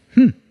airbag.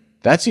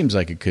 That seems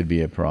like it could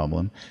be a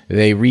problem.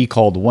 They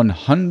recalled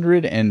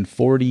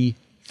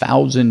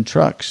 140,000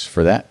 trucks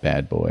for that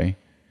bad boy.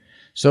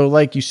 So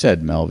like you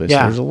said, Melvis,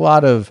 there's a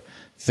lot of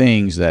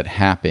things that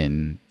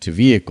happen to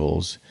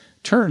vehicles.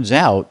 Turns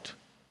out,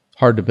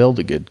 hard to build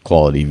a good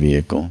quality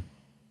vehicle.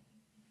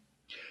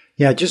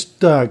 Yeah, just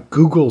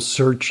Google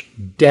search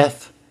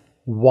death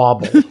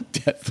wobble.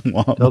 Death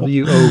wobble.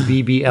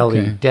 W-O-B-B-L-E.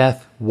 Okay.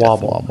 Death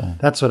wobble. Death wobble.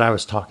 That's what I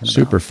was talking about.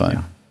 Super fun.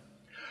 Yeah.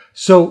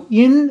 So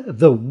in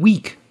The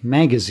Week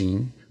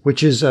magazine,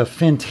 which is a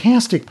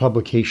fantastic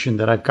publication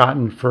that I've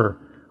gotten for,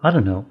 I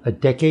don't know, a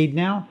decade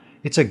now.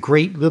 It's a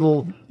great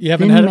little You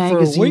haven't had it for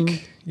a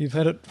week? You've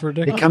had it for a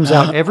decade? It comes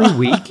out every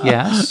week,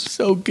 yes.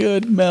 So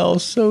good, Mel.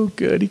 So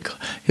good. It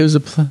was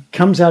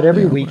comes out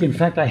every week. In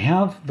fact, I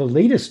have the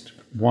latest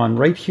one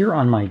right here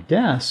on my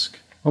desk.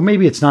 Oh,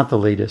 maybe it's not the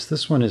latest.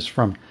 This one is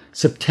from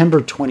September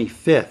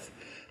 25th.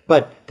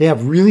 But they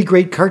have really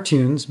great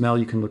cartoons. Mel,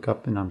 you can look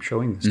up, and I'm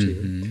showing this to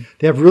you.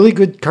 They have really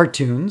good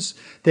cartoons.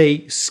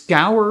 They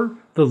scour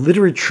the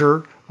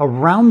literature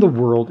around the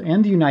world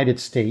and the United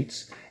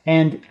States.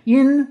 And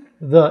in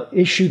the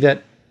issue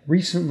that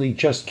recently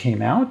just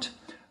came out,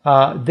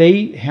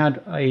 they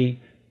had a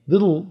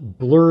little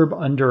blurb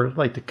under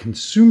like the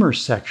consumer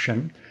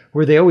section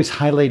where they always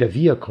highlight a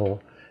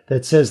vehicle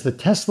that says the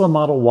Tesla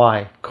Model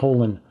Y,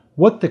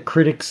 what the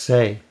critics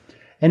say.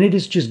 And it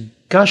is just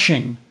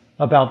gushing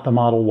about the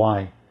Model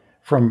Y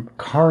from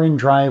Car and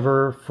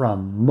Driver,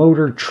 from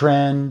Motor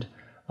Trend,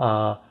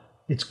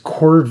 its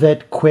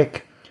Corvette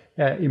quick,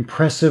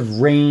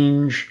 impressive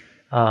range.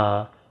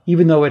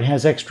 Even though it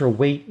has extra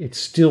weight, it's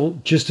still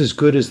just as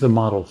good as the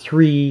Model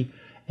 3.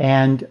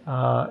 And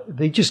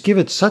they just give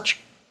it such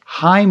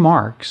high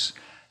marks.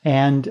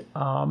 And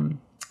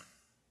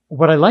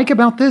what I like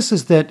about this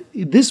is that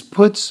this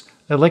puts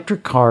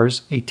electric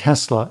cars, a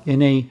Tesla,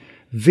 in a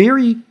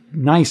very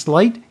nice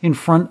light in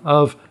front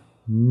of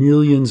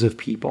millions of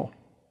people.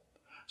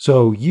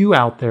 So you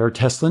out there,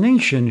 Tesla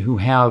Nation, who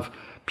have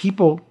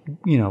people,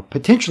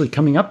 potentially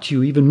coming up to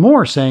you even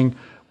more saying,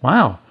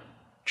 wow,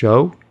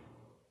 Joe,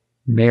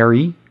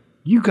 Mary,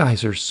 you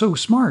guys are so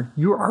smart.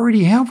 You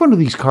already have one of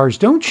these cars,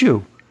 don't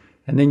you?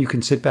 And then you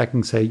can sit back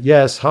and say,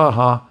 yes,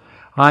 haha,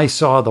 I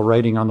saw the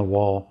writing on the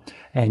wall,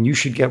 and you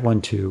should get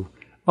one too,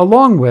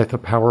 along with a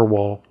power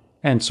wall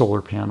and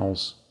solar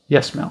panels.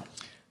 Yes, Mel.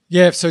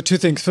 Yeah, so two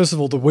things. First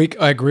of all, the week,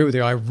 I agree with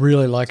you. I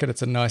really like it.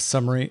 It's a nice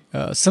summary.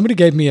 Somebody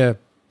gave me a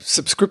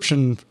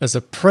subscription as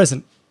a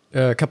present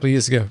a couple of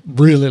years ago.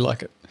 Really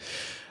like it.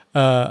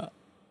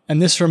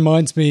 And this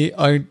reminds me,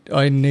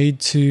 I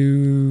need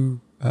to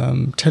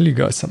tell you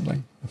guys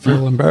something. I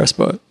feel embarrassed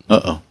by it.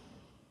 Uh-oh.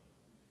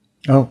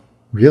 Oh,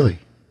 really?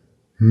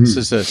 This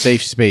is a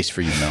safe space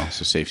for you, Mel. It's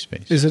a safe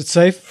space. Is it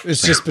safe?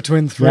 It's just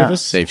between the three of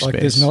us? Safe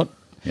space.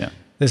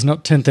 There's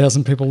not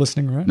 10,000 people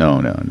listening, right? No.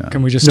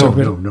 Can we just talk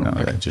about it? No.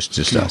 Okay.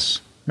 Just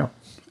us. No.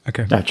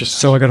 Okay. Not just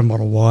so I got a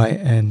Model Y,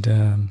 and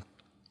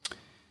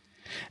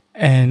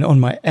on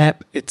my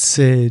app it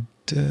said,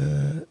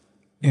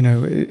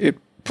 it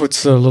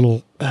puts a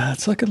little,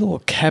 it's like a little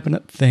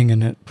cabinet thing,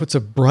 and it puts a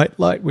bright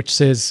light which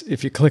says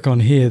if you click on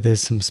here, there's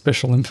some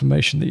special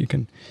information that you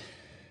can.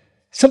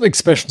 Something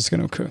special is going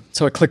to occur.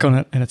 So I click on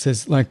it, and it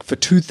says, like, for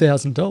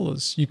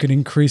 $2,000, you can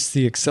increase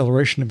the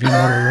acceleration of your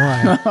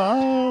Model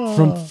Y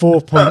from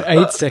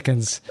 4.8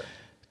 seconds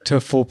to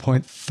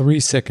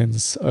 4.3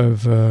 seconds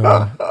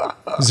over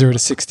 0 to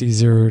 60,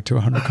 0 to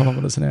 100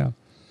 kilometers an hour.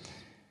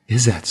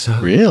 Is that so?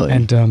 Really?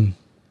 And I'm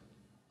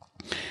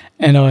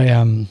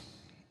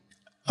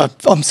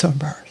so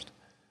embarrassed.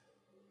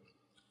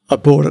 I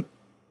bought it.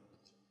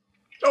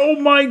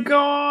 Oh, my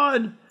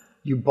God.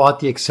 You bought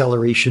the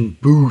acceleration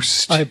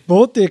boost. I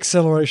bought the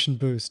acceleration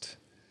boost.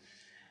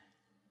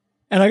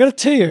 And I got to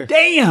tell you.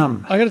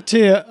 Damn.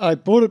 I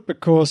bought it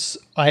because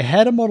I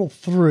had a Model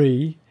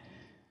 3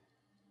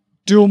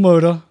 dual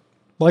motor,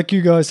 like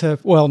you guys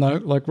have. Well, no,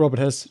 like Robert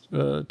has.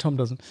 Tom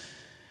doesn't.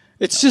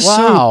 It's just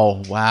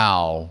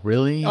Wow.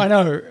 Really? I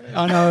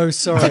know.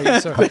 Sorry.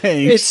 Thanks.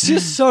 It's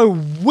just so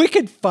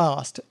wicked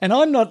fast. And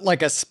I'm not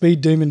like a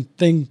speed demon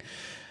thing.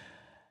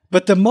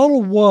 But the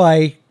Model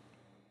Y,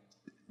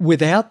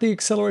 without the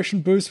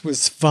acceleration boost,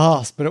 was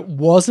fast, but it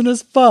wasn't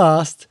as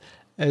fast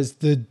as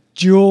the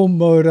dual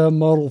motor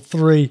Model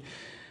 3.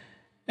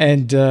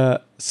 And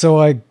so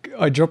I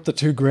dropped the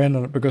 $2,000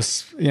 on it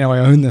because, I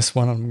own this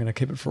one. I'm going to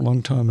keep it for a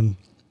long time. And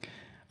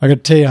I got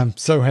to tell you, I'm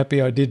so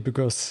happy I did,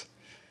 because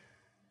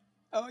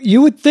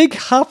you would think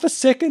half a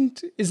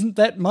second isn't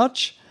that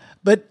much,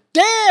 but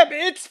damn,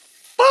 it's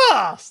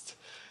fast.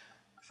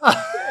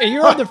 And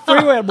you're on the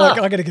freeway, I'm like,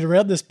 I got to get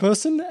around this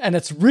person. And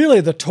it's really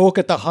the torque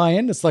at the high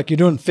end. It's like you're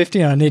doing 50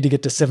 and I need to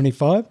get to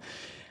 75.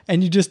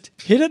 And you just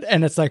hit it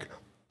and it's like,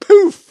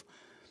 poof.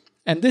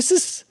 And this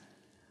is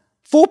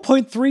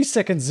 4.3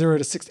 seconds, 0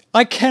 to 60.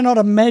 I cannot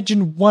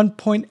imagine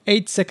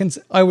 1.8 seconds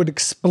I would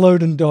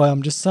explode and die.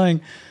 I'm just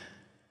saying,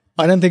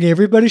 I don't think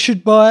everybody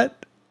should buy it,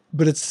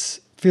 but it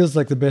feels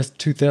like the best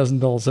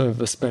 $2,000 I've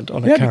ever spent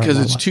on a car. Yeah, because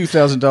it's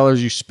 $2,000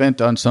 you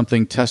spent on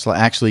something Tesla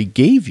actually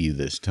gave you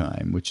this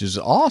time, which is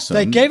awesome.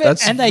 They gave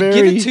it and they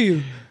give it to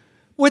you.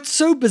 What's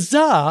so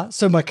bizarre,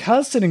 so my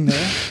car's sitting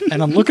there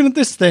and I'm looking at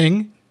this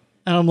thing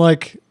and I'm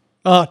like,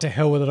 oh, to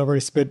hell with it. I've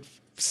already spent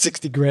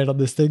 $60,000 on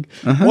this thing.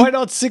 Why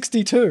not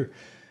 62?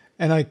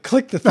 And I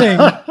click the thing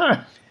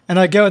and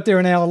I go out there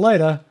an hour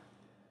later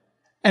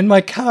and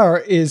my car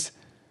is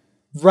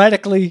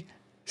radically,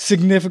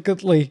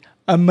 significantly,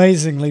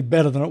 amazingly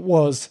better than it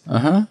was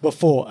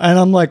before. And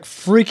I'm like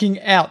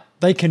freaking out.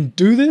 They can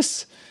do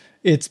this.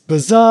 It's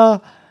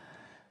bizarre.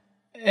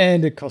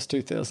 And it cost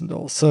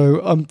 $2,000.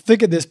 So I'm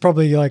thinking there's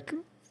probably like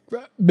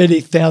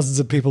many thousands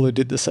of people who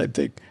did the same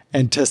thing.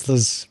 And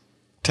Tesla's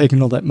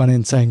taking all that money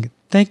and saying,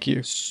 thank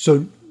you.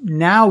 So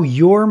now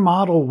your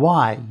Model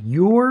Y,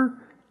 your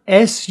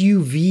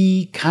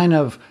SUV kind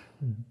of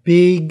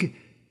big,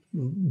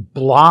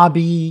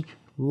 blobby,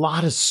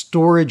 lot of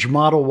storage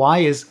Model Y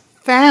is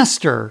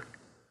faster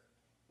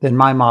than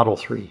my Model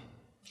 3.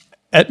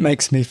 It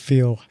makes me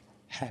feel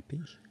happy.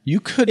 You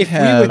could If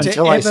have... we were to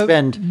Until I ever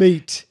spend-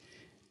 meet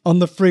on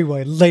the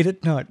freeway late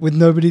at night with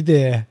nobody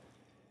there,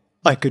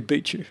 I could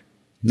beat you.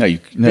 No, you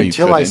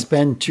Until I couldn't.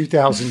 spend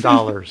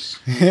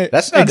 $2,000.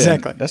 That's not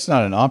Exactly. that's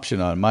not an option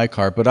on my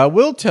car. But I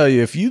will tell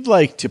you, if you'd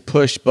like to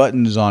push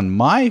buttons on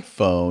my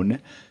phone,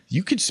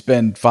 you could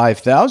spend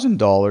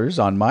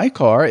 $5,000 on my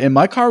car, and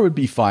my car would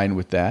be fine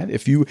with that.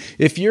 If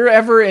you're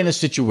ever in a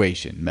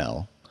situation,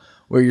 Mel,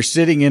 where you're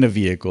sitting in a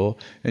vehicle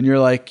and you're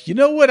like, you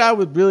know what I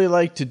would really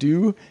like to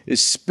do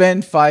is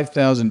spend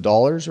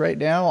 $5,000 right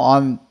now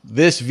on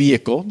this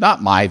vehicle,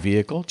 not my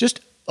vehicle,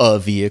 just a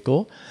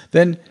vehicle,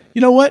 then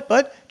you know what,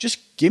 bud?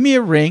 Just give me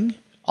a ring.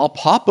 I'll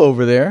pop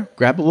over there,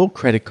 grab a little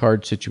credit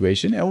card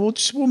situation, and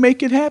we'll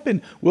make it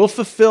happen. We'll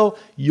fulfill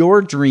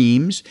your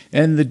dreams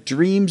and the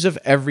dreams of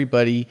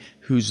everybody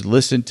who's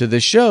listened to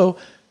this show.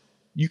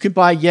 You could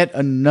buy yet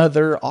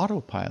another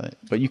autopilot,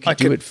 but you can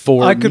do it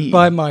for me. I could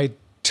buy my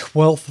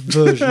 12th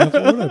version of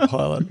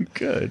autopilot.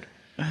 Good.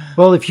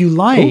 Well, if you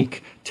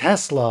like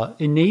Tesla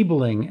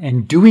enabling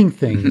and doing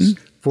things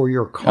for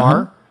your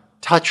car,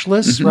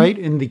 touchless, right?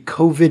 In the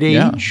COVID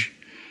Yeah. age,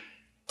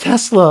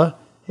 Tesla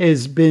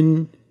has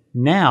been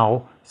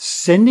now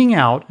sending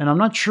out, and I'm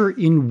not sure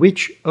in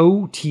which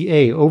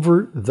OTA,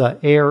 over the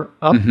air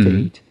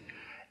update,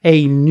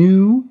 a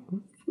new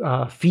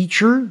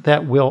feature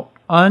that will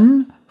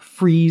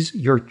unfreeze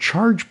your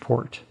charge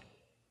port.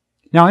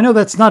 Now, I know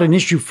that's not an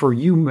issue for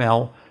you,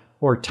 Mel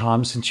or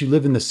Tom, since you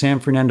live in the San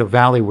Fernando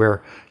Valley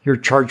where your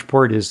charge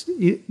port is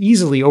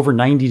easily over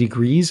 90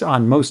 degrees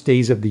on most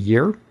days of the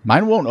year.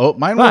 Mine won't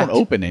But-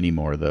 open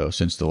anymore though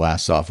since the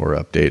last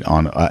software update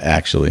on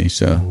actually.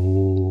 So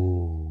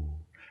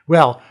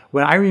Well,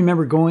 when I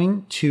remember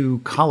going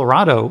to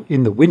Colorado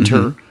in the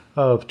winter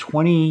of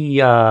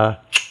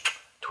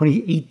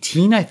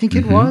 2018, I think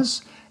it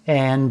was,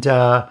 and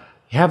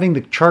having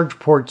the charge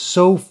port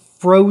so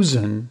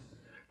frozen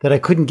that I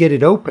couldn't get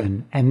it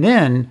open. And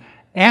then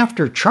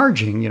after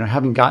charging,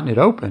 having gotten it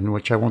open,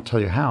 which I won't tell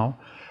you how,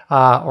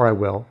 or I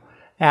will,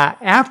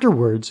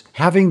 afterwards,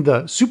 having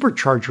the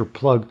supercharger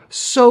plug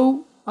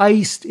so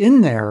iced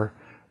in there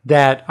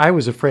that I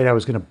was afraid I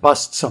was going to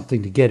bust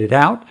something to get it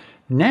out.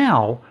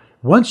 Now,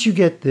 once you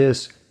get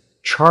this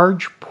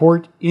charge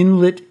port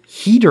inlet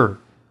heater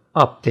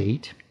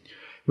update,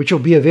 which will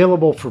be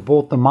available for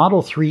both the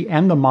Model 3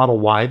 and the Model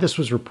Y. This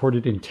was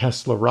reported in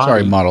Tesla Ride.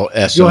 sorry, Model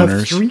S You'll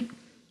owners. have three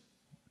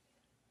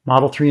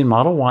Model 3 and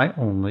Model Y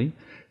only.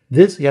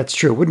 It's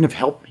true. It wouldn't have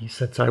helped me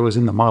since I was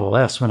in the Model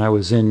S when I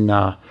was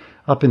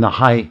up in the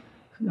high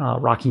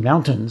Rocky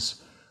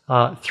Mountains.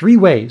 3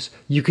 ways.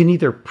 You can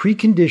either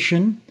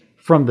precondition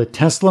from the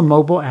Tesla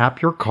mobile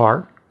app your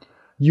car.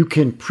 You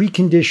can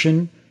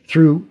precondition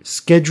through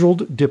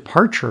scheduled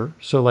departure.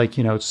 So like,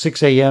 it's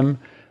 6 a.m.,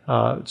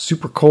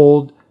 super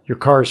cold, your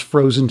car is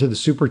frozen to the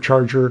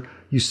supercharger.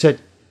 You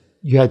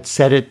had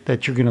set it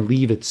that you're going to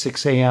leave at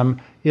 6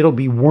 a.m. It'll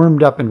be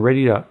warmed up and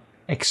ready to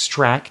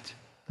extract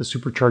the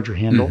supercharger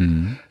handle.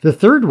 The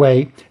third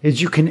way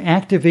is you can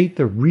activate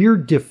the rear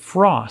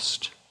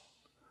defrost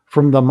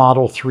from the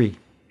Model 3,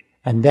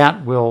 and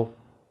that will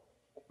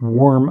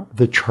warm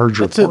the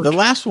charger port. The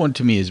last one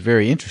to me is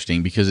very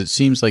interesting because it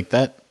seems like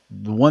that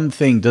the one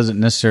thing doesn't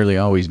necessarily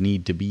always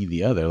need to be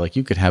the other. Like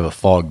you could have a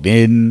fogged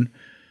in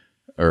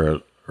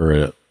or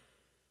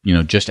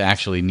just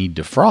actually need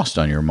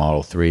defrost on your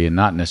Model 3 and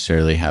not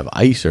necessarily have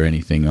ice or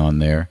anything on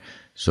there.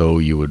 So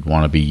you would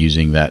want to be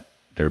using that.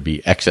 There'd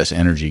be excess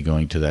energy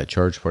going to that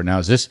charge port. Now,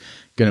 is this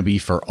going to be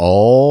for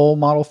all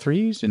Model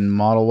 3s and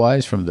Model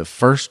Ys from the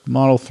first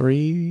Model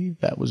 3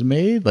 that was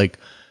made? Like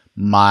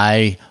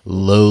my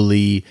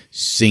lowly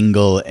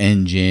single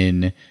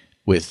engine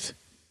with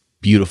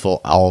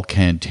beautiful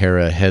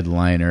Alcantara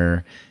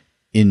headliner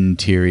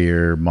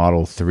interior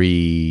Model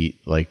 3,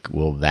 like,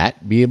 will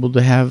that be able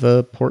to have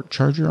a port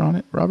charger on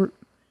it, Robert?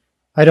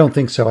 I don't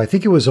think so. I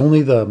think it was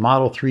only the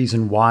Model 3s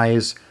and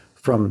Ys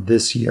from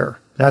this year.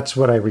 That's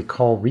what I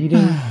recall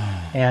reading.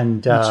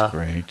 And That's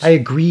great. I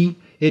agree.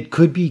 It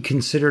could be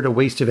considered a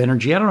waste of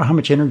energy. I don't know how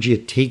much energy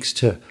it takes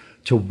to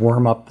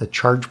warm up the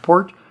charge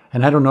port.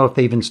 And I don't know if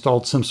they've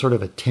installed some sort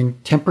of a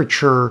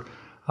temperature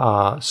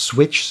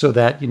switch so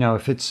that,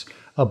 if it's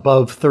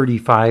above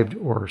 35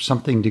 or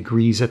something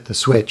degrees at the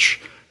switch,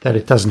 that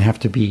it doesn't have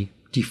to be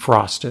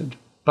defrosted.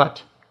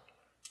 But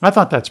I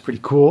thought that's pretty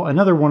cool.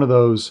 Another one of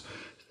those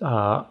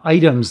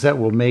items that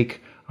will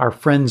make our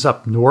friends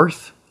up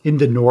north, in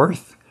the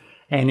north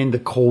and in the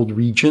cold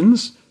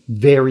regions,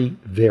 very,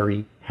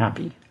 very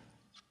happy.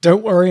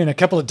 Don't worry, in a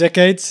couple of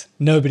decades,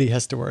 nobody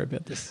has to worry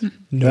about this.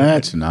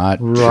 That's not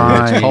true.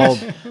 Right. It's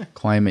called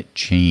climate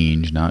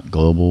change, not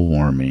global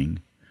warming.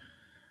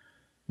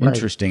 Right.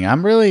 Interesting.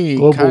 I'm really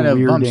Global kind of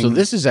bummed. So weirding.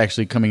 this is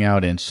actually coming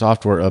out in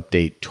software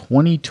update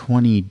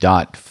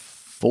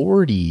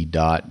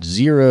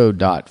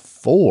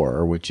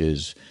 2020.40.0.4, which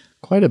is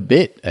quite a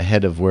bit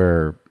ahead of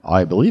where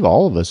I believe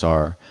all of us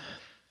are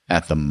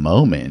at the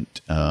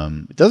moment.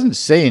 It doesn't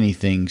say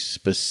anything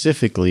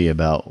specifically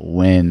about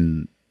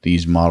when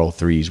these Model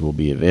 3s will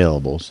be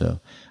available. So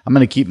I'm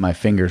going to keep my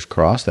fingers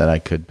crossed that I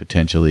could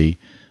potentially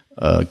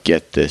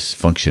get this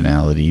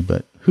functionality,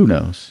 but who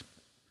knows?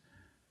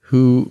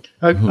 Who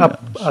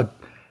knows?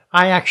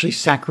 I actually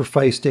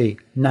sacrificed a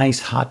nice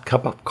hot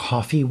cup of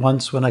coffee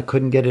once when I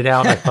couldn't get it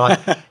out. I thought,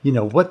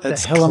 what the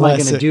hell am I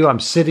going to classic. do?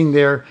 I'm sitting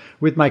there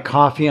with my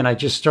coffee and I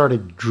just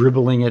started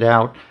dribbling it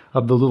out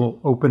of the little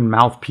open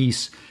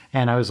mouthpiece.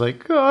 And I was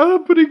like,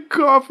 I'm putting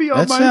coffee on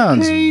That my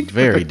sounds paint.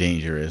 very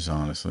dangerous,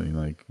 honestly.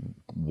 Like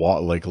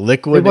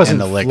liquid It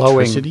wasn't and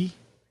electricity.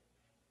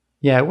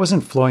 Yeah, it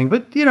wasn't flowing,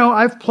 but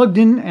I've plugged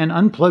in and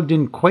unplugged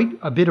in quite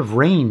a bit of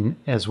rain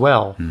as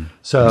well.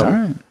 So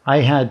right. I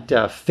had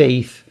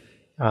faith.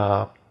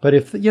 But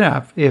if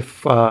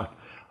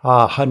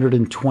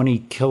 120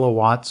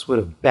 kilowatts would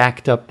have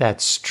backed up that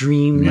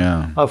stream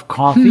Yeah. of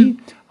coffee,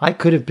 I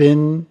could have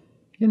been,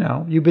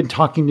 you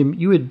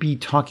would be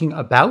talking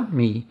about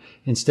me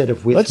instead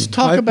of with Let's me.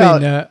 talk I've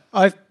about been,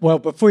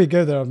 before you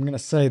go there, I'm going to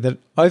say that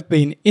I've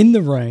been in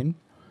the rain,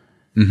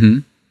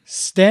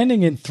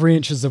 standing in 3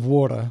 inches of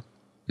water,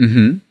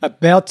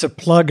 about to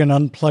plug and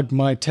unplug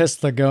my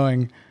Tesla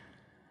going,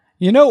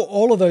 You know,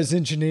 all of those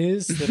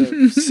engineers that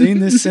have seen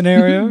this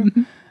scenario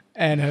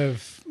and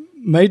have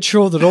made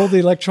sure that all the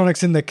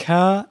electronics in the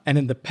car and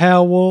in the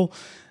Powerwall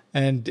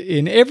and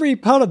in every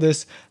part of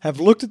this have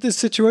looked at this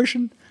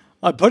situation.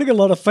 I'm putting a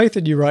lot of faith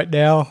in you right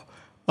now.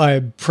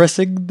 I'm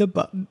pressing the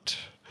button.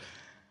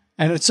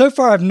 And so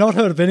far, I've not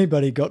heard of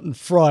anybody gotten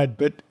fried,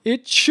 but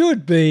it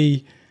should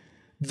be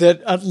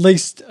that at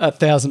least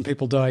 1,000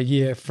 people die a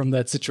year from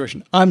that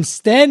situation. I'm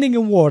standing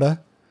in water.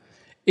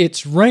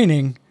 It's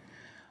raining.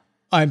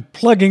 I'm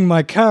plugging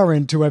my car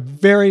into a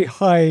very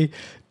high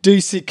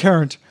DC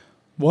current.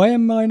 Why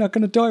am I not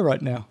going to die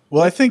right now?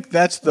 Well, I think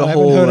that's the I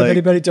whole. haven't heard of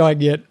anybody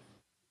dying yet.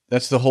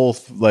 That's the whole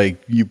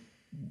you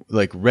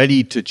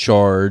ready to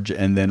charge,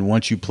 and then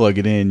once you plug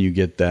it in, you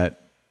get that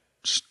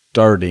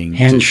starting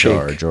Handshake. to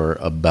charge or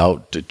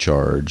about to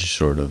charge,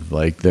 sort of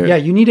like there. Yeah,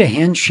 you need a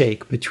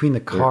handshake between the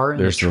car and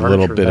the There's charger. a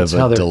little bit That's of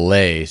how a they're-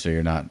 delay, so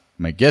you're not.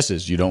 My guess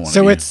is you don't want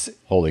So to be it's-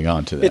 holding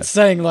on to that. It's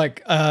saying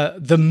like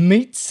the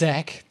meat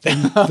sack,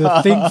 the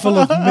thing full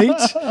of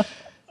meat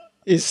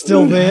is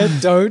still there.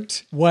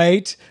 Don't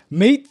wait.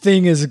 Meat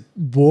thing has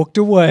walked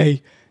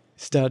away.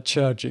 Start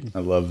charging. I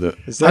love that.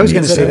 I was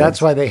going to say meat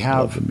that's why they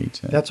Love have the meat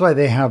sack. that's why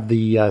they have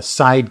the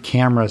side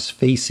cameras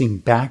facing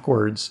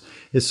backwards,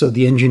 is so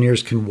the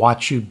engineers can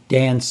watch you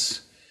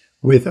dance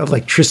with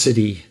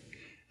electricity.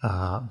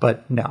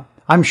 But no,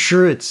 I'm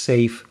sure it's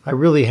safe. I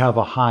really have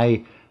a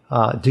high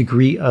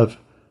degree of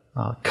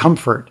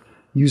comfort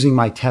using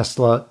my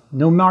Tesla,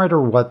 no matter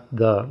what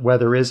the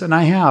weather is, and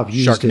I have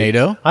used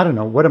Sharknado? it. I don't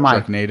know. What am I?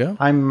 Sharknado?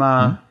 I'm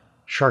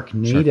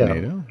Sharknado.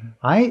 Sharknado?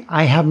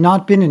 I have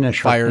not been in a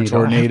Sharknado. Fire I have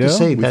tornado. to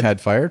say We've that had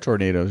fire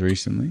tornadoes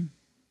recently.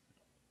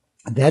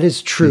 that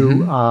is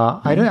true.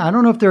 I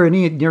don't know if there are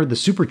any near the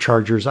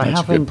superchargers. I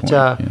That's a haven't. good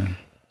point.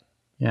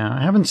 Yeah,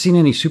 I haven't seen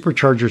any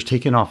superchargers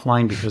taken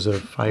offline because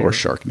of fire. Or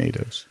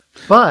sharknadoes.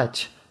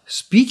 But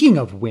speaking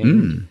of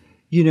wind,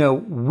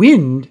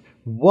 wind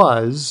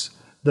was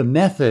the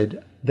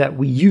method that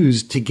we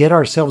used to get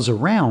ourselves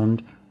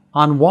around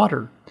on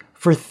water.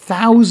 For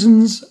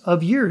thousands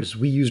of years,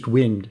 we used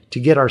wind to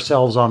get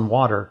ourselves on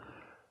water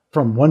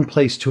from one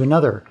place to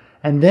another.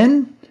 And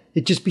then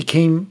it just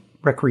became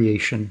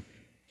recreation.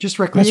 Just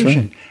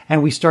recreation. Right.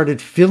 And we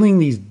started filling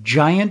these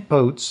giant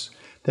boats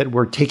that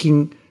were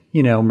taking,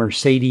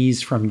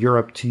 Mercedes from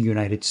Europe to the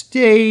United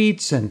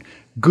States and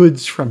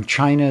goods from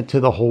China to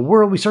the whole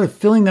world. We started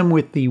filling them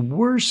with the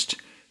worst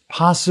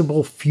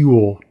possible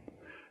fuel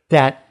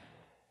that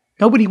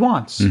nobody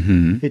wants.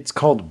 It's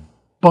called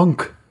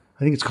bunk.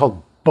 I think it's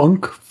called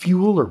bunk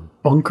fuel or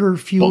bunker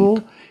fuel.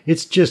 Bunk.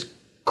 It's just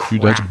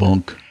crap. That's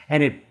bunk.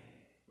 And it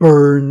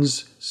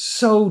burns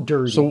so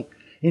dirty. So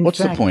In what's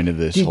the fact, point of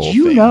this Did whole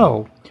you thing?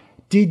 know?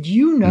 Did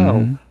you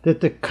know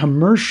that the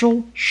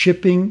commercial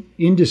shipping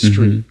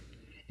industry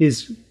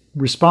is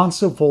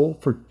responsible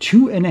for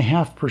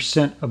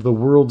 2.5% of the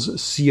world's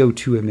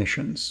CO2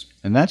 emissions?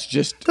 And that's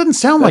just Doesn't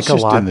sound that's like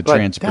a just lot, in the but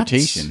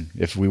transportation.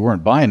 If we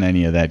weren't buying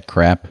any of that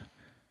crap,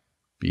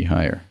 be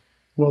higher.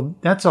 Well,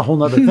 that's a whole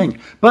nother thing.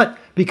 But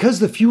because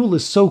the fuel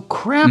is so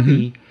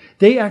crappy,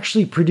 they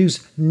actually produce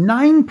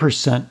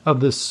 9% of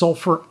the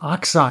sulfur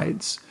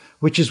oxides,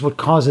 which is what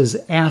causes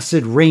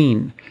acid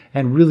rain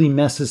and really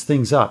messes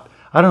things up.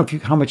 I don't know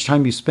how much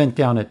time you spent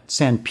down at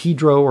San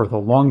Pedro or the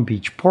Long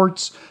Beach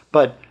ports,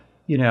 but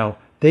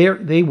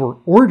they were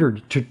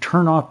ordered to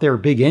turn off their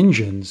big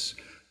engines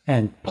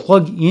and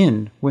plug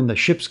in when the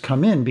ships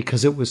come in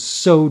because it was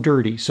so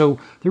dirty. So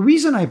the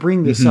reason I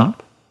bring this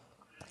up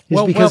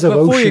is because of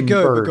before ocean you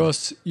go, bird.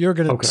 because you're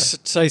going to Okay.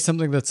 say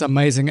something that's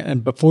amazing,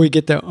 and before you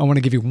get there, I want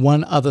to give you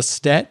one other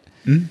stat.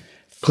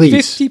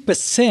 Please.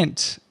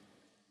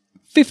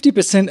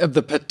 50% of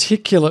the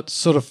particulate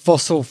sort of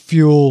fossil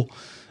fuel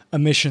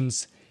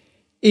emissions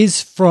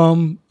is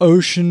from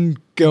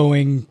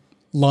ocean-going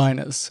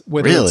liners.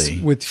 Whether Really?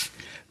 it's with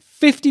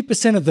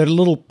 50% of the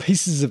little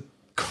pieces of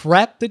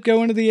crap that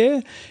go into the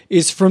air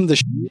is from the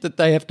shit that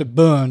they have to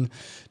burn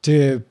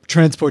to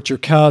transport your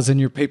cars and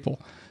your people.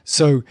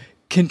 So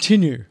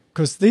continue,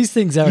 because these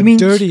things are You mean-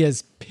 dirty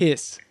as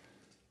piss.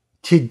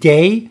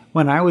 Today,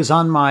 when I was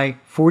on my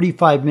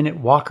 45-minute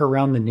walk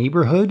around the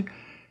neighborhood,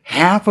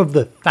 half of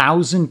the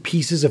 1,000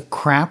 pieces of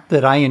crap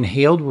that I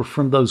inhaled were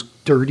from those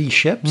dirty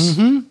ships.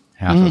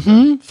 Half of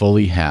it.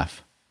 Fully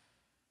half.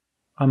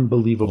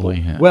 Unbelievable.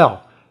 Fully half.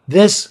 Well,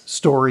 this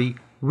story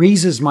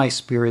raises my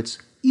spirits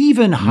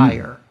even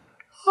higher.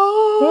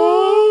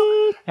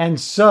 And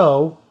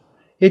so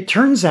it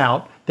turns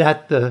out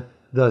that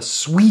the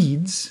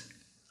Swedes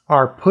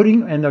are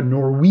putting, and the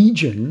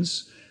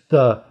Norwegians,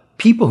 the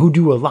people who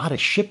do a lot of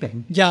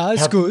shipping. Yeah,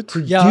 it's have good.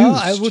 produced- Yeah,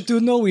 I will do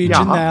Norwegian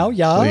Yeah. now.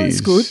 Yeah, Please,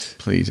 it's good.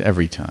 Please,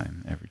 every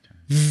time.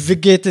 Wie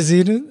geht es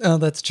Ihnen? Oh,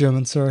 that's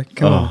German. Sorry.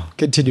 Come on.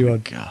 Continue on.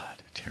 God,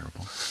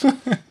 terrible.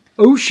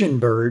 Ocean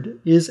Bird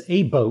is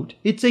a boat.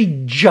 It's a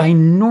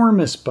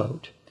ginormous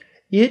boat.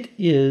 It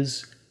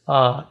is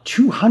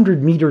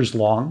 200 meters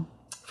long,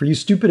 For you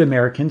stupid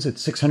Americans,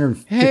 it's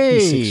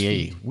 656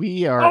 feet.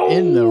 We are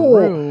in the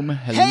room.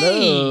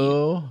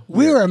 Hello.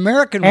 We're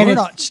American. And We're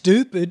it's- not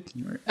stupid.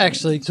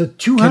 Actually, So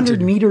 200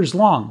 continue. meters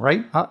long,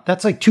 right?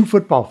 That's like 2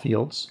 football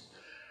fields.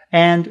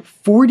 And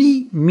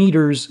 40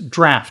 meters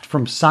draft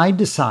from side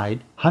to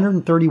side,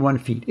 131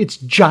 feet. It's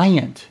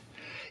giant.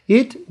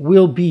 It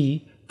will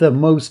be the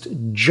most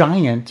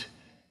giant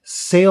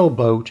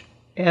sailboat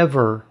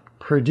ever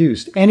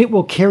produced. And it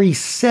will carry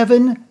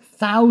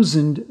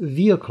 7,000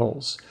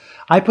 vehicles.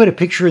 I put a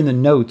picture in the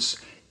notes.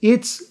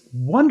 It's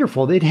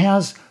wonderful. It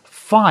has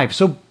 5.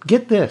 So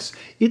get this.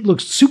 It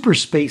looks super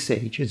space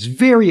age. It's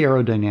very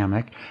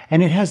aerodynamic.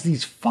 And it has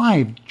these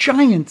 5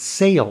 giant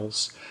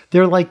sails.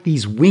 They're like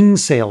these wing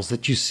sails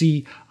that you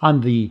see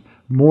on the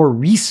more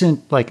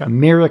recent, like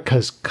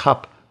America's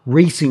Cup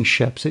racing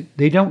ships.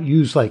 They don't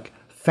use like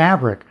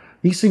fabric.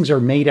 These things are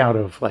made out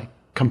of like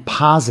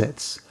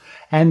composites.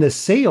 And the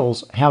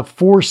sails have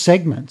 4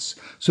 segments,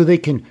 so they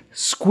can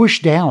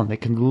squish down, they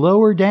can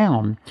lower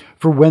down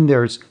for when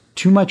there's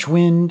too much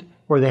wind,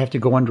 or they have to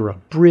go under a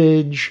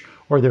bridge,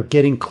 or they're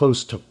getting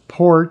close to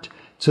port,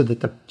 so that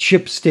the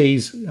ship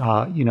stays,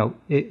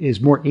 is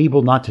more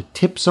able not to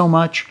tip so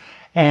much.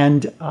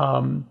 And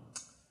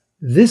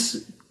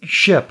this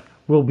ship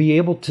will be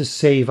able to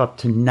save up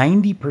to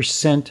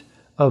 90%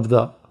 of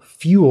the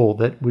fuel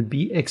that would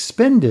be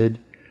expended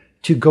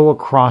to go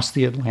across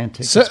the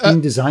Atlantic. So, it's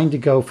being designed to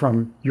go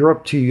from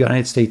Europe to the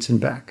United States and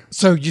back.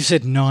 So you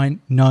said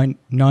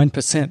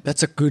 9%.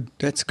 That's good.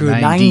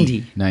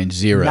 90.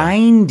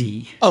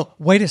 90. Oh,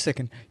 wait a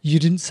second. You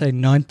didn't say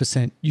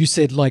 9%. You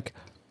said like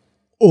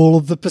all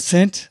of the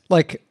percent,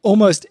 like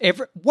almost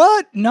every.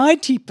 What?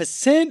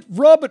 90%,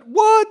 Robert?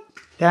 What?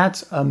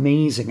 That's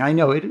amazing. I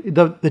know it.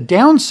 The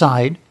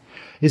downside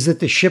is that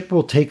the ship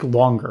will take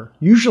longer.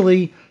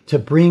 Usually, to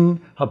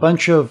bring a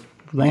bunch of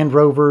Land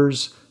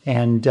Rovers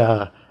and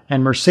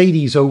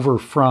Mercedes over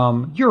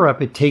from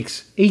Europe, it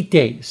takes 8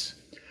 days,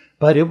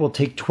 but it will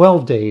take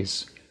 12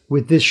 days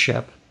with this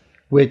ship,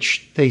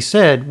 which they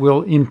said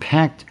will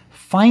impact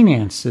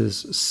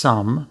finances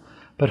some,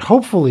 but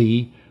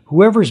hopefully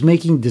whoever's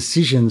making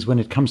decisions when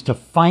it comes to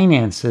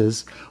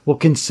finances will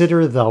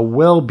consider the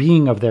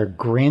well-being of their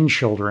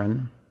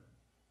grandchildren.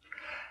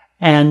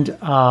 And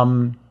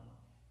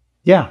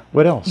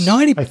what else?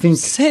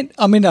 90%.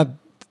 I mean,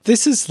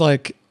 this is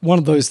like one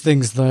of those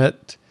things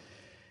that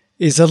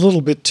is a little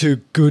bit too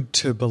good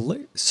to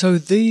believe. So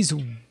these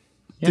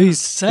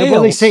sails.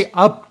 Well, they say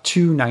up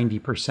to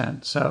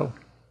 90%. So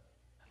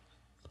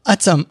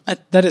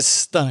that is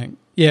stunning.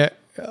 Yeah,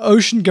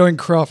 ocean-going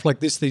craft like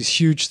this, these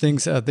huge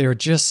things, they're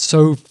just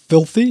so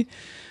filthy,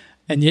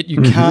 and yet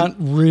you can't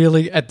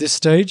really at this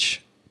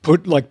stage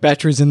put like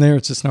batteries in there.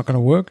 It's just not going to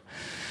work.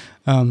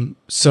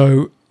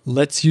 So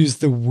let's use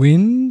the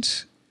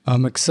wind.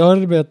 I'm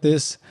excited about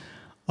this.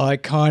 I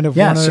kind of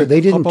want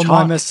to hop on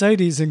my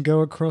Mercedes and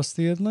go across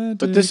the Atlantic.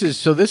 But this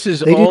is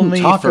They only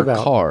didn't talk for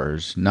about-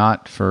 cars,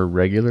 not for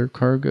regular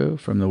cargo.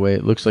 From the way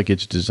it looks like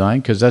it's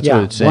designed, because that's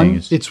what it's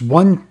saying. It's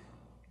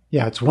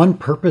one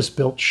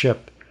purpose-built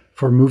ship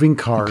for moving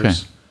cars, Okay.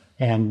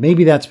 and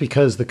maybe that's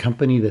because the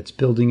company that's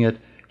building it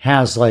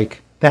has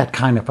like that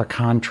kind of a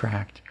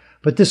contract.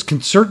 But this can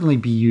certainly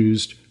be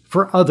used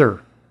for other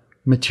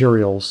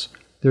materials.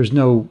 There's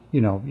no,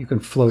 you can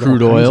float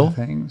Crude all kinds oil? of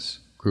things.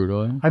 Crude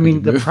oil. I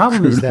mean, the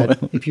problem is that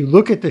if you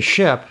look at the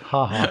ship,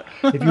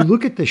 if you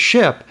look at the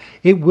ship,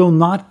 it will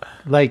not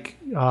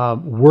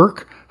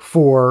work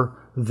for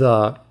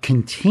the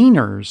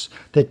containers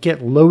that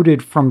get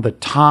loaded from the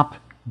top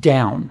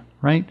down,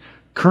 right?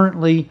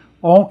 Currently,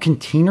 all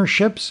container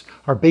ships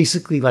are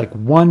basically like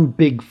one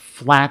big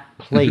flat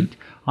plate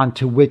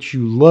onto which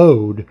you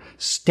load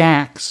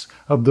stacks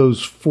of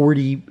those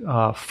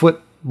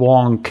 40-foot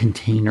long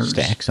containers.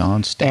 Stacks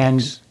on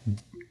stacks.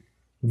 And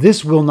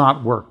this will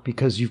not work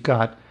because you've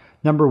got,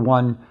 number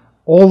one,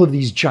 all of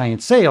these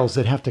giant sails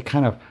that have to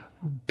kind of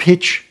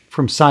pitch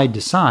from side to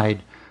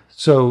side.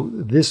 So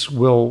this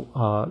will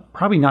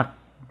probably not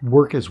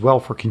work as well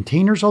for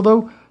containers,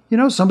 although,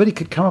 somebody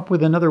could come up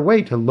with another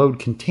way to load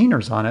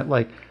containers on it,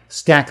 like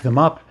stack them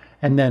up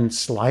and then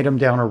slide them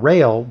down a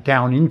rail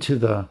down into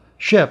the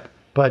ship.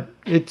 But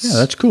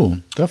that's cool.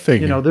 They'll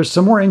figure. there's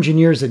some more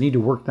engineers that need to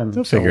work them.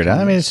 They'll figure it out.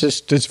 I mean,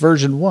 it's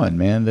version 1,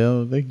 man.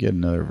 They get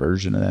another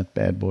version of that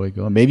bad boy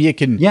going. Maybe it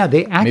can. Yeah,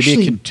 maybe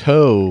it can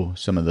tow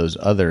some of those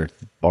other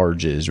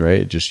barges,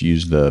 right? Just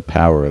use the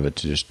power of it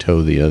to just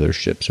tow the other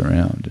ships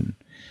around. And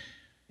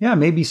yeah,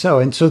 maybe so.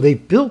 And so they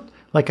built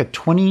like a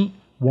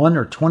 21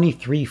 or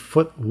 23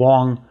 foot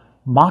long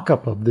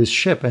mock-up of this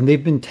ship, and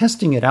they've been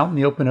testing it out in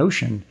the open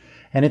ocean.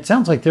 And it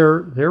sounds like they're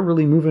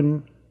really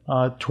moving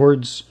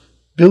towards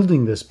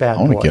building this bad boy.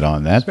 I want to get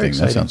on that It's very thing.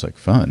 That exciting. sounds like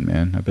fun,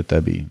 man. I bet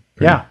that'd be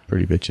Yeah.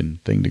 pretty bitchin'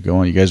 thing to go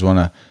on. You guys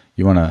wanna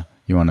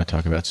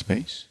talk about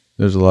space?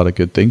 There's a lot of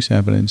good things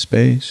happening in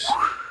space.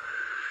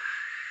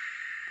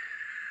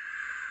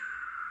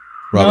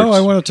 No,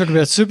 I want to talk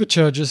about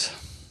superchargers.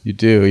 You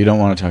do. You don't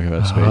want to talk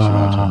about space. You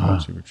want to talk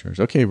about superchargers.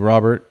 Okay,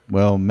 Robert.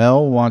 Well,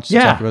 Mel wants to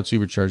talk about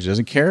superchargers. He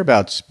doesn't care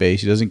about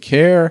space. He doesn't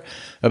care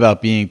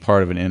about being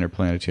part of an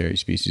interplanetary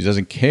species. He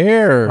doesn't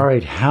care. All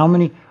right,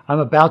 I'm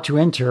about to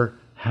enter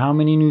how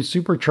many new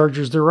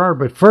superchargers there are.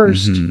 But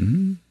first,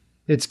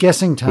 it's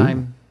guessing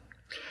time.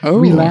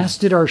 We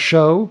last did our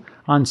show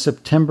on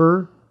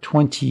September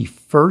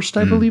 21st,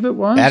 I believe it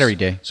was. Battery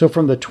Day. So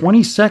from the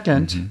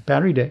 22nd,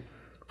 Battery Day,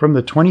 from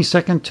the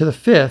 22nd to the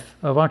 5th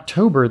of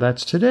October,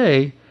 that's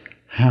today,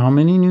 how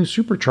many new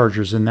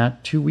superchargers in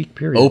that 2-week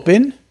period?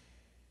 Open?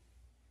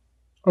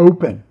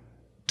 Open.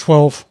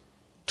 12.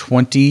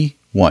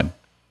 21.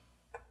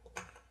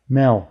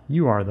 Mel,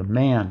 you are the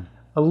man.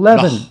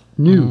 11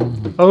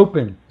 new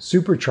open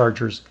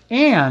superchargers.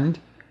 And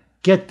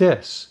get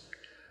this,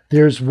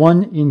 there's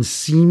one in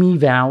Simi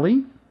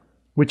Valley,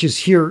 which is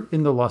here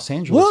in the Los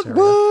Angeles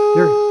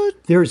area.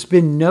 There's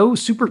been no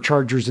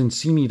superchargers in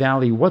Simi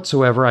Valley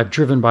whatsoever. I've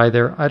driven by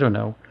there,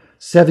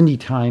 70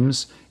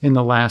 times in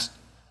the last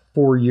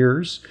 4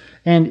 years.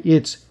 And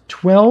it's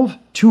 12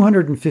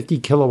 250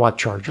 kilowatt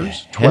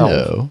chargers. 12.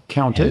 Hello.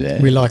 Counted.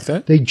 Hello. We like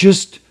that. They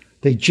just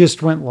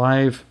went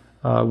live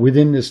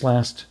within this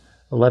last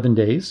 11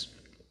 days.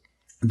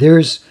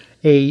 There's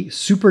a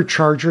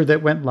supercharger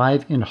that went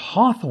live in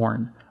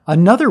Hawthorne.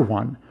 Another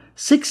one,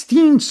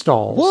 16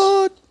 stalls.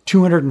 What?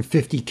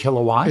 250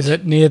 kilowatt. Is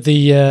it near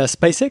the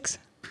SpaceX?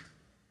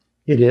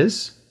 It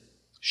is.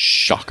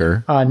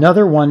 Shocker.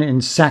 Another one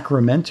in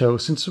Sacramento.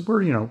 Since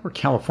we're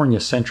California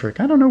centric,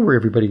 I don't know where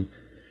everybody.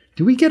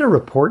 Do we get a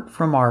report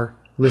from our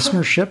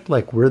listenership,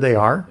 like where they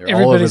are? They're all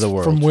over Everybody's the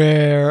world. from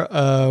where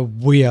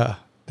we are.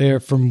 They're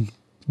from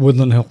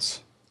Woodland Hills.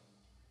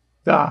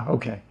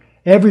 Okay.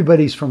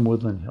 Everybody's from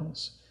Woodland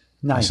Hills.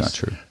 Nice.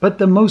 That's not true. But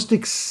the most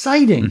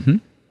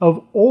exciting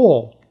of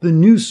all the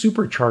new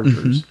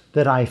superchargers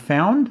that I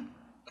found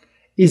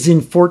is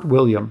in Fort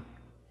William.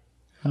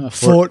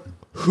 Fort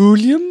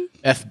William?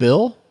 F.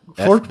 Bill?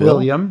 Fort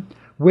William,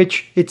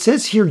 which it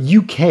says here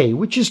UK,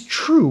 which is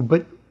true.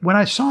 But when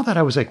I saw that,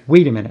 I was like,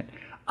 wait a minute.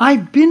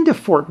 I've been to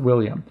Fort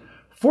William.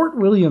 Fort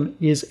William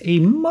is a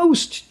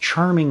most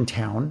charming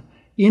town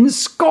in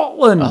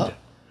Scotland.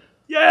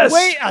 Yes.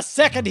 Wait a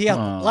second here,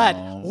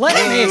 lad. Let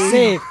me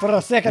say for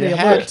a second You here.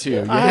 had look, to.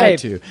 You had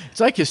to. It's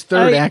like his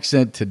third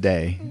accent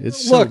today.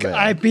 It's so Look, bad.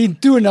 I've been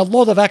doing a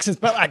lot of accents,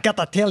 but I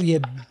gotta tell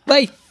you,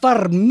 by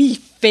far me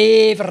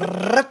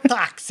favorite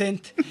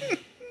accent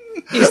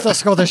is the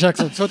Scottish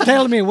accent. So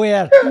tell me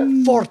where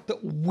Fort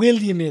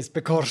William is,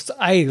 because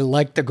I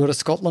like to go to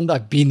Scotland.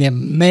 I've been there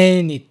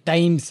many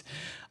times.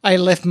 I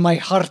left my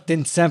heart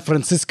in San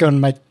Francisco and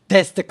my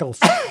testicles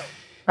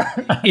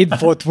in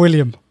Fort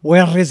William.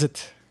 Where is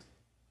it?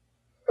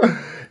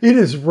 It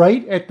is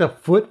right at the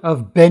foot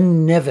of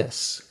Ben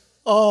Nevis.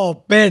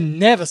 Oh, Ben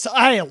Nevis.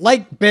 I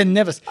like Ben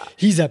Nevis.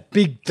 He's a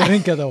big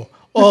drinker, though.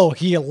 Oh,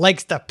 he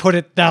likes to put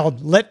it down.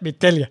 Let me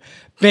tell you.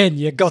 Ben,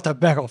 you got to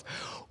back off.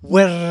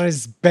 Where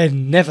is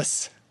Ben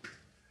Nevis?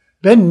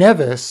 Ben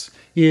Nevis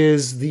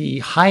is the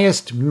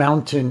highest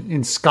mountain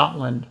in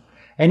Scotland,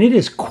 and it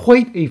is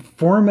quite a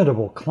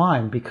formidable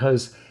climb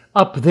because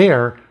up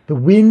there, the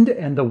wind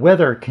and the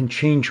weather can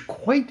change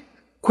quite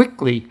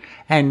quickly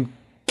and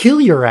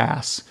kill your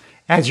ass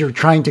as you're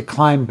trying to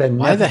climb Ben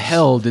Nevis. Why the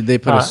hell did they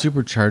put a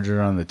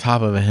supercharger on the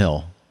top of a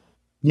hill?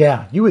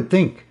 Yeah, you would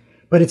think,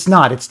 but it's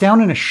not. It's down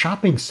in a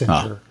shopping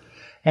center.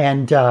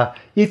 And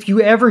if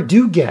you ever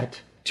do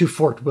get to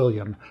Fort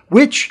William,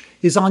 which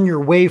is on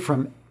your way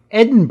from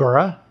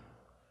Edinburgh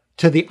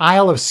to the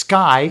Isle of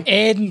Skye.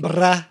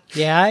 Edinburgh,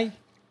 yeah.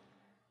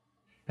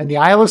 And the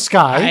Isle of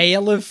Skye.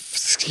 Isle of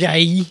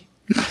Skye.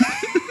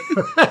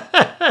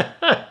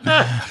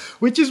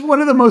 Which is one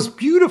of the most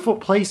beautiful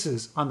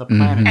places on the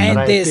planet that And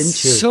I've been to.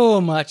 there's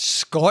so much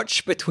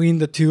scotch between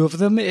the two of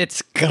them.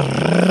 It's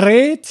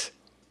great.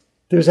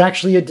 There's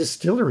actually a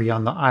distillery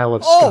on the Isle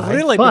of Skye. Oh,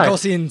 really? but-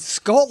 Because in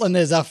Scotland,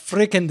 there's a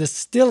freaking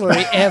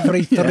distillery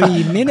every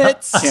 3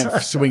 minutes.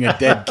 Can't swing a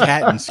dead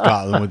cat in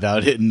Scotland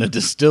without hitting a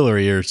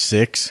distillery or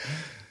 6.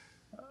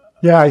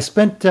 Yeah, I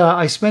spent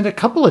a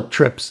couple of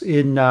trips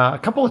in a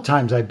couple of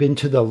times. I've been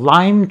to the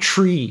Lime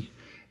Tree,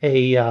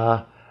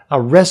 a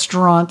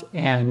restaurant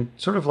and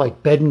sort of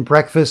like bed and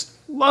breakfast.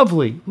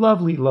 Lovely,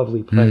 lovely,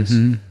 lovely place.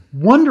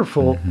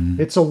 Wonderful.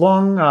 It's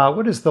along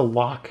what is the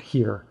loch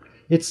here?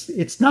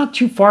 It's not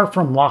too far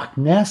from Loch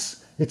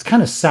Ness. It's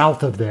kind of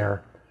south of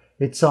there.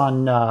 It's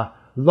on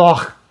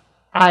Loch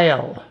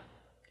Eil,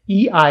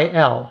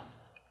 E-I-L.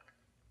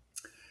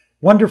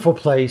 Wonderful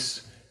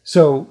place.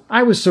 So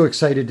I was so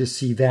excited to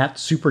see that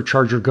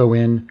supercharger go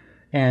in.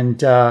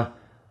 And, I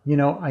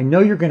know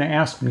you're going to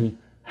ask me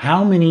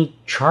how many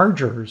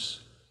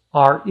chargers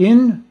are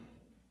in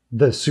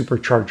the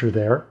supercharger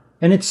there.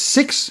 And it's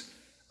 6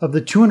 of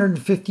the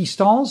 250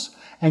 stalls.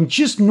 And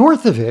just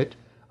north of it,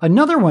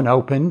 another one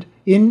opened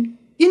in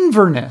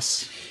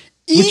Inverness.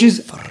 Which is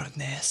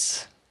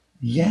Inverness.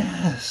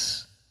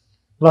 Yes.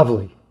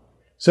 Lovely.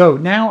 So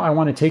now I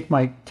want to take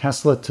my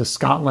Tesla to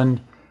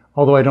Scotland,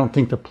 although I don't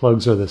think the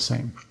plugs are the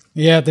same.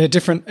 Yeah, they're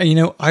different.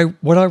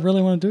 What I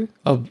really want to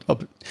do,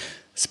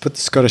 Let's put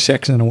the Scottish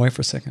accent away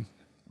for a second.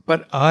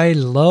 But I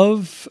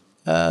love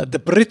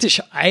the British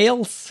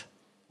Isles.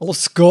 I love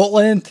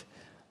Scotland.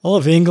 I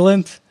love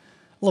England.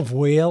 I love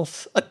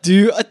Wales. I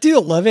do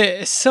love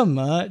it so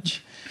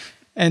much.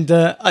 And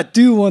I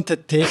do want to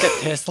take a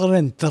Tesla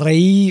and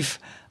drive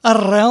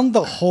around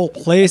the whole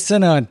place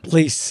and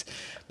play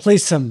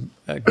some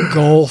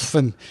golf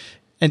and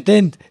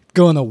then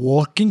go on a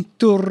walking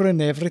tour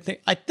and everything.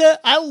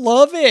 I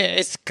love it.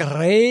 It's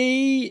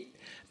great.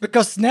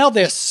 Because now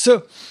they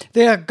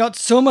have got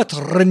so much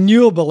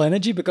renewable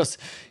energy because,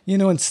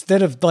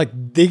 instead of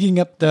like digging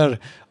up their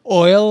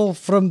oil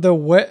from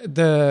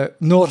the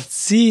North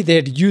Sea,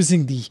 they're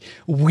using the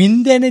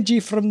wind energy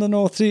from the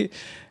North Sea.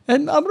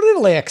 And I'm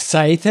really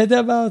excited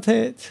about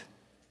it.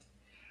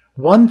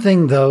 One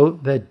thing, though,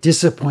 that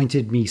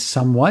disappointed me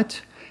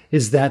somewhat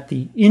is that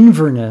the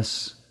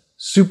Inverness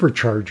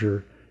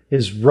supercharger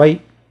is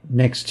right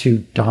next to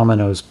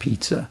Domino's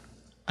Pizza.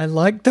 I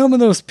like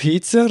Domino's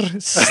Pizza.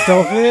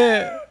 Stop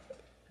it.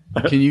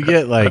 Can you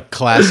get like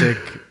classic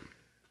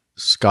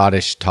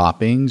Scottish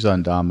toppings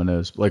on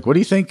Domino's? Like, what do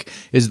you think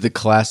is the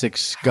classic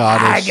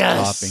Scottish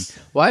topping?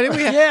 Why do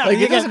we have?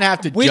 It doesn't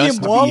have to William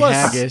just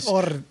Wallace be haggis.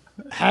 or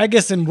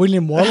haggis and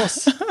William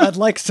Wallace. I'd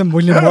like some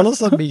William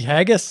Wallace on me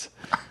haggis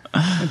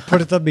and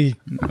put it on me.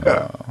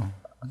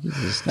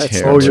 That's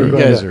terrible. You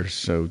guys are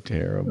so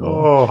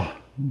terrible.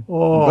 I'm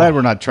glad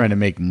we're not trying to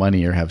make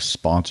money or have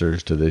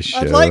sponsors to this show.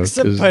 I'd like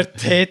some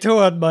potato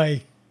on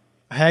my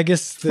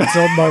haggis that's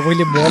on my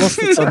William Wallace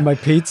that's on my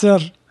pizza.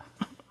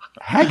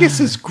 Haggis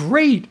is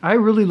great. I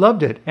really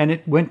loved it. And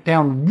it went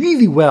down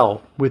really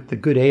well with the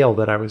good ale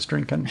that I was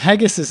drinking.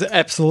 Haggis is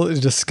absolutely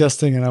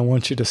disgusting, and I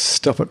want you to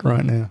stop it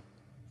right now.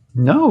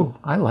 No,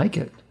 I like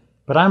it.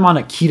 But I'm on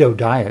a keto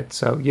diet,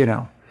 so,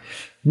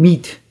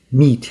 meat.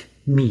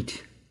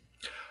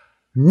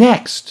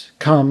 Next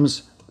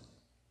comes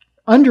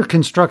under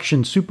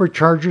construction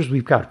superchargers.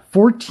 We've got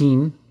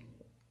 14,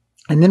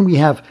 and then we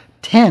have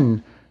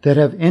 10 that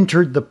have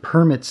entered the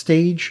permit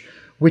stage,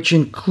 which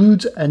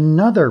includes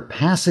another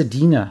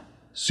Pasadena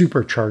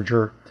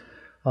supercharger.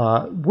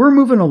 We're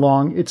moving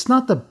along. It's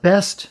not the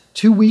best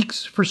 2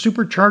 weeks for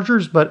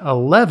superchargers, but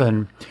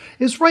 11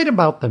 is right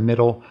about the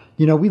middle.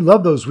 We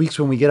love those weeks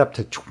when we get up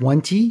to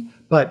 20,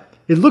 but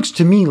it looks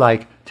to me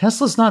like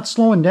Tesla's not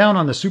slowing down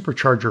on the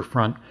supercharger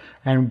front.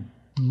 And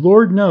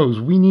Lord knows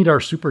we need our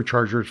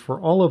superchargers for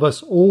all of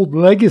us old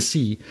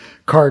legacy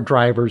car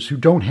drivers who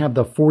don't have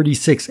the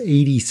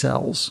 4680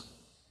 cells.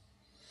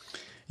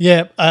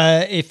 Yeah,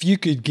 if you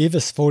could give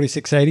us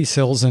 4680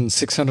 cells and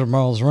 600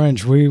 miles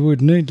range, we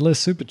would need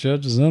less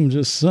superchargers. I'm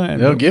just saying.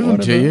 They'll give them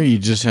to you. You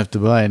just have to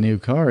buy a new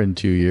car in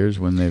 2 years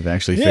when they've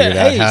actually figured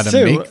out how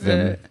to make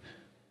them.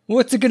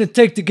 What's it going to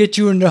take to get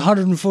you in the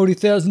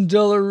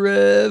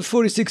 $140,000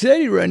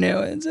 4680 right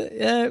now?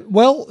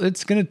 Well,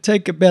 it's going to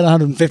take about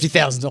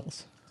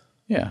 $150,000.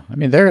 Yeah, I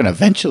mean, they're going to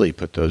eventually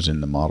put those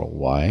in the Model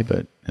Y,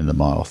 but in the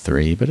Model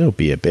 3, but it'll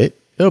be a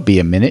bit. It'll be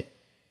a minute,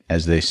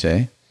 as they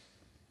say.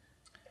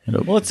 How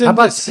about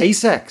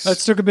SpaceX?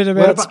 Let's talk a bit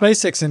about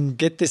SpaceX and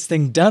get this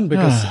thing done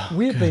because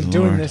we've been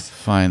doing this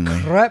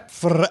crap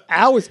for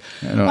hours.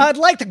 I'd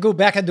like to go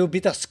back and do a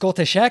bit of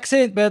Scottish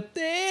accent, but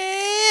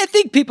I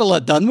think people are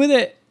done with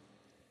it.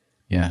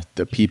 Yeah,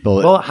 the people.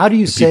 Well, how do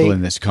you say? People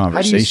in this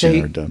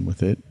conversation are done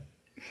with it.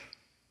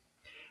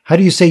 How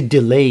do you say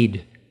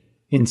delayed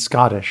in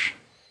Scottish?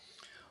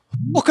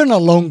 Fucking a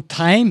long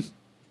time.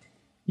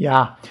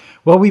 Yeah.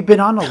 Well, we've been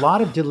on a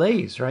lot of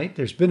delays, right?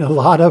 There's been a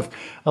lot of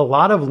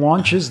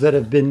launches that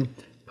have been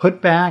put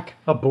back,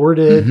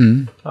 aborted.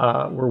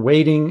 Mm-hmm. We're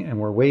waiting and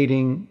we're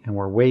waiting and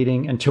we're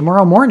waiting. And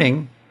tomorrow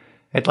morning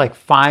at like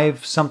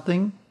 5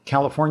 something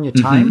California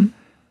time,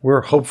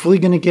 we're hopefully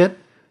going to get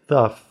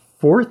the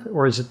 4th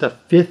or is it the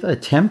 5th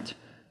attempt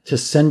to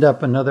send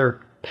up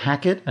another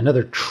packet,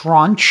 another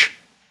tranche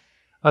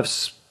of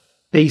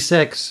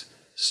SpaceX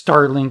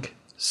Starlink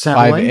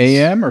satellites. 5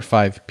 a.m. or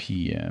 5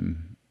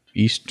 p.m.?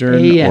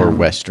 Eastern or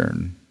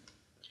Western?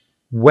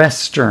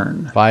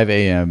 Western. 5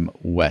 a.m.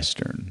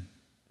 Western.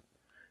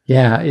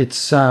 Yeah,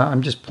 it's.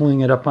 I'm just pulling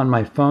it up on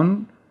my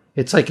phone.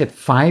 It's like at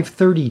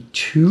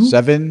 5:32.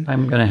 7.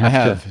 I'm gonna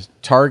have to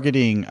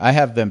targeting. I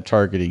have them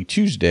targeting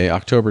Tuesday,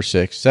 October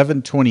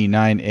 6th,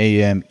 7:29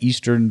 a.m.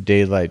 Eastern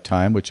Daylight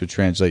Time, which would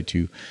translate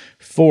to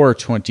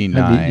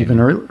 4:29. Even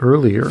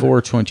earlier.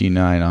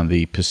 4:29 on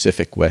the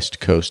Pacific West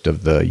Coast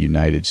of the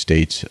United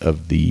States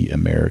of the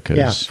Americas.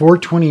 Yeah,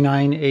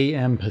 4:29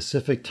 a.m.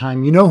 Pacific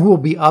Time. You know who will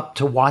be up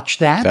to watch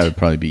that? That would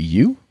probably be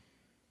you.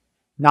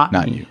 Not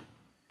me. You.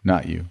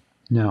 Not you.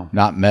 No.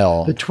 Not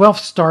Mel. The 12th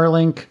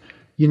Starlink.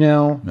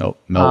 Mel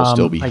will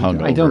still be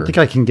hungover. I don't think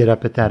I can get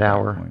up at that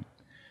hour.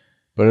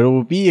 But it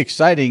will be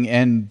exciting,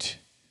 and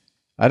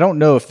I don't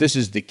know if this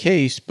is the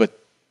case, but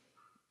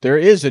there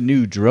is a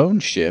new drone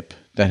ship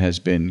that has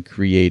been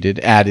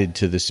added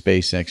to the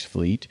SpaceX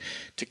fleet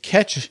to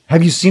catch.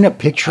 Have you seen a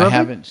picture of it? I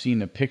haven't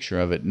seen a picture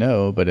of it,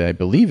 no, but I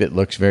believe it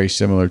looks very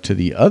similar to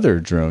the other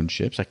drone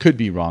ships. I could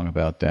be wrong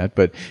about that,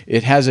 but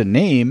it has a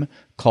name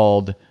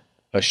called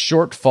a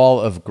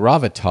Shortfall of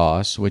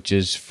Gravitas, which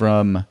is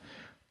from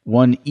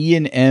one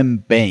Ian M.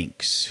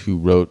 Banks, who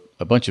wrote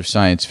a bunch of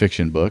science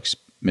fiction books.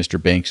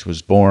 Mr. Banks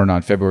was born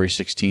on February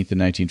 16th in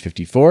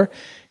 1954,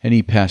 and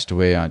he passed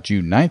away on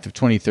June 9th of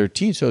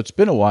 2013, so it's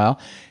been a while.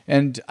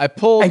 And I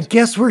pulled... And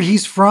guess where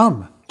he's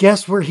from?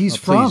 Guess where he's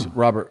Please, from?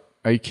 Robert,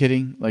 are you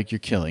kidding? Like, you're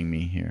killing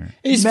me here.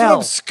 He's Mel.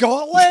 from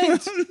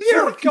Scotland?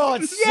 For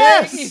God's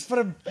Yes. sake, he's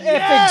from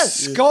Yes.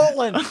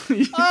 Scotland.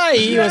 Aye,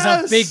 he was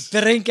a big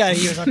drinker.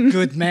 He was a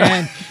good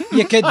man.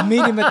 You could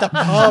meet him at the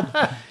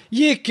pub.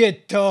 You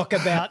could talk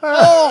about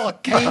all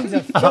kinds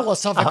of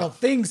philosophical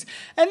things.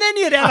 And then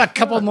you'd have a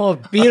couple more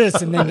beers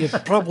and then you'd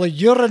probably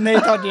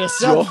urinate on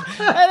yourself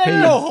and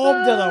then go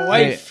home to the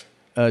wife.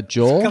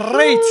 Joel?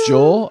 Great.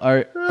 Joel,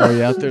 are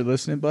you out there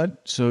listening, bud?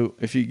 So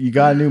if you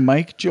got a new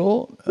mic,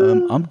 Joel,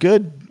 I'm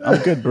good.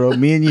 I'm good, bro.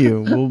 Me and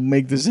you, we'll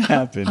make this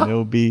happen.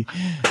 It'll be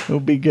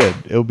good.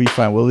 It'll be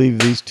fine. We'll leave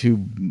these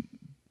two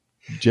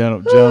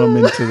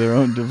gentlemen to their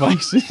own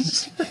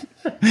devices.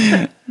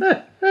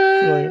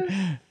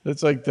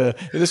 That's like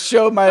this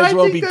show might as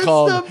well be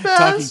called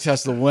Talking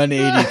Tesla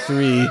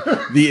 183.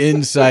 The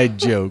inside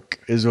joke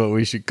is what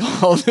we should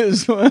call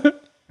this one.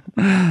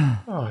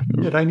 Oh,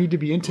 did I need to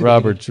be into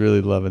Robert's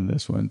really loving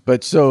this one.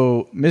 But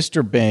so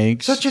Mr.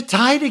 Banks, such a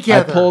tie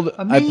together.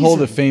 I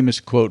pulled a famous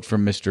quote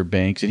from Mr.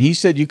 Banks, and he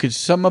said you could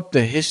sum up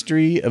the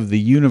history of the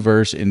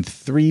universe in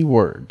 3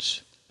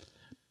 words: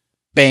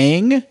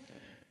 bang,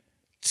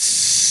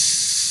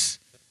 tss,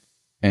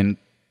 and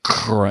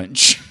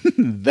crunch.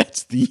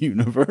 That's the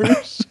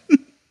universe.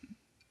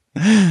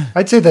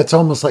 I'd say that's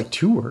almost like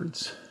 2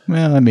 words.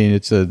 Well, I mean,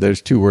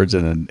 there's 2 words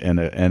and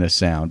a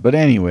sound. But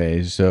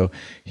anyways, so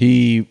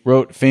he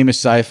wrote famous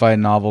sci-fi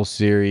novel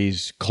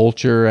series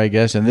Culture, I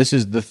guess, and this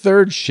is the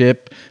 3rd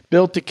ship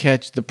built to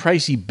catch the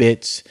pricey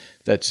bits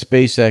that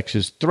SpaceX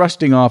is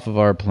thrusting off of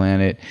our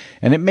planet.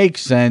 And it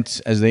makes sense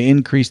as they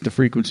increase the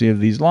frequency of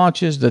these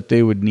launches that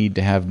they would need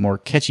to have more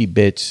catchy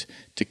bits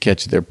to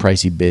catch their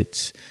pricey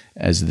bits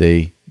as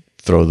they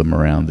throw them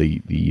around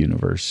the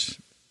universe.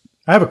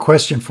 I have a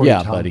question for you,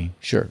 Tom. Yeah, buddy.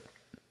 Sure.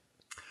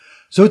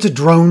 So it's a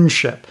drone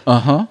ship,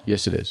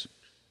 Yes, it is.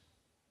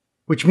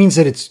 which means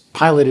that it's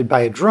piloted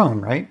by a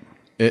drone, right?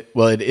 It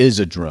is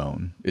a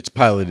drone. It's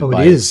piloted Oh, it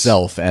by is.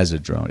 itself as a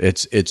drone.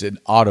 It's an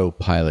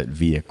autopilot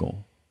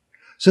vehicle.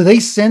 So they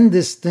send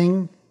this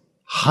thing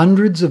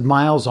hundreds of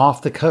miles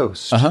off the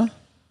coast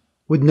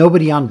with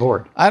nobody on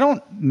board. I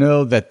don't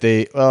know that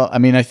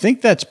I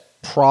think that's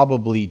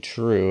probably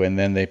true, and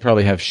then they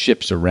probably have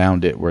ships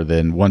around it where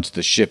then once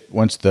the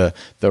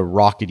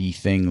rockety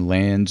thing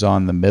lands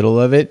on the middle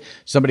of it,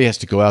 somebody has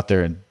to go out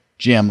there and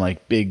jam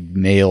like big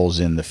nails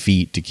in the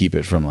feet to keep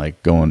it from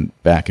like going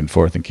back and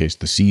forth in case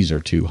the seas are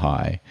too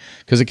high,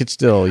 because it could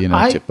still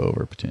tip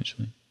over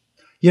potentially.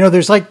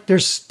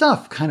 There's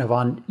stuff kind of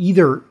on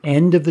either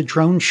end of the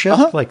drone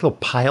ship, like little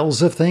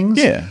piles of things.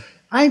 Yeah.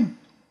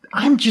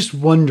 I'm just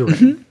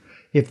wondering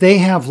if they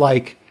have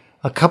like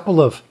a couple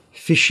of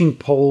fishing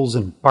poles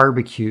and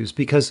barbecues,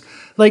 because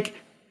like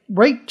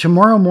right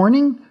tomorrow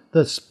morning,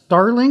 the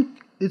Starlink,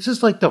 it's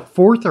just like the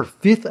 4th or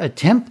 5th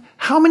attempt.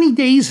 How many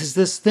days has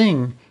this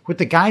thing with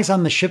the guys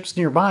on the ships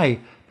nearby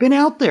been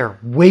out there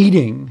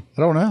waiting?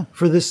 I don't know.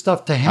 For this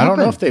stuff to happen. I don't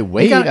know if they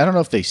wait. I don't know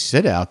if they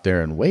sit out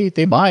there and wait.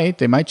 They might.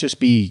 They might just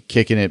be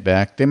kicking it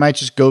back. They might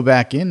just go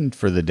back in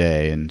for the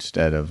day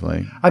instead of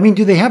like. I mean,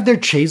 do they have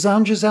their chaise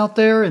lounges out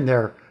there and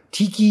their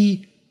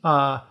tiki?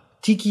 What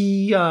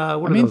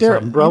are those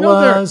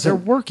umbrellas? They're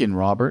working,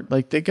 Robert.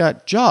 Like they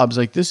got jobs.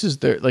 Like this is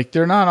they're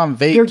not on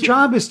vacation. Their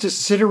job is to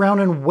sit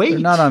around and wait. They're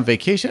not on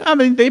vacation. I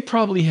mean, they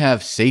probably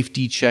have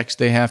safety checks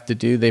they have to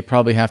do. They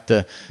probably have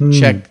to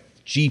check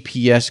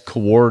GPS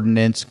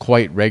coordinates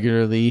quite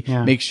regularly.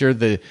 Yeah. Make sure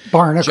the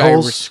Barnacles.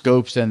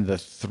 gyroscopes and the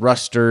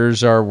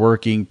thrusters are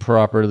working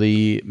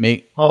properly.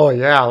 A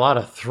lot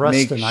of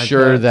thrusting. Make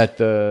sure that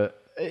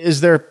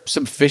is there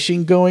some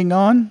fishing going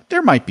on?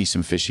 There might be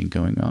some fishing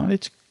going on.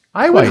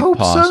 I would hope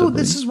so.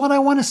 possibly. This is what I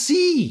want to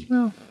see.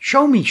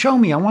 Show me.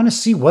 I want to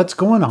see what's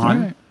going on.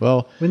 All right.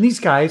 Well, when these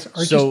guys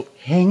are just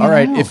hanging all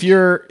right, out. if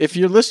you're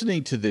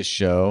listening to this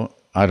show,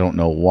 I don't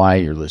know why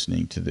you're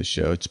listening to this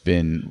show. It's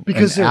been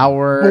because an they're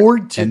hour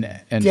bored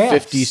to and death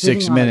 56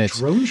 sitting on a minutes.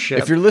 drone ship.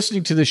 If you're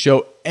listening to the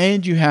show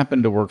and you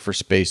happen to work for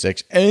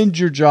SpaceX and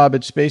your job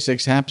at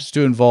SpaceX happens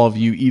to involve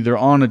you either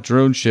on a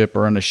drone ship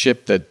or on a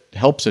ship that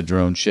helps a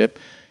drone ship,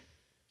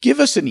 give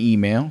us an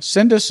email,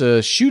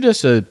 shoot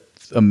us a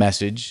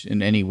message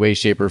in any way,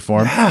 shape, or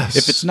form. Yes.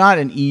 If it's not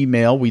an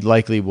email, we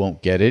likely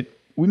won't get it.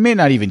 We may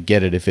not even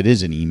get it if it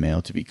is an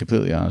email, to be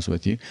completely honest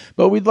with you.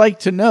 But we'd like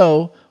to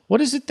know,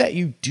 what is it that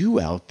you do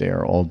out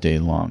there all day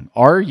long?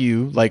 Are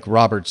you, like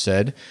Robert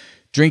said,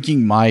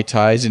 drinking Mai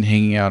Tais and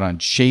hanging out on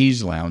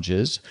chaise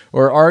lounges?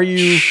 Or are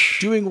you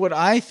doing what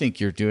I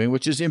think you're doing,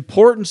 which is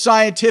important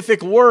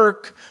scientific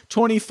work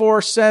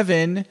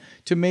 24/7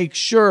 to make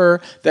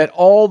sure that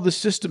all the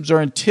systems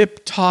are in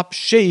tip-top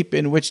shape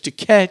in which to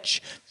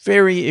catch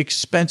very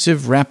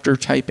expensive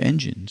Raptor-type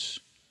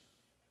engines?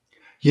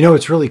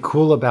 What's really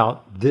cool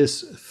about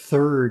this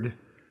 3rd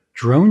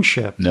drone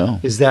ship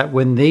is that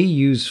when they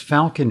use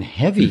Falcon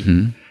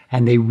Heavy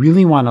and they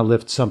really want to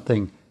lift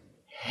something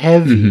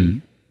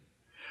heavy,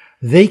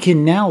 they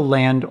can now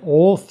land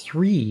all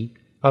 3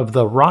 of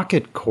the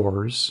rocket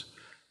cores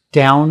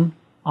down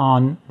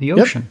on the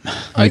ocean.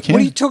 I What are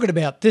you talking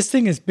about? This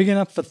thing is big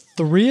enough for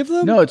 3 of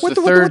them? No, it's What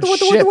the third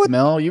ship, what?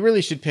 Mel. You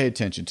really should pay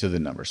attention to the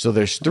number. So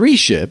there's 3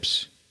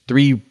 ships,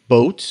 3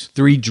 boats,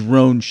 3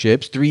 drone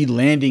ships, 3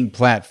 landing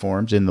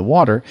platforms in the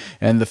water,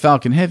 and the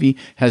Falcon Heavy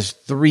has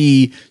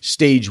 3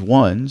 stage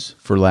 1s,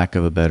 for lack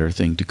of a better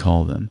thing to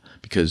call them,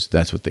 because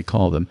that's what they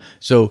call them.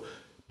 So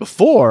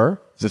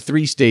before, the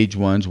 3 stage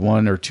 1s,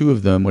 1 or 2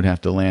 of them would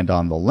have to land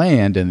on the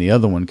land, and the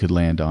other one could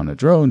land on a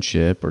drone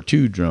ship, or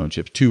 2 drone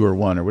ships, 2 or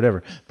 1 or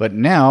whatever. But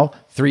now,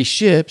 3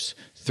 ships,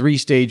 3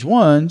 stage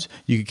 1s,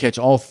 you can catch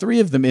all 3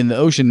 of them in the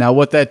ocean. Now,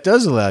 what that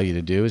does allow you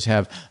to do is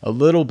have a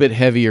little bit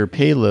heavier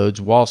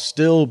payloads while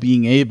still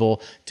being able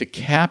to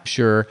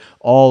capture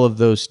all of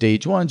those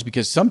stage 1s,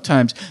 because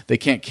sometimes they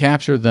can't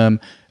capture them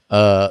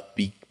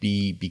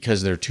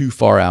because they're too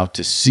far out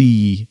to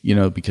see,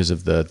 because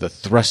of the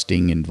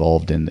thrusting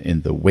involved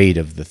in the weight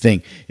of the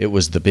thing. It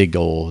was the big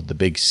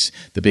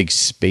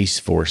Space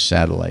Force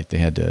satellite.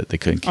 They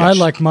couldn't catch. I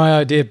like my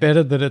idea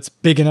better, that it's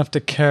big enough to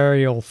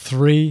carry all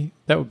 3.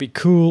 That would be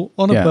cool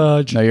on a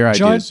barge. No, your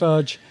giant ideas-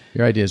 barge.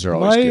 Your ideas are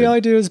always My good.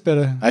 idea is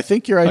better. I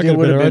think your got idea a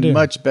would have better been idea.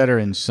 much better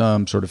in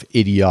some sort of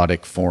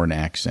idiotic foreign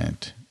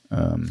accent.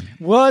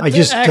 What I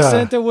just,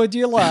 accent would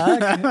you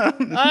like?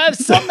 I have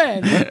so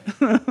many.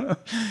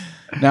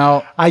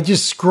 Now, I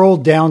just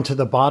scrolled down to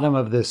the bottom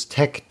of this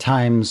Tech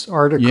Times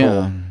article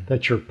Yeah.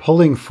 that you're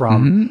pulling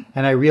from,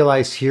 and I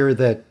realized here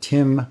that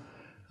Tim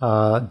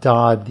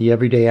Dodd, the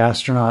everyday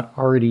astronaut,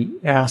 already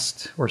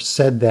asked or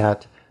said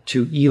that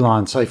to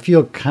Elon. So I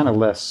feel kind of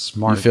less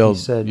smart. you He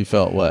said,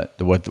 felt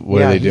what? What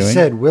yeah, are they he doing?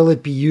 said, will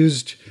it be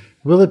used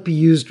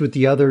with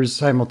the others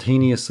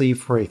simultaneously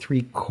for a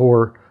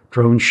 3-core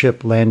drone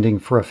ship landing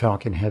for a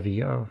Falcon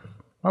Heavy?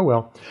 Oh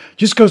well.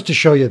 Just goes to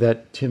show you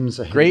that Tim's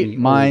ahead of me Great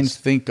minds always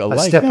think alike.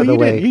 a step of the you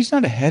way. didn't- He's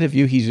not ahead of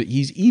you.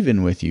 He's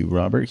even with you,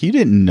 Robert. You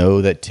didn't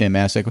know that Tim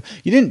asked that question.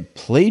 You didn't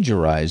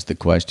plagiarize the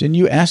question.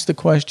 You asked the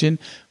question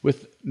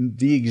with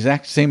the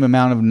exact same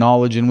amount of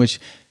knowledge in which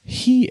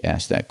he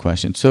asked that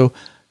question. So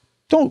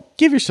don't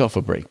give yourself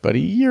a break,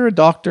 buddy. You're a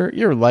doctor.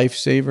 You're a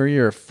lifesaver.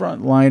 You're a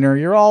frontliner.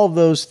 You're all of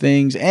those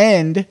things.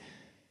 And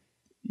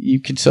you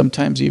can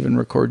sometimes even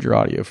record your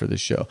audio for the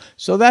show.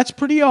 So that's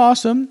pretty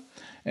awesome.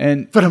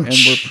 And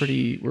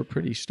we're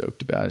pretty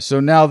stoked about it. So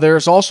now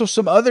there's also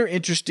some other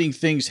interesting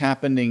things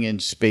happening in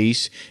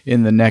space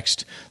in the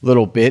next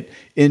little bit.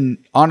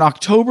 On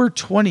October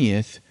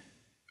 20th,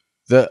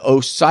 the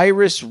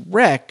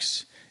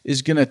OSIRIS-REx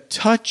is going to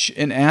touch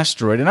an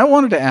asteroid. And I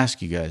wanted to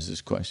ask you guys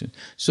this question.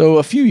 So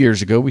a few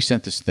years ago, we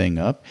sent this thing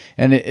up,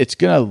 and it's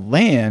going to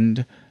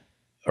land,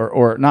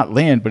 or not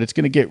land, but it's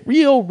going to get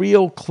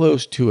real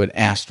close to an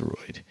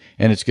asteroid.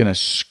 And it's going to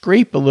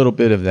scrape a little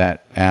bit of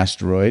that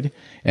asteroid,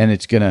 and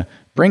it's going to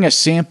bring a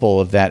sample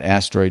of that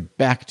asteroid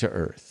back to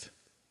Earth.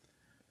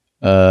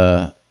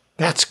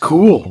 That's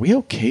cool. Are we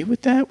okay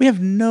with that? We have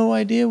no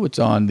idea what's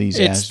on these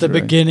It's the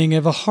asteroids. beginning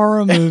of a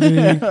horror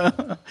movie.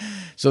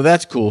 So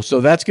that's cool. So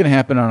that's going to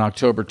happen on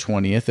October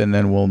 20th, and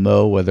then we'll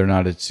know whether or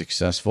not it's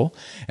successful.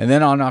 And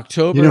then on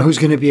October... You know who's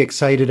going to be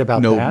excited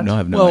about No, that? I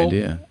have no Well-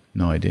 idea.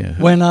 No idea.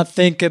 When I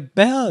think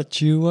about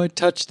you, I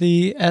touch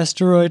the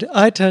asteroid.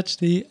 I touch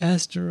the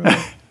asteroid.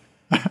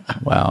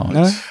 Wow.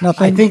 No,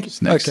 nothing. I think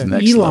It's next Elon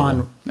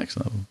level. Next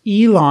level.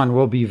 Elon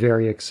will be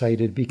very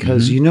excited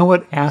because you know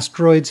what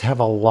asteroids have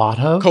a lot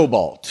of?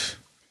 Cobalt.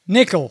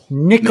 Nickel.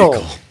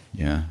 Nickel.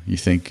 Yeah. You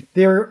think...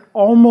 They're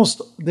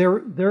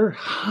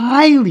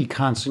highly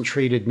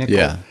concentrated nickel.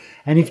 Yeah.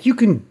 And if you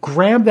can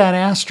grab that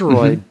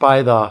asteroid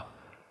by the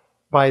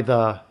By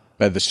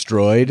the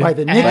stroid? By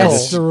the nickel.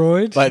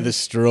 Asteroid. By the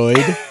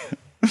stroid?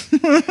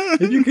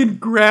 if you can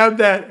grab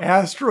that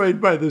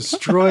asteroid by the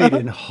stroid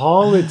and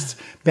haul it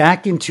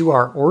back into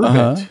our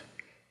orbit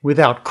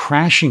without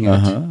crashing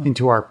it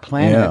into our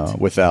planet, Yeah,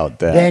 without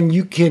that. then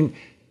you can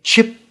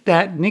chip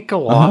that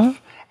nickel off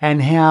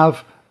and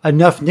have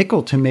enough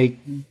nickel to make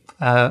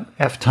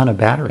F ton of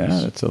batteries.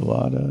 Yeah, that's a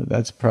lot of...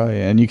 That's probably...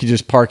 And you could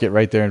just park it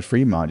right there in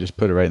Fremont. Just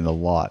put it right in the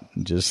lot.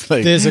 And just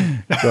like... There's a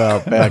go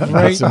out back and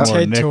get great some more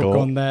TED nickel. talk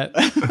on that.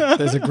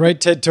 There's a great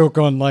TED talk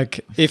on,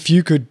 like, if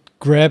you could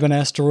grab an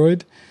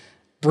asteroid,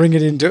 bring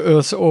it into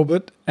Earth's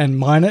orbit, and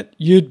mine it,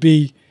 you'd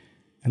be,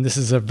 and this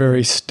is a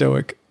very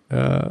stoic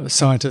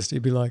scientist,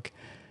 he'd be like,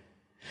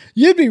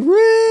 you'd be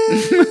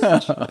rich.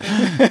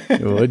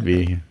 It would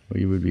be.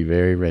 You would be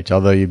very rich.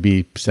 Although you'd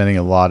be sending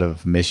a lot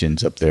of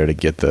missions up there to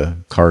get the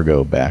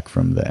cargo back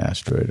from the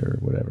asteroid or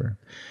whatever.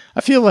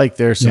 I feel like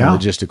there's some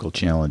logistical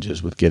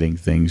challenges with getting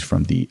things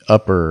from the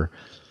upper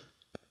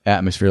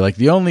atmosphere. Like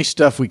the only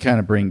stuff we kind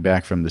of bring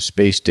back from the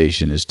space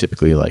station is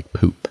typically like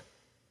poop.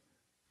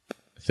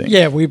 I think.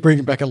 Yeah, we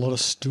bring back a lot of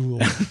stool.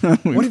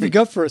 What have you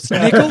got for us?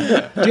 Nickel?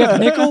 Do you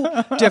have nickel?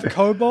 Do you have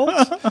cobalt?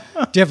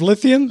 Do you have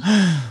lithium?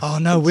 Oh,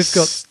 no, we've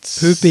got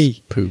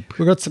poopy. Poop.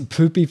 We've got some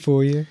poopy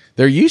for you.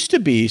 There used to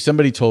be,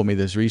 somebody told me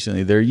this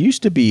recently, there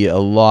used to be a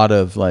lot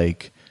of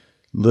like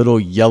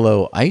little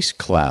yellow ice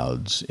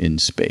clouds in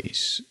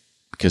space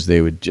because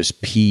they would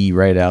just pee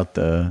right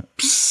outside,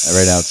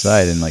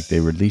 and like they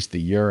released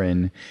the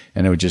urine,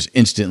 and it would just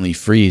instantly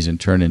freeze and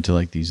turn into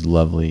like these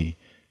lovely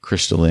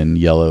crystalline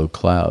yellow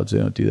clouds. They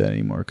don't do that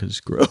anymore because it's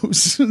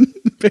gross.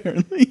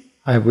 Apparently,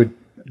 I would.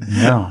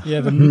 No.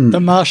 Yeah, the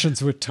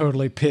Martians were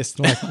totally pissed.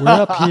 Like, we're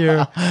up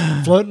here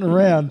floating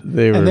around,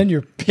 and then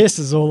your piss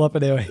is all up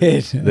in our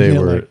head. They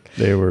were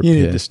You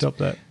need to pissed. stop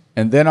that.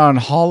 And then on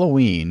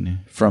Halloween,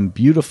 from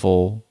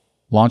beautiful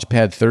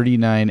Launchpad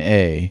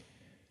 39A,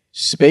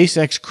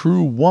 SpaceX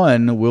Crew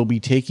 1 will be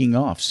taking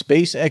off.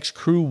 SpaceX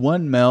Crew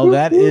 1, Mel,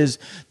 that is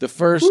the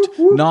first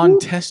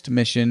non-test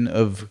mission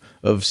of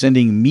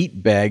sending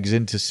meat bags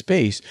into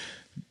space.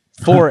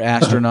 4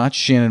 astronauts,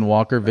 Shannon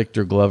Walker,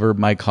 Victor Glover,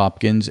 Mike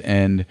Hopkins,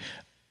 and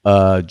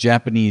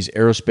Japanese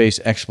Aerospace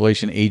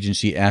Exploration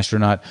Agency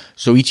astronaut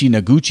Soichi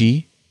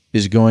Noguchi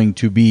is going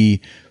to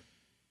be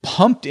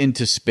pumped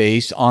into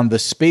space on the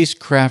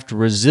spacecraft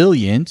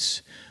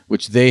Resilience,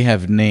 which they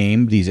have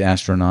named, these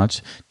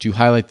astronauts, to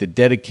highlight the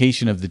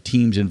dedication of the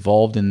teams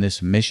involved in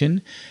this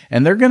mission.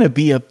 And they're going to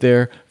be up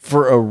there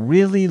for a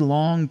really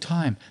long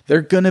time.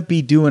 They're going to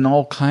be doing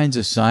all kinds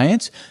of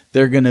science.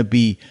 They're going to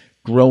be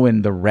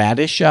growing the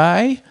radish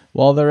eye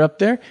while they're up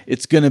there.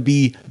 It's going to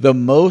be the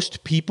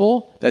most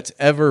people that's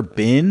ever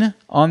been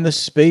on the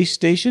space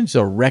station. It's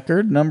a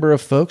record number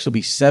of folks. There'll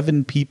be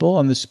 7 people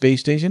on the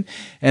space station.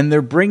 And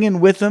they're bringing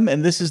with them,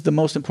 and this is the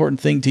most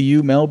important thing to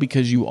you, Mel,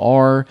 because you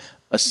are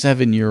a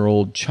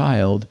 7-year-old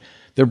child.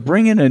 They're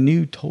bringing a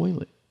new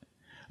toilet,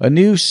 a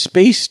new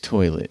space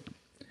toilet.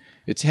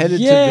 It's headed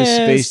to the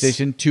space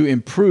station to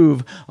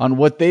improve on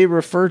what they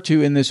refer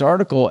to in this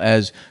article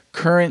as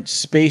current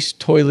space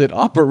toilet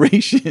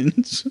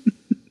operations.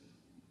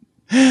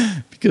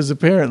 Because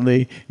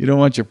apparently you don't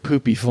want your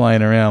poopy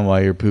flying around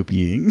while you're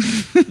poopying.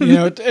 You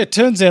know, it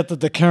turns out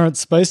that the current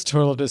space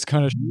toilet is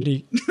kind of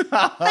shitty.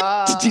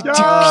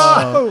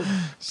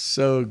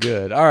 So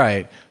good. All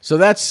right. So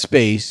that's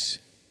space.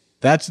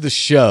 That's the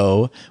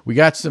show. We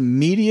got some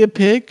media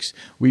picks.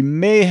 We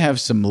may have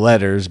some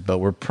letters, but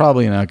we're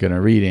probably not going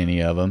to read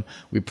any of them.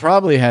 We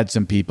probably had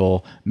some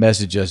people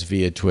message us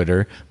via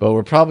Twitter, but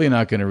we're probably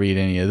not going to read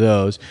any of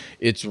those.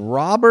 It's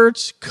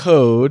Robert's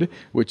code,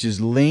 which is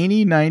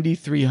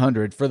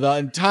Laney9300 for the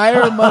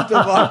entire month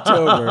of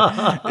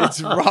October.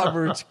 It's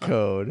Robert's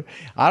code.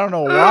 I don't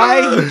know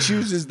why he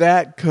chooses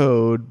that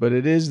code, but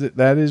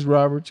that is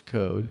Robert's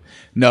code.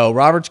 No,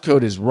 Robert's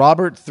code is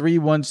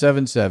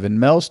Robert3177.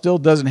 Mel still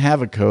doesn't have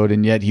a code,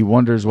 and yet he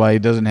wonders why he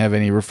doesn't have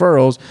any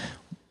referrals.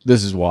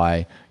 This is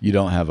why you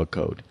don't have a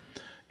code.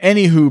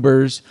 Any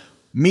Hoobers,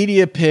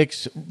 media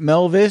picks.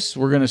 Melvis,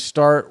 we're going to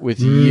start with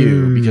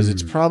you because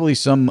it's probably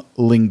some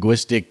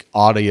linguistic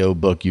audio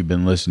book you've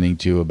been listening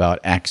to about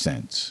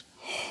accents.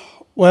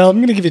 Well, I'm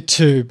going to give you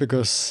 2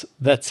 because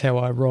that's how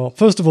I roll.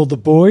 First of all, The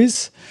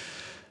Boys.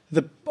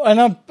 And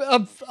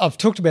I've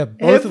talked about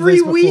both of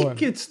these before. Every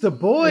week it's The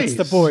Boys. It's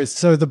The Boys.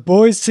 So The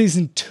Boys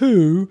season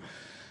 2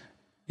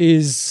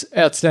 is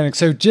outstanding.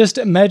 So just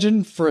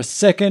imagine for a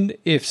second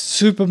if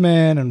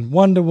Superman and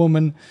Wonder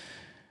Woman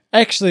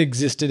actually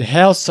existed,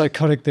 how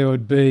psychotic they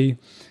would be.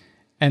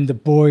 And The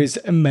Boys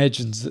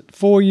imagines it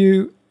for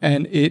you,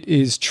 and it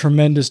is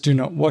tremendous. Do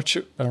not watch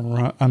it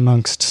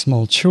amongst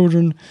small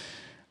children.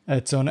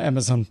 It's on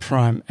Amazon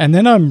Prime. And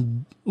then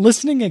I'm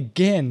listening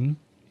again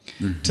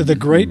to The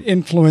Great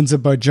Influenza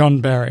by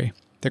John Barry.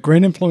 The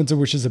Great Influenza,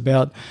 which is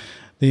about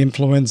the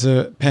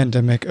influenza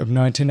pandemic of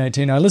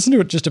 1918. I listened to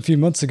it just a few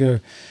months ago,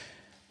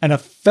 and I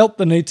felt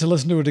the need to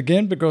listen to it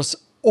again because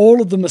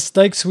all of the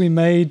mistakes we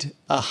made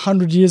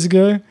 100 years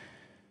ago,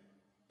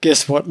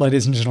 guess what,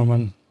 ladies and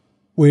gentlemen?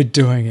 We're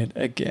doing it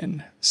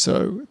again.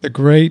 So, The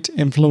Great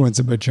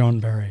Influenza by John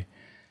Barry.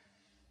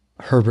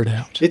 Herbert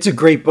out. It's a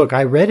great book.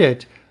 I read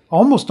it,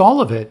 almost all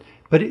of it,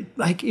 but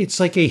it's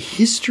like a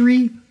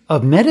history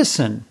of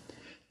medicine.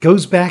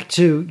 Goes back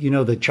to,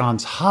 the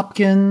Johns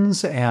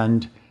Hopkins,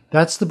 and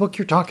that's the book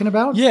you're talking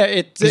about? Yeah,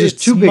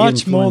 it's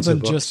much more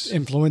than just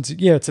influenza.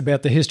 Yeah, it's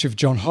about the history of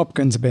John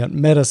Hopkins, about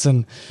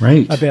medicine,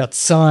 right, about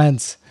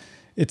science.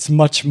 It's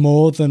much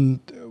more than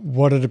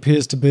what it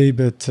appears to be,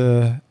 but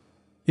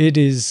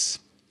it's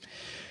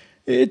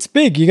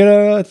big. You got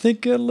to, I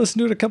think, listen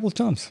to it a couple of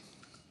times.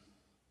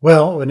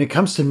 Well, when it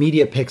comes to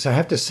media picks, I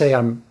have to say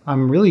I'm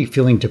really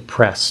feeling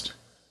depressed.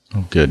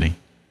 Oh, goody.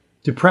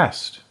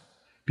 Depressed.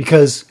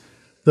 Because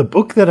the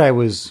book that I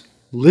was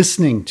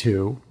listening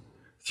to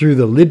through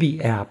the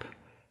Libby app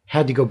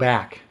had to go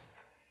back.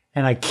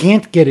 And I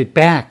can't get it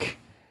back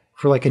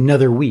for like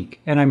another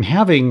week. And I'm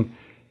having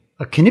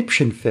a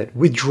conniption fit,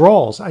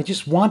 withdrawals. I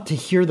just want to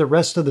hear the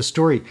rest of the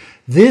story.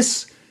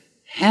 This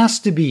has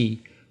to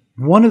be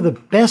one of the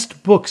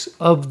best books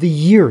of the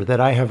year that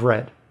I have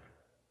read.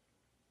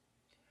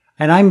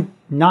 And I'm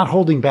not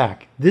holding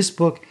back. This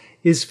book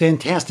is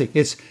fantastic.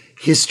 It's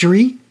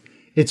history,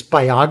 it's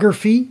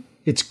biography,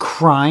 it's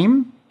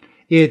crime,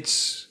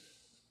 it's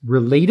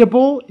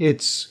relatable.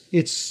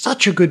 It's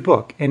such a good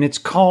book. And it's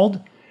called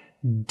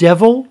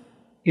Devil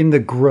in the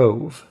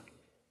Grove.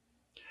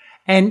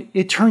 And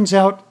it turns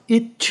out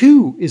it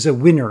too is a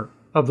winner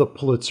of the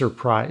Pulitzer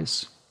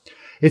Prize.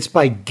 It's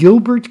by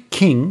Gilbert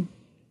King,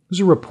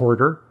 who's a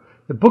reporter.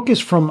 The book is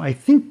from, I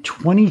think,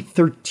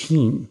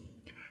 2013,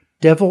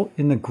 Devil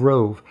in the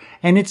Grove.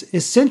 And it's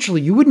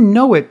essentially, you wouldn't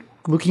know it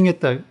looking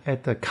at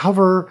the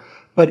cover,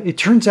 but it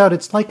turns out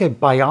it's like a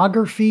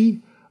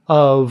biography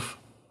of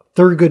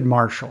Thurgood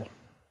Marshall,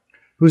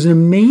 who's an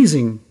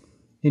amazing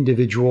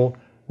individual,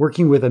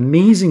 working with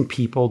amazing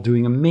people,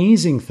 doing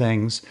amazing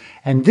things.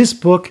 And this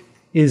book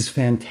is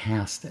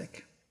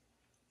fantastic.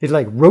 It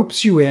like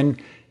ropes you in,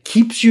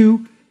 keeps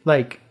you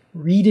like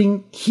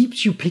reading,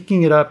 keeps you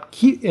picking it up,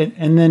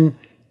 and then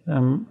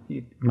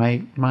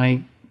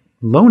my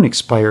loan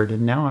expired,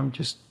 and now I'm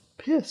just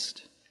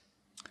pissed.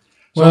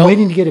 So I'm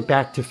waiting to get it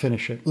back to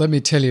finish it. Let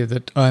me tell you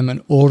that I'm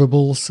an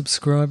Audible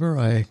subscriber.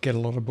 I get a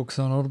lot of books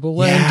on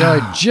Audible, and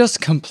I just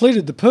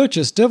completed the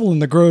purchase. Devil in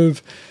the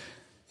Grove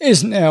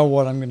is now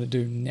what I'm going to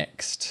do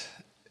next.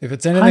 If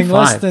it's anything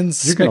less than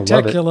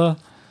spectacular,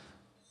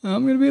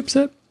 I'm going to be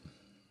upset.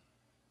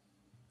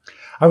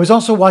 I was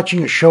also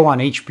watching a show on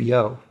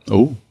HBO.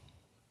 Oh.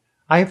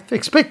 I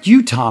expect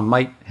you, Tom,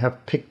 might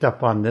have picked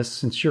up on this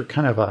since you're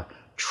kind of a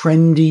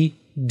trendy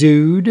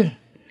dude.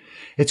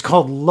 It's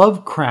called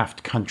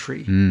Lovecraft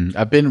Country.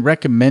 I've been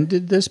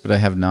recommended this, but I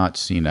have not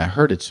seen it. I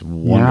heard it's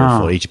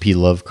wonderful. H.P.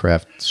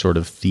 Lovecraft sort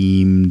of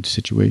themed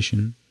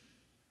situation.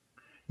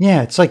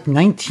 Yeah, it's like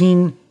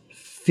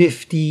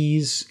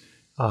 1950s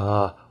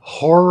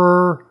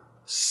horror,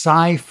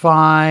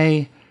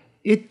 sci-fi.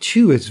 It,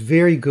 too, is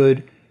very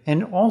good.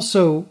 And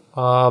also,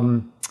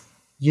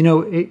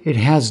 it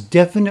has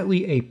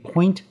definitely a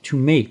point to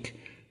make.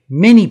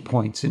 Many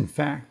points, in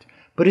fact.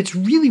 But it's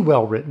really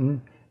well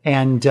written.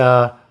 And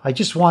I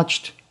just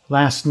watched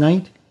last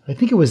night. I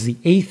think it was the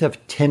 8th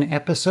of 10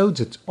 episodes.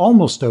 It's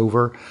almost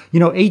over.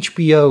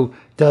 HBO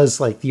does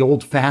like the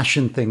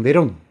old-fashioned thing. They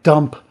don't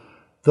dump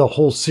the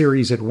whole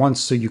series at once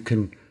so you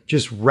can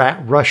just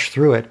rush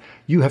through it.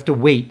 You have to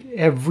wait.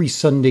 Every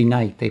Sunday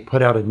night they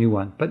put out a new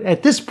one. But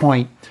at this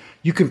point,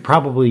 you can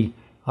probably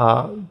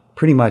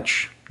pretty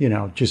much,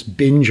 just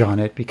binge on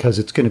it because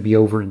it's going to be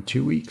over in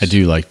 2 weeks. I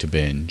do like to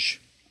binge.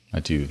 I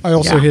do. I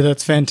also hear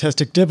that's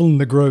fantastic. Devil in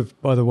the Grove,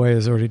 by the way,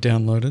 is already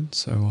downloaded,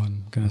 so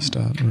I'm going to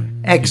start.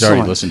 Excellent. He's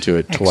already listened to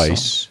it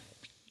twice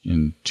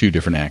in 2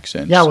 different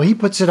accents. Yeah, well, he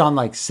puts it on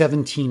like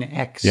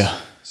 17x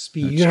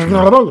speed,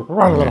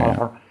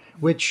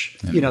 which,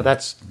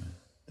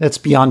 that's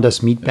beyond us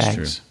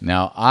meatbags.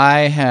 Now,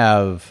 I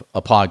have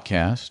a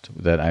podcast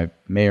that I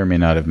may or may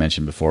not have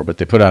mentioned before, but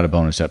they put out a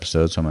bonus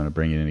episode, so I'm going to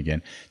bring it in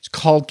again. It's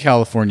called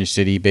California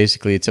City.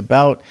 Basically, it's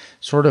about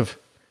sort of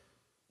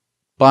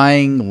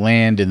buying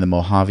land in the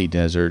Mojave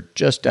Desert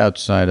just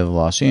outside of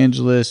Los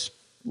Angeles.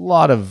 A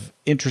lot of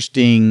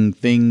interesting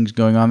things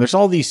going on. There's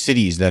all these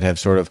cities that have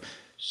sort of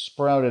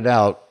sprouted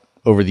out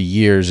over the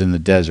years in the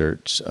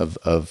deserts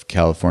of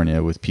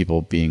California, with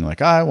people being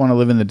like, I want to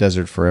live in the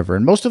desert forever.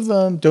 And most of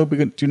them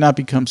do not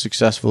become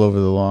successful over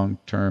the long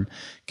term.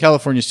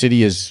 California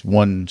City is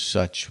one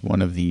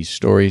of these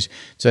stories.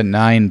 It's a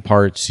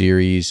 9-part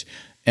series.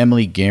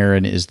 Emily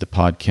Guerin is the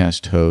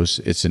podcast host.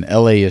 It's an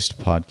LAist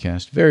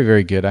podcast. Very,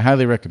 very good. I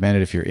highly recommend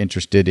it if you're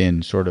interested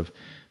in sort of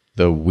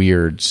the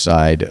weird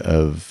side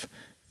of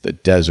the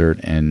desert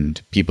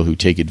and people who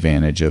take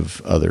advantage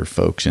of other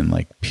folks in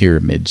like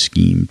pyramid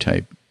scheme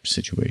type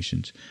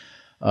situations.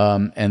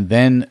 And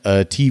then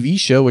a TV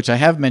show, which I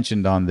have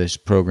mentioned on this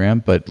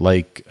program, but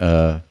like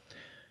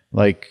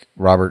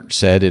Robert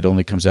said, it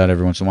only comes out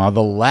every once in a while.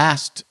 The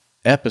last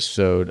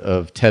episode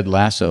of Ted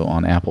Lasso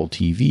on Apple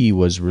TV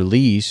was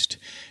released,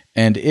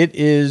 and it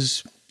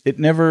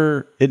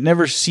never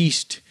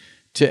ceased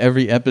to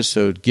every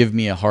episode give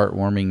me a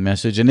heartwarming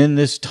message. And in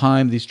this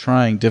time, these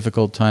trying,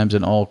 difficult times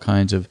in all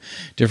kinds of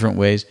different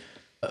ways,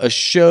 a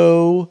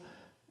show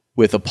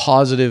with a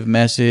positive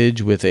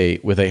message, with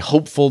a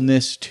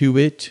hopefulness to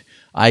it.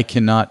 I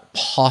cannot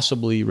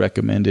possibly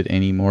recommend it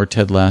anymore.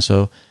 Ted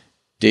Lasso,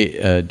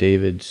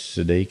 Jason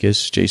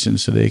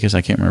Sudeikis,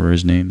 I can't remember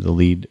his name, the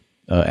lead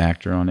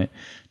actor on it.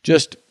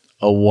 Just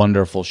a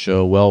wonderful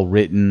show, well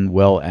written,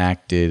 well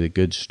acted, a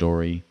good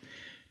story.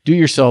 Do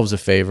yourselves a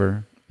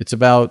favor. It's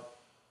about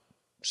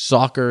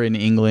soccer in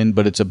England,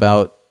 but it's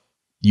about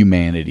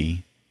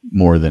humanity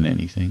more than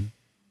anything.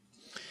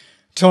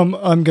 Tom,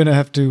 I'm going to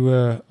have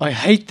to... I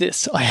hate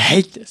this.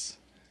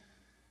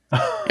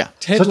 Yeah.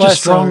 Such a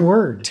strong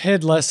word.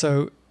 Ted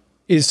Lasso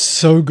is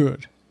so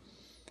good.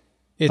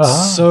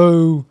 It's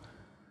so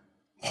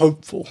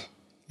hopeful.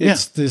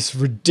 It's this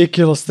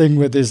ridiculous thing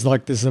where there's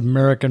like this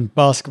American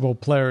basketball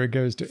player who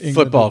goes to England.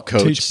 Football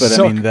coach, but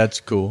soccer. I mean, that's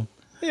cool.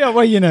 Yeah,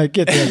 well,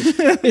 get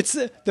that. It's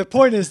the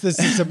point is there's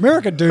this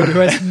American dude who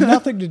has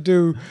nothing to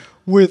do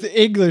with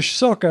English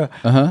soccer,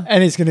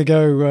 and he's going to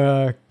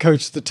go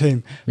coach the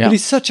team. Yeah. But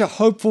he's such a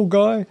hopeful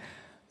guy.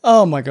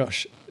 Oh my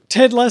gosh,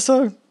 Ted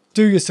Lasso,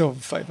 do yourself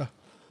a favor.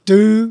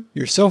 Do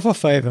yourself a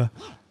favor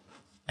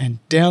and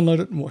download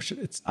it and watch it.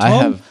 It's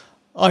Tom,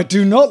 I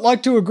do not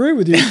like to agree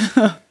with you.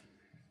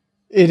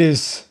 It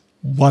is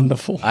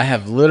wonderful. I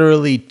have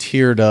literally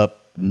teared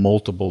up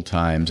multiple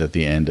times at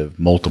the end of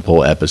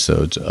multiple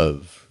episodes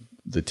of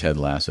the Ted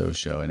Lasso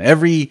show. And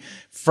every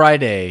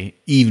Friday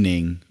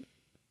evening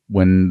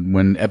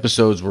when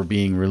episodes were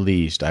being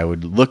released, I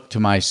would look to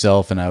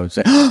myself and I would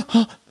say,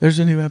 oh, there's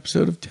a new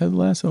episode of Ted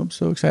Lasso. I'm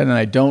so excited. And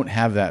I don't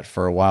have that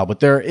for a while,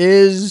 but there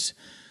is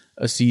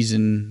a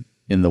season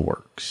in the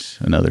works,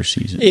 another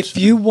season. If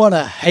you want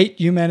to hate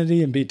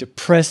humanity and be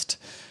depressed,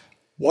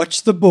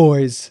 watch The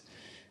Boys.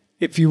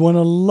 If you want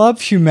to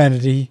love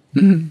humanity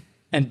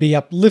and be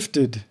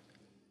uplifted,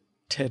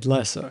 Ted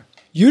Lasso.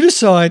 You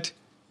decide.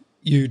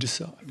 You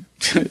decide.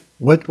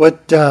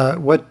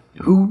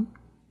 Who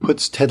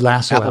puts Ted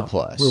Lasso Apple out?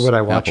 Plus. Where would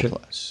I watch Apple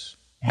it? Plus.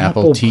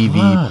 Apple Apple TV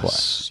Plus.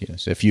 Plus.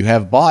 Yes. If you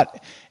have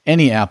bought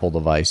any Apple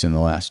device in the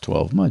last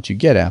 12 months, you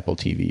get Apple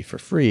TV for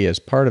free as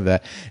part of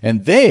that.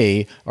 And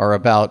they are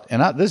about,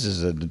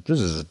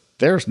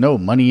 there's no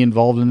money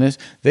involved in this.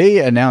 They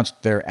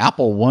announced their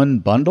Apple One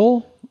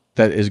bundle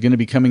that is going to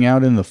be coming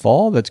out in the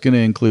fall. That's going to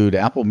include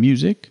Apple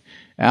Music,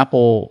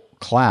 Apple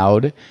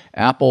Cloud,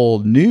 Apple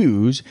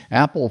News,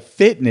 Apple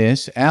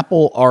Fitness,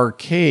 Apple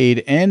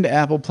Arcade, and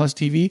Apple Plus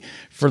TV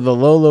for the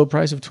low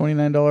price of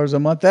 $29 a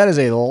month. That is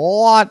a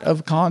lot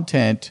of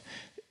content,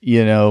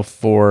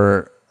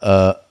 for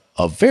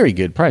a very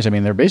good price. I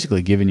mean, they're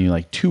basically giving you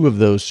like 2 of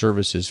those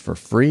services for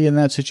free in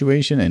that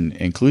situation, and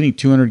including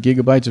 200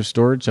 gigabytes of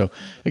storage. So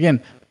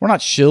again, we're not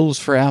shills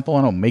for Apple.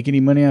 I don't make any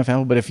money off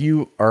Apple, but if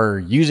you are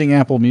using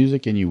Apple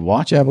Music and you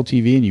watch Apple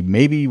TV and you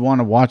maybe want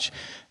to watch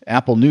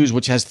Apple News,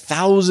 which has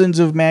thousands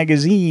of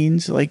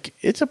magazines, like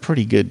it's a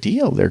pretty good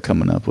deal they're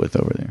coming up with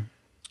over there.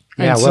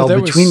 Yeah, And well,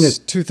 that between was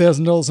the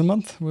 $2,000 a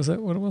month. Was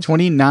that what it was?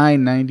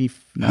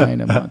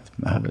 $29.99 a month.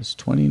 Elvis,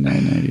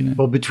 $29.99.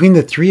 Well, between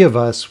the three of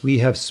us, we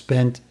have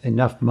spent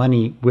enough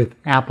money with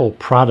Apple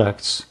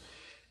products.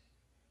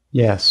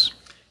 Yes.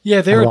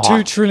 Yeah, they're A a $2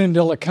 lot.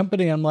 trillion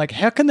company. I'm like,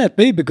 how can that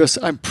be? Because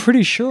I'm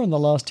pretty sure in the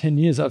last 10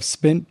 years I've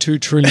spent $2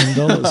 trillion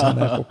on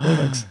Apple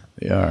products.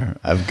 They are.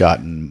 I've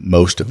gotten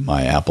most of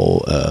my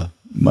Apple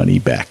money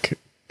back.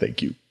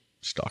 Thank you,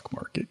 stock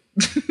market.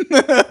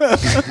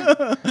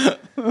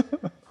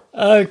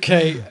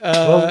 Okay.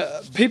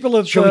 People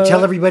have... Shall we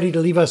tell everybody to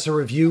leave us a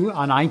review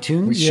on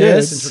iTunes? We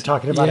should. Since we're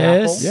talking about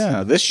Yes. Apple.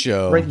 Yeah, this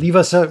show. Right, leave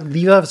us a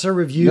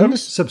review.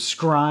 Notice-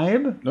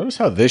 Subscribe. Notice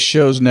how this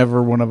show's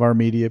never one of our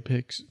media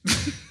picks.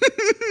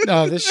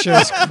 Oh, this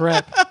show's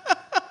crap.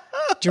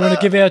 Do you want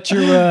to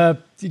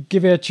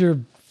give out your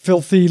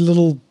filthy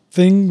little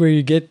thing where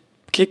you get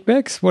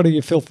kickbacks? What are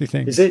your filthy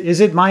things?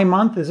 Is it my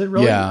month? Is it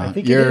really? Yeah, I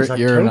think you're- it is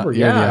you're October.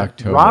 you're the yeah.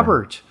 October.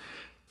 Robert,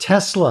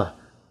 Tesla.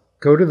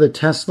 Go to the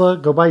Tesla.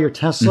 Go buy your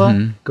Tesla.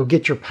 Mm-hmm. Go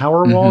get your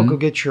Powerwall. Go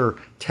get your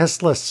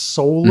Tesla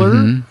Solar.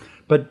 Mm-hmm.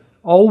 But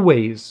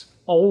always,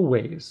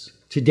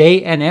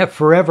 today and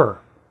forever,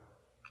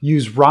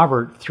 use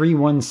Robert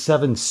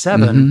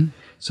 3177 Mm-hmm.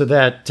 so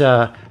that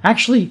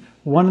actually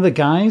one of the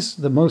guys,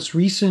 the most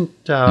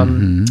recent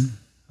person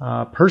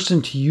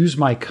to use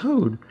my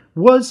code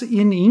was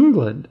in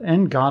England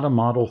and got a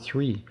Model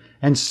 3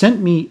 and sent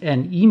me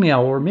an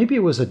email, or maybe it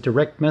was a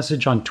direct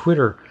message on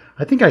Twitter.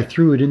 I think I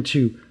threw it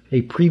into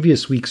a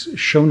previous week's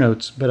show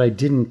notes, but I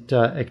didn't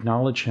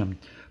acknowledge him.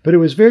 But it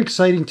was very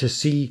exciting to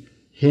see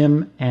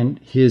him and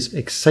his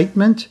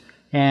excitement,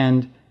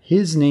 and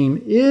his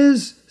name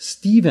is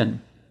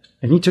Steven,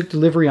 and he took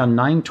delivery on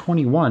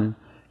 9/21,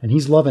 and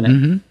he's loving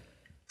it.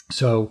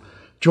 So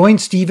join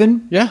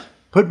Steven. Yeah.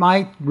 Put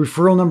my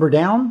referral number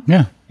down.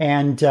 Yeah.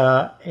 And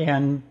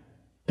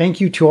thank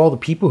you to all the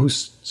people who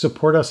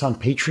support us on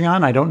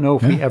Patreon. I don't know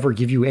if we ever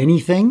give you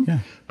anything,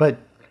 but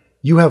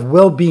you have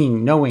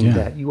well-being knowing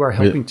that you are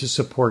helping to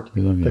support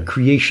the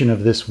creation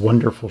of this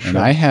wonderful show. And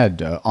I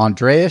had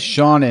Andreas,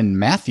 Sean, and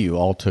Matthew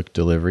all took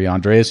delivery.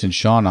 Andreas and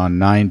Sean on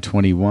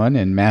 9/21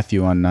 and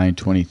Matthew on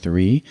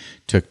 9/23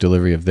 took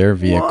delivery of their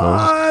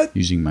vehicles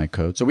using my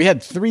code. So we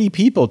had 3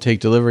 people take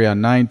delivery on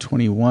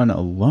 9/21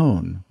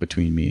 alone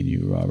between me and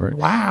you, Robert.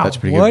 Wow. That's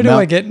pretty Why good. do Now-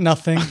 I get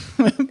nothing?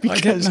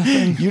 because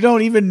you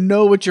don't even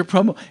know what your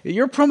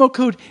promo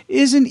code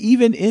isn't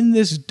even in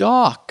this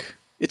doc.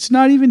 It's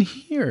not even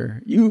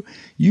here.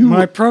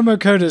 My promo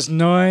code is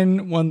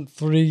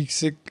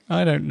 9136.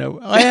 I don't know.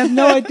 I have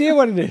no idea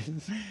what it is.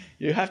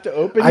 You have to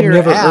open I've your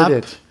never app.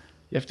 heard it.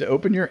 You have to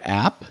open your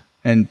app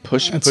and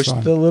push That's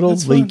fine. the little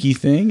That's fine. linky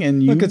thing,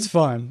 and you Look, it's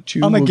fine. two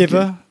I'm a will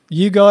giver.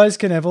 You guys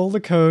can have all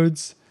the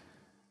codes,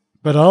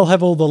 but I'll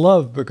have all the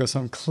love because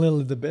I'm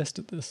clearly the best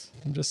at this.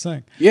 I'm just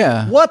saying.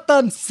 Yeah. What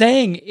I'm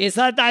saying is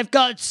that I've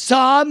got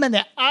so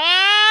many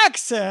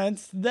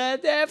accents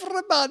that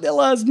everybody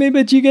loves me,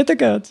 but you get the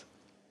codes.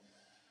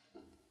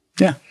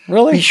 Yeah.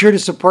 Really? Be sure to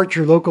support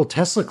your local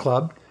Tesla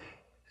club.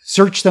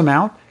 Search them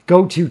out.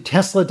 Go to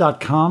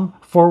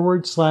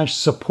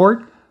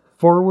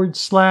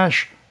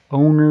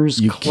tesla.com/support/owners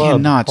You club.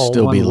 cannot all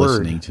still one be word.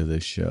 listening to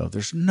this show.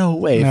 There's no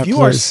way. No, If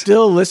you are please.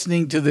 still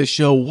listening to this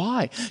show,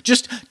 why?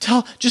 Just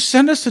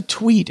send us a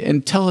tweet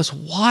and tell us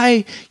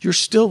why you're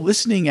still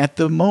listening at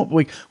the moment.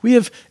 Like, we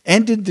have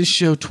ended the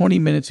show 20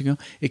 minutes ago.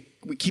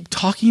 We keep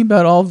talking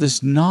about all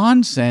this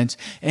nonsense,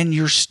 and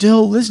you're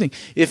still listening.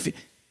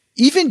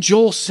 Even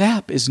Joel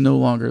Sapp is no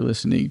longer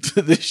listening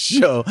to this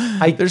show.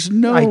 There's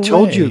no I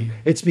told way. you,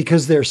 it's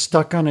because they're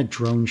stuck on a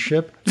drone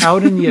ship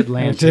out in the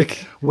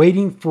Atlantic,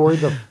 waiting for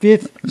the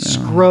 5th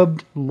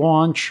scrubbed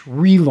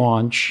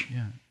relaunch.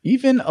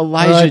 Even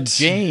Elijah Right.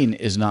 Jane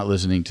is not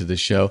listening to the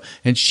show,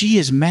 and she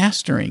is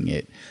mastering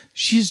it.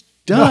 She's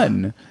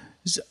done.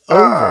 It's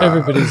over.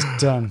 Everybody's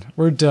done.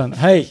 We're done.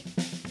 Hey,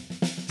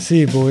 see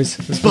you, boys.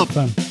 It was good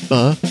fun.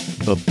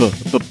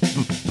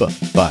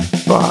 Bye.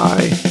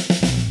 Bye.